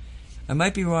to. I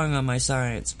might be wrong on my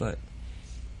science, but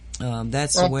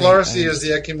that's the way. Pleurisy is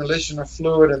the accumulation of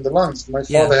fluid in the lungs. My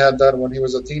father had that when he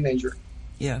was a teenager.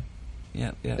 Yeah.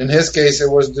 In his case,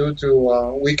 it was due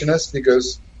to weakness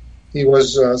because he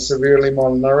was severely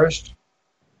malnourished.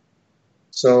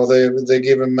 So they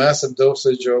gave him massive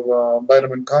dosage of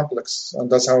vitamin complex,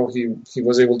 and that's how he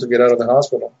was able to get out of the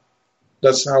hospital.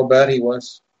 That's how bad he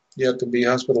was. He had to be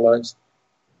hospitalized.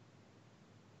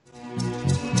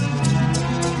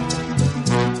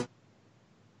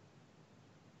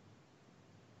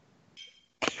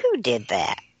 Who did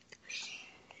that?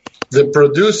 The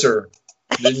producer.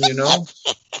 Didn't you know?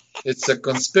 It's a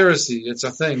conspiracy. It's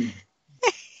a thing.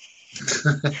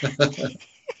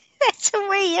 That's the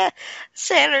way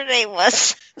Saturday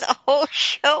was, the whole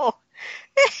show.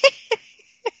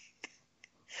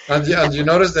 And you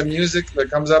notice the music that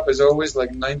comes up is always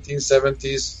like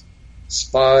 1970s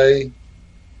spy,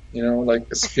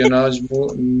 like espionage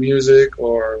music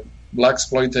or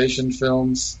blaxploitation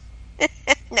films.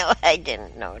 No, I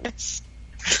didn't notice.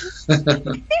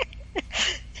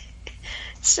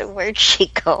 So where'd she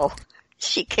go?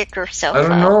 She kicked herself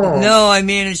out. I don't know. No, I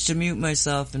managed to mute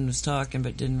myself and was talking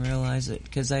but didn't realize it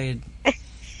because I had...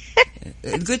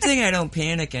 Good thing I don't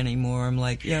panic anymore. I'm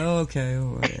like, yeah, okay,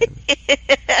 whatever.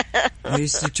 I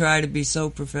used to try to be so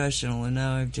professional, and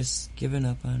now I've just given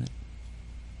up on it.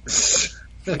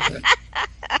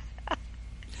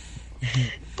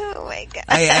 Oh, my God.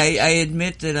 I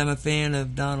admit that I'm a fan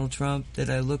of Donald Trump, that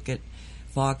I look at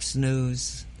Fox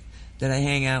News, that I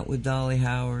hang out with Dolly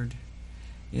Howard.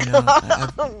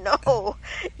 Oh, no.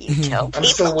 You tell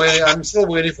people. I'm still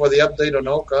waiting for the update on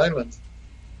Oak Island.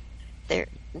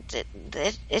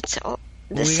 it's the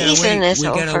We season gotta wait. is We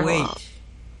over. gotta wait.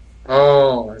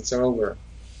 Oh, it's over.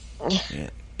 Yeah,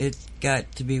 it's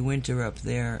got to be winter up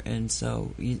there, and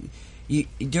so you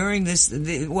during this.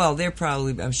 They're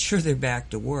probably. I'm sure they're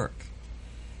back to work.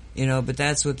 But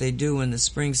that's what they do in the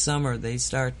spring, summer. They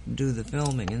start to do the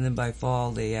filming, and then by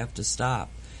fall they have to stop,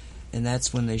 and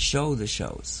that's when they show the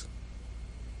shows.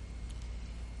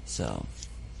 So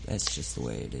that's just the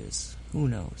way it is. Who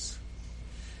knows?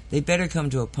 They better come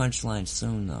to a punchline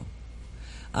soon, though.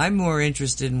 I'm more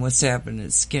interested in what's happening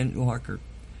at Skinwalker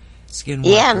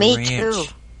Yeah, me Ranch. too.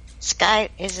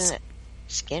 Isn't it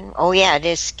Skin? Oh yeah, it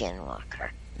is Skinwalker.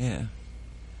 Yeah.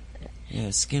 Yeah,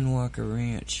 Skinwalker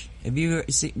Ranch.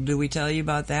 Did we tell you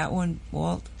about that one,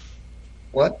 Walt?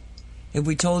 What? Have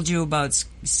we told you about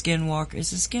Skinwalker?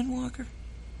 Is it Skinwalker?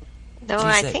 No,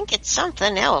 I think it's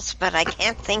something else, but I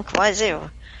can't think what it.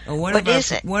 What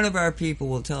is it? One of our people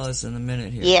will tell us in a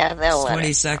minute here. Yeah, they'll let 20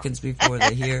 us seconds before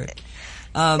they hear it.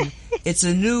 It's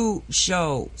a new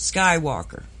show,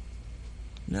 Skywalker.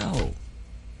 No.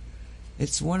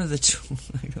 It's one of the two.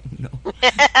 I don't know.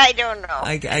 I don't know.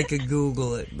 I could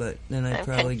Google it, but then I'd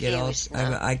probably get all...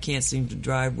 now. I can't seem to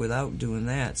drive without doing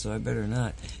that, so I better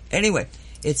not. Anyway,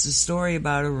 it's a story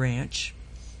about a ranch.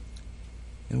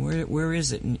 And where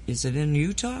is it? Is it in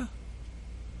Utah?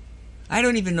 I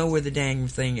don't even know where the dang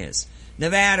thing is.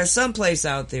 Nevada, someplace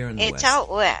out there in the west. It's out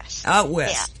west. Out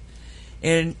west. Yeah.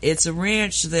 And it's a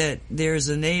ranch that there's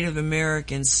a Native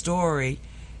American story,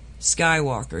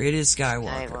 Skywalker. It is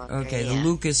Skywalker. Okay, yeah. The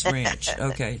Lucas Ranch.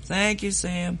 Okay, thank you,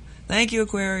 Sam. Thank you,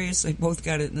 Aquarius. They both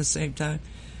got it in the same time.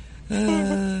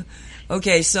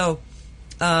 Okay, so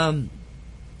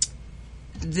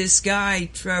this guy,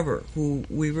 Trevor, who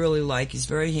we really like, he's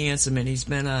very handsome, and he's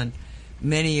been on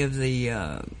many of the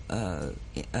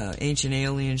Ancient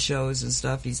Alien shows and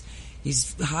stuff.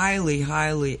 He's highly,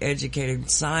 highly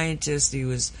educated scientist. He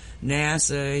was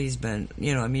NASA. He's been,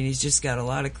 he's just got a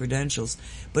lot of credentials.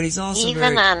 But he's also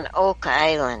even on Oak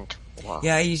Island. Whoa.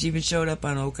 Yeah, he's even showed up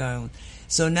on Oak Island.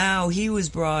 So now he was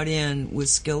brought in with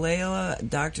Scalela,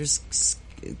 Dr.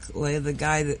 Scalela, the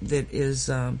guy that is,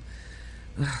 oh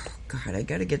God, I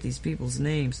got to get these people's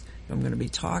names. I'm going to be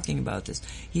talking about this.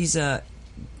 He's a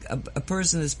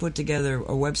person that's put together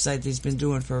a website that he's been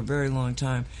doing for a very long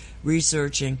time,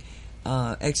 researching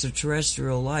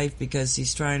extraterrestrial life, because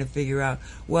he's trying to figure out,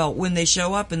 well, when they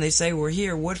show up and they say, we're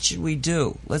here, what should we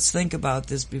do? Let's think about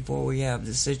this before we have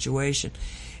this situation.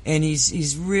 And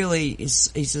he's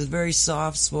a very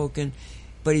soft-spoken,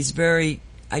 but I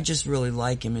just really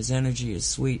like him. His energy is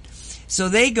sweet. So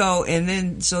they go, and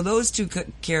then, so those two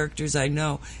characters I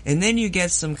know, and then you get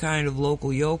some kind of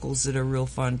local yokels that are real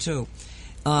fun too.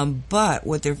 But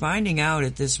what they're finding out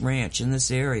at this ranch in this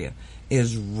area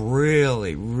is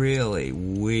really, really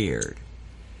weird.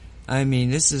 I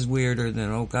mean, this is weirder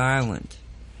than Oak Island.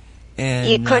 And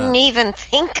you couldn't even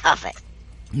think of it.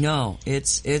 No,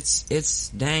 it's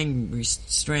dang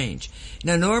strange.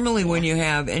 Now, normally when you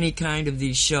have any kind of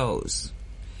these shows,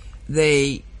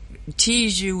 they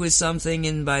tease you with something,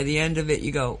 and by the end of it,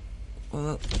 you go,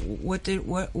 well, what,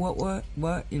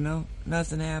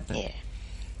 nothing happened. Yeah.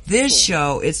 This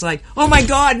show, it's like, oh my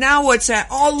God, now what's that?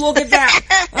 Oh, look at that.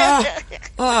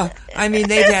 I mean,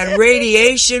 they've had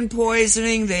radiation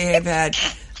poisoning. They have had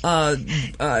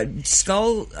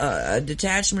skull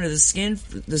detachment of the skin,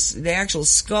 the actual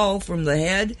skull from the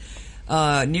head,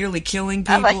 nearly killing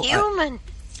people. Of a human.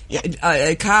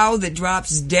 A cow that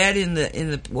drops dead is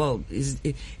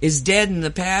dead in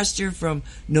the pasture from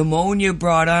pneumonia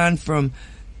brought on from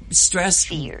stress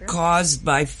caused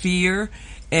by fear.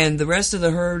 And the rest of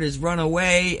the herd is run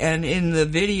away, and in the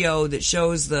video that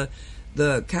shows the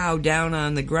cow down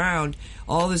on the ground,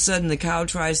 all of a sudden the cow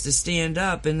tries to stand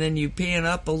up, and then you pan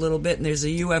up a little bit and there's a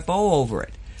UFO over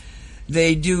it.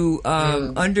 They do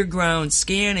underground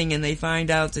scanning, and they find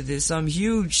out that there's some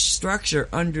huge structure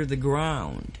under the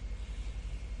ground.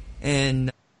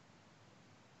 And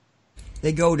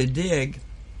they go to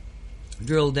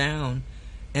drill down,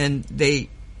 and they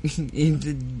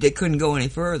couldn't go any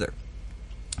further.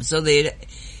 So they're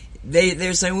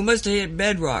saying, we must have hit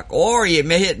bedrock, or you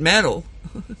may hit metal.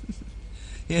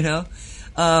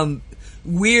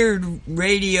 Weird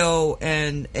radio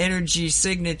and energy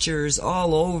signatures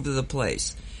all over the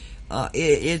place.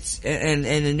 It's a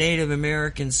Native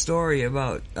American story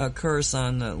about a curse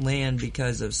on the land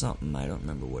because of something. I don't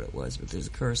remember what it was, but there's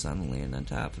a curse on the land on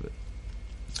top of it.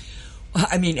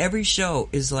 I mean, every show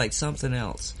is like something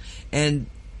else. And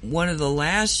one of the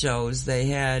last shows, they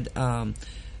had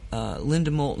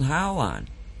Linda Moulton Howe on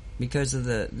because of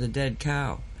the dead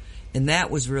cow, and that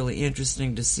was really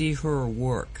interesting to see her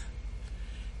work,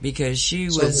 because she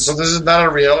So was. this is not a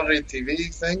reality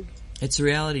TV thing? It's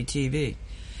reality TV,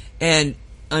 and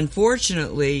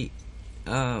unfortunately,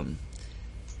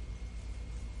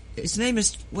 his name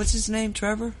is, what's his name?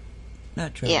 Trevor?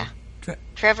 Not Trevor. Yeah.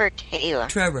 Trevor Taylor.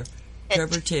 Trevor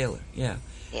Taylor. Yeah.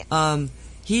 Yeah.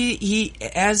 He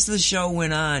as the show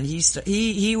went on,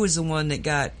 he was the one that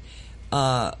got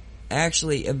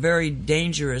actually a very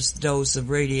dangerous dose of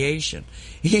radiation.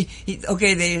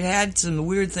 Okay, they had some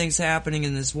weird things happening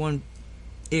in this one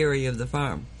area of the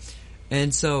farm,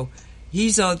 and so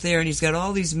he's out there and he's got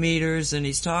all these meters and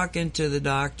he's talking to the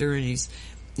doctor and he's,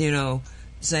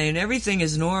 saying everything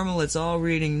is normal, it's all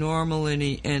reading normal, and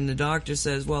the doctor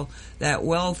says, well, that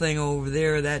well thing over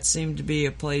there, that seemed to be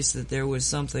a place that there was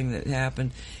something that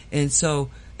happened. And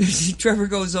so Trevor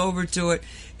goes over to it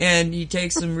and he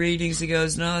takes some readings. He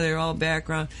goes, no, they're all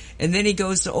background. And then he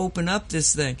goes to open up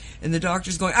this thing and the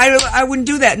doctor's going, I wouldn't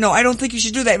do that. No, I don't think you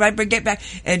should do that. But get back.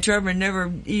 And Trevor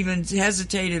never even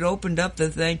hesitated, opened up the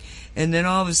thing, and then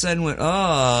all of a sudden went,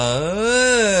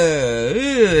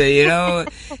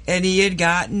 and he had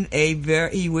gotten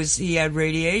he had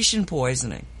radiation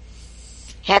poisoning.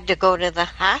 Had to go to the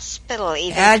hospital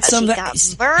even because he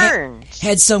got burned.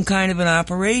 Had some kind of an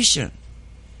operation.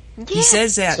 Yeah. He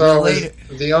says that So later.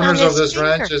 the owners of this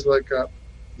ranch is like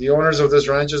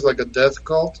a death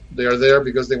cult. They are there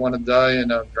because they want to die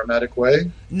in a dramatic way.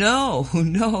 No.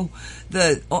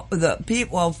 The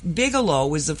people. Well, Bigelow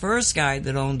was the first guy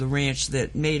that owned the ranch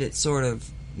that made it sort of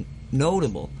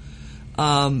notable.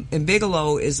 And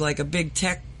Bigelow is like a big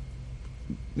tech,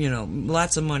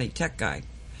 lots of money tech guy,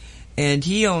 and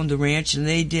he owned the ranch, and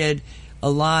they did a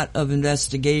lot of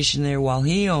investigation there while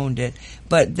he owned it.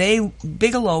 But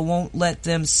Bigelow won't let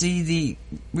them see the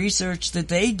research that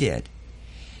they did.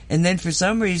 And then for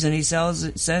some reason he sends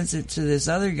it to this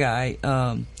other guy,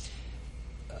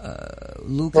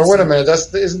 Lucas. Well, wait a minute.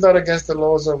 Isn't that against the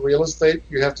laws of real estate?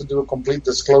 You have to do a complete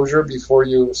disclosure before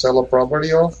you sell a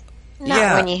property off?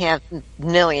 Not when you have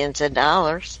millions of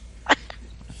dollars.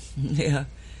 Yeah.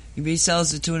 He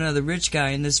sells it to another rich guy,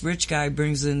 and this rich guy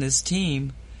brings in this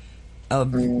team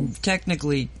of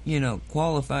technically,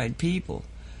 qualified people.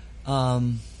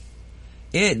 That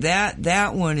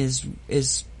one is.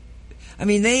 I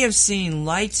mean, they have seen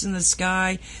lights in the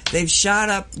sky. They've shot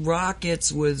up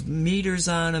rockets with meters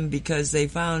on them because they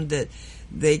found that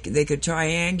they could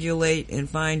triangulate and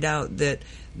find out that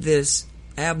this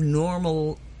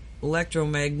abnormal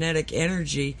electromagnetic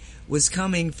energy was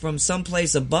coming from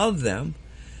someplace above them.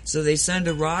 So they send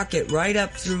a rocket right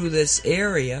up through this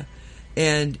area,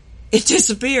 and it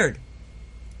disappeared.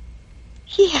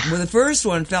 Yeah. Well, the first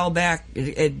one fell back.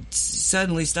 It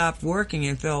suddenly stopped working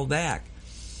and fell back.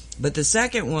 But the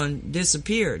second one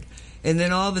disappeared. And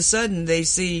then all of a sudden they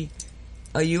see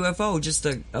a UFO, just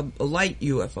a light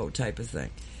UFO type of thing.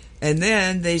 And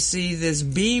then they see this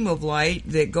beam of light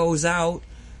that goes out,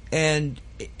 and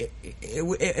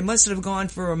it must have gone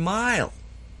for a mile.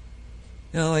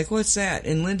 Like, what's that?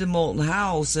 And Linda Moulton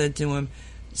Howe said to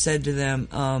them,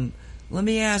 let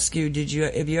me ask you,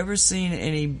 have you ever seen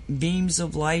any beams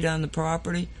of light on the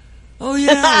property? Oh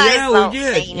yeah, we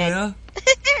did.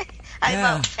 I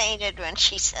about fainted when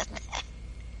she said that.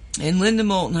 And Linda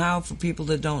Moulton Howe, for people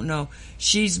that don't know,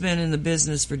 she's been in the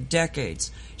business for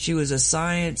decades. She was a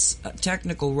science,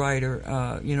 technical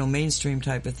writer, mainstream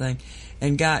type of thing,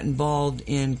 and got involved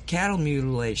in cattle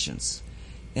mutilations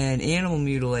and animal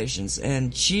mutilations.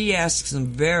 And she asked some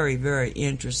very, very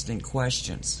interesting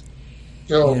questions.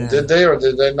 Oh, did they or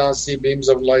did they not see beams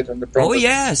of light on the property? Oh,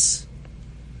 yes.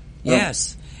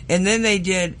 Yes. And then they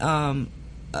did a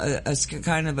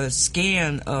kind of a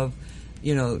scan of,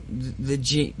 the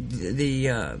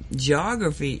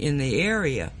geography in the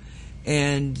area.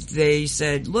 And they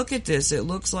said, look at this, it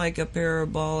looks like a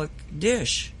parabolic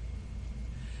dish.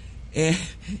 And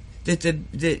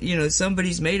that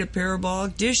somebody's made a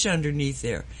parabolic dish underneath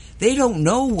there. They don't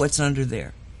know what's under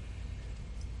there.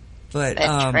 But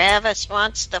Travis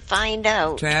wants to find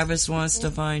out.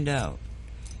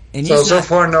 And So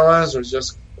far no answers,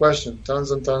 just questions, tons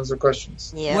and tons of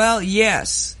questions. Yeah. Well,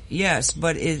 yes,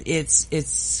 but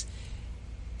it's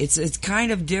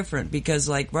kind of different because,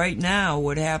 like, right now,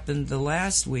 what happened the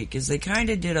last week is they kind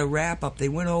of did a wrap up. They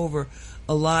went over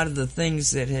a lot of the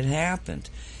things that had happened,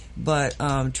 but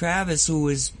Travis, who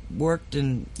has worked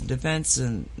in defense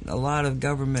and a lot of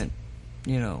government,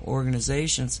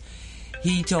 organizations,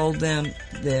 he told them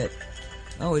that,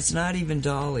 it's not even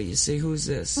Dolly. You see, who's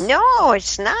this? No,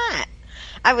 it's not.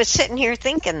 I was sitting here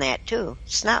thinking that, too.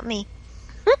 It's not me.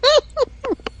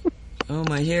 Oh,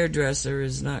 my hairdresser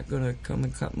is not going to come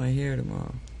and cut my hair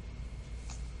tomorrow.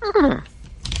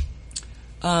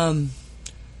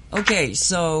 Okay,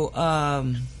 so,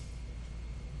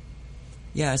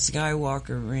 yeah,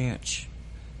 Skywalker Ranch.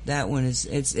 That one is,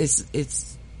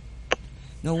 it's,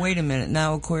 no, wait a minute.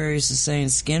 Now Aquarius is saying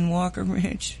Skinwalker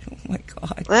Ranch? Oh my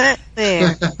God. What?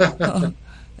 There.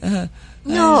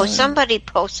 No, somebody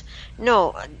posts.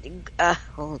 No,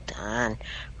 hold on.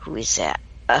 Who is that?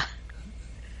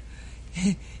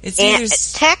 It's either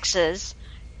Texas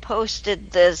posted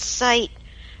the site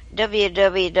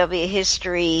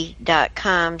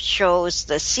www.history.com shows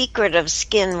the secret of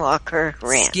Skinwalker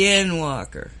Ranch.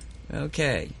 Skinwalker.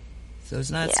 Okay. So it's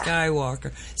not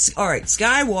Skywalker. All right,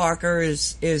 Skywalker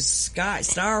is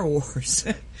Star Wars.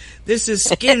 This is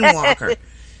Skinwalker.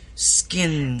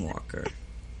 Skinwalker.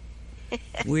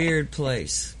 Weird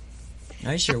place.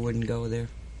 I sure wouldn't go there.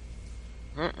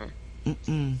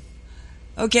 Mm-mm.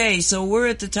 Okay, so we're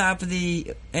at the top of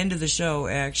the end of the show,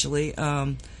 actually.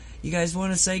 You guys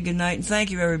want to say goodnight? And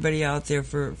thank you, everybody out there,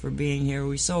 for being here.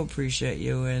 We so appreciate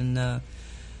you, and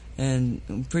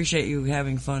appreciate you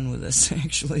having fun with us,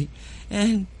 actually.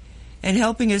 And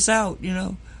helping us out, you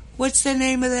know. What's the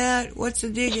name of that? What's the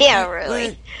deal? Yeah,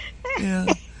 really. You know.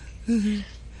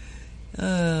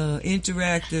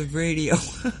 Interactive radio.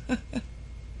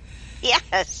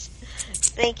 Yes.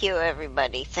 Thank you,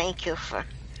 everybody. Thank you for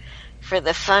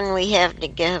the fun we have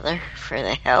together, for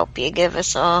the help you give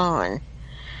us all, and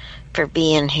for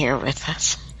being here with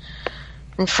us.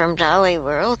 And from Dolly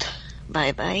World,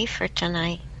 bye-bye for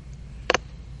tonight.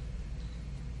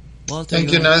 Walter,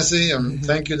 thank you, Nancy, and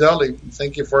thank you, Dolly.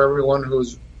 Thank you for everyone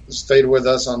who's stayed with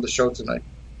us on the show tonight.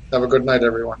 Have a good night,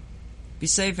 everyone. Be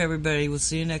safe, everybody. We'll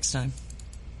see you next time.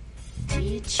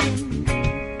 Teaching,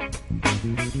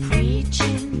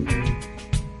 preaching,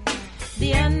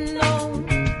 the unknown,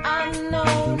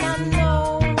 unknown,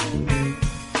 unknown.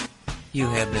 You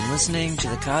have been listening to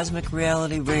the Cosmic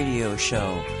Reality Radio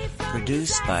Show,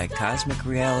 produced by Cosmic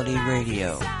Reality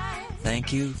Radio.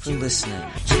 Thank you for listening.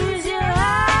 Choose your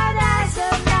heart.